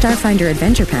and the Starfinder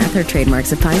Adventure Path are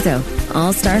trademarks of Paizo.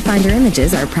 All Starfinder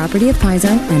images are property of Paizo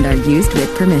and are used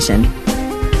with permission.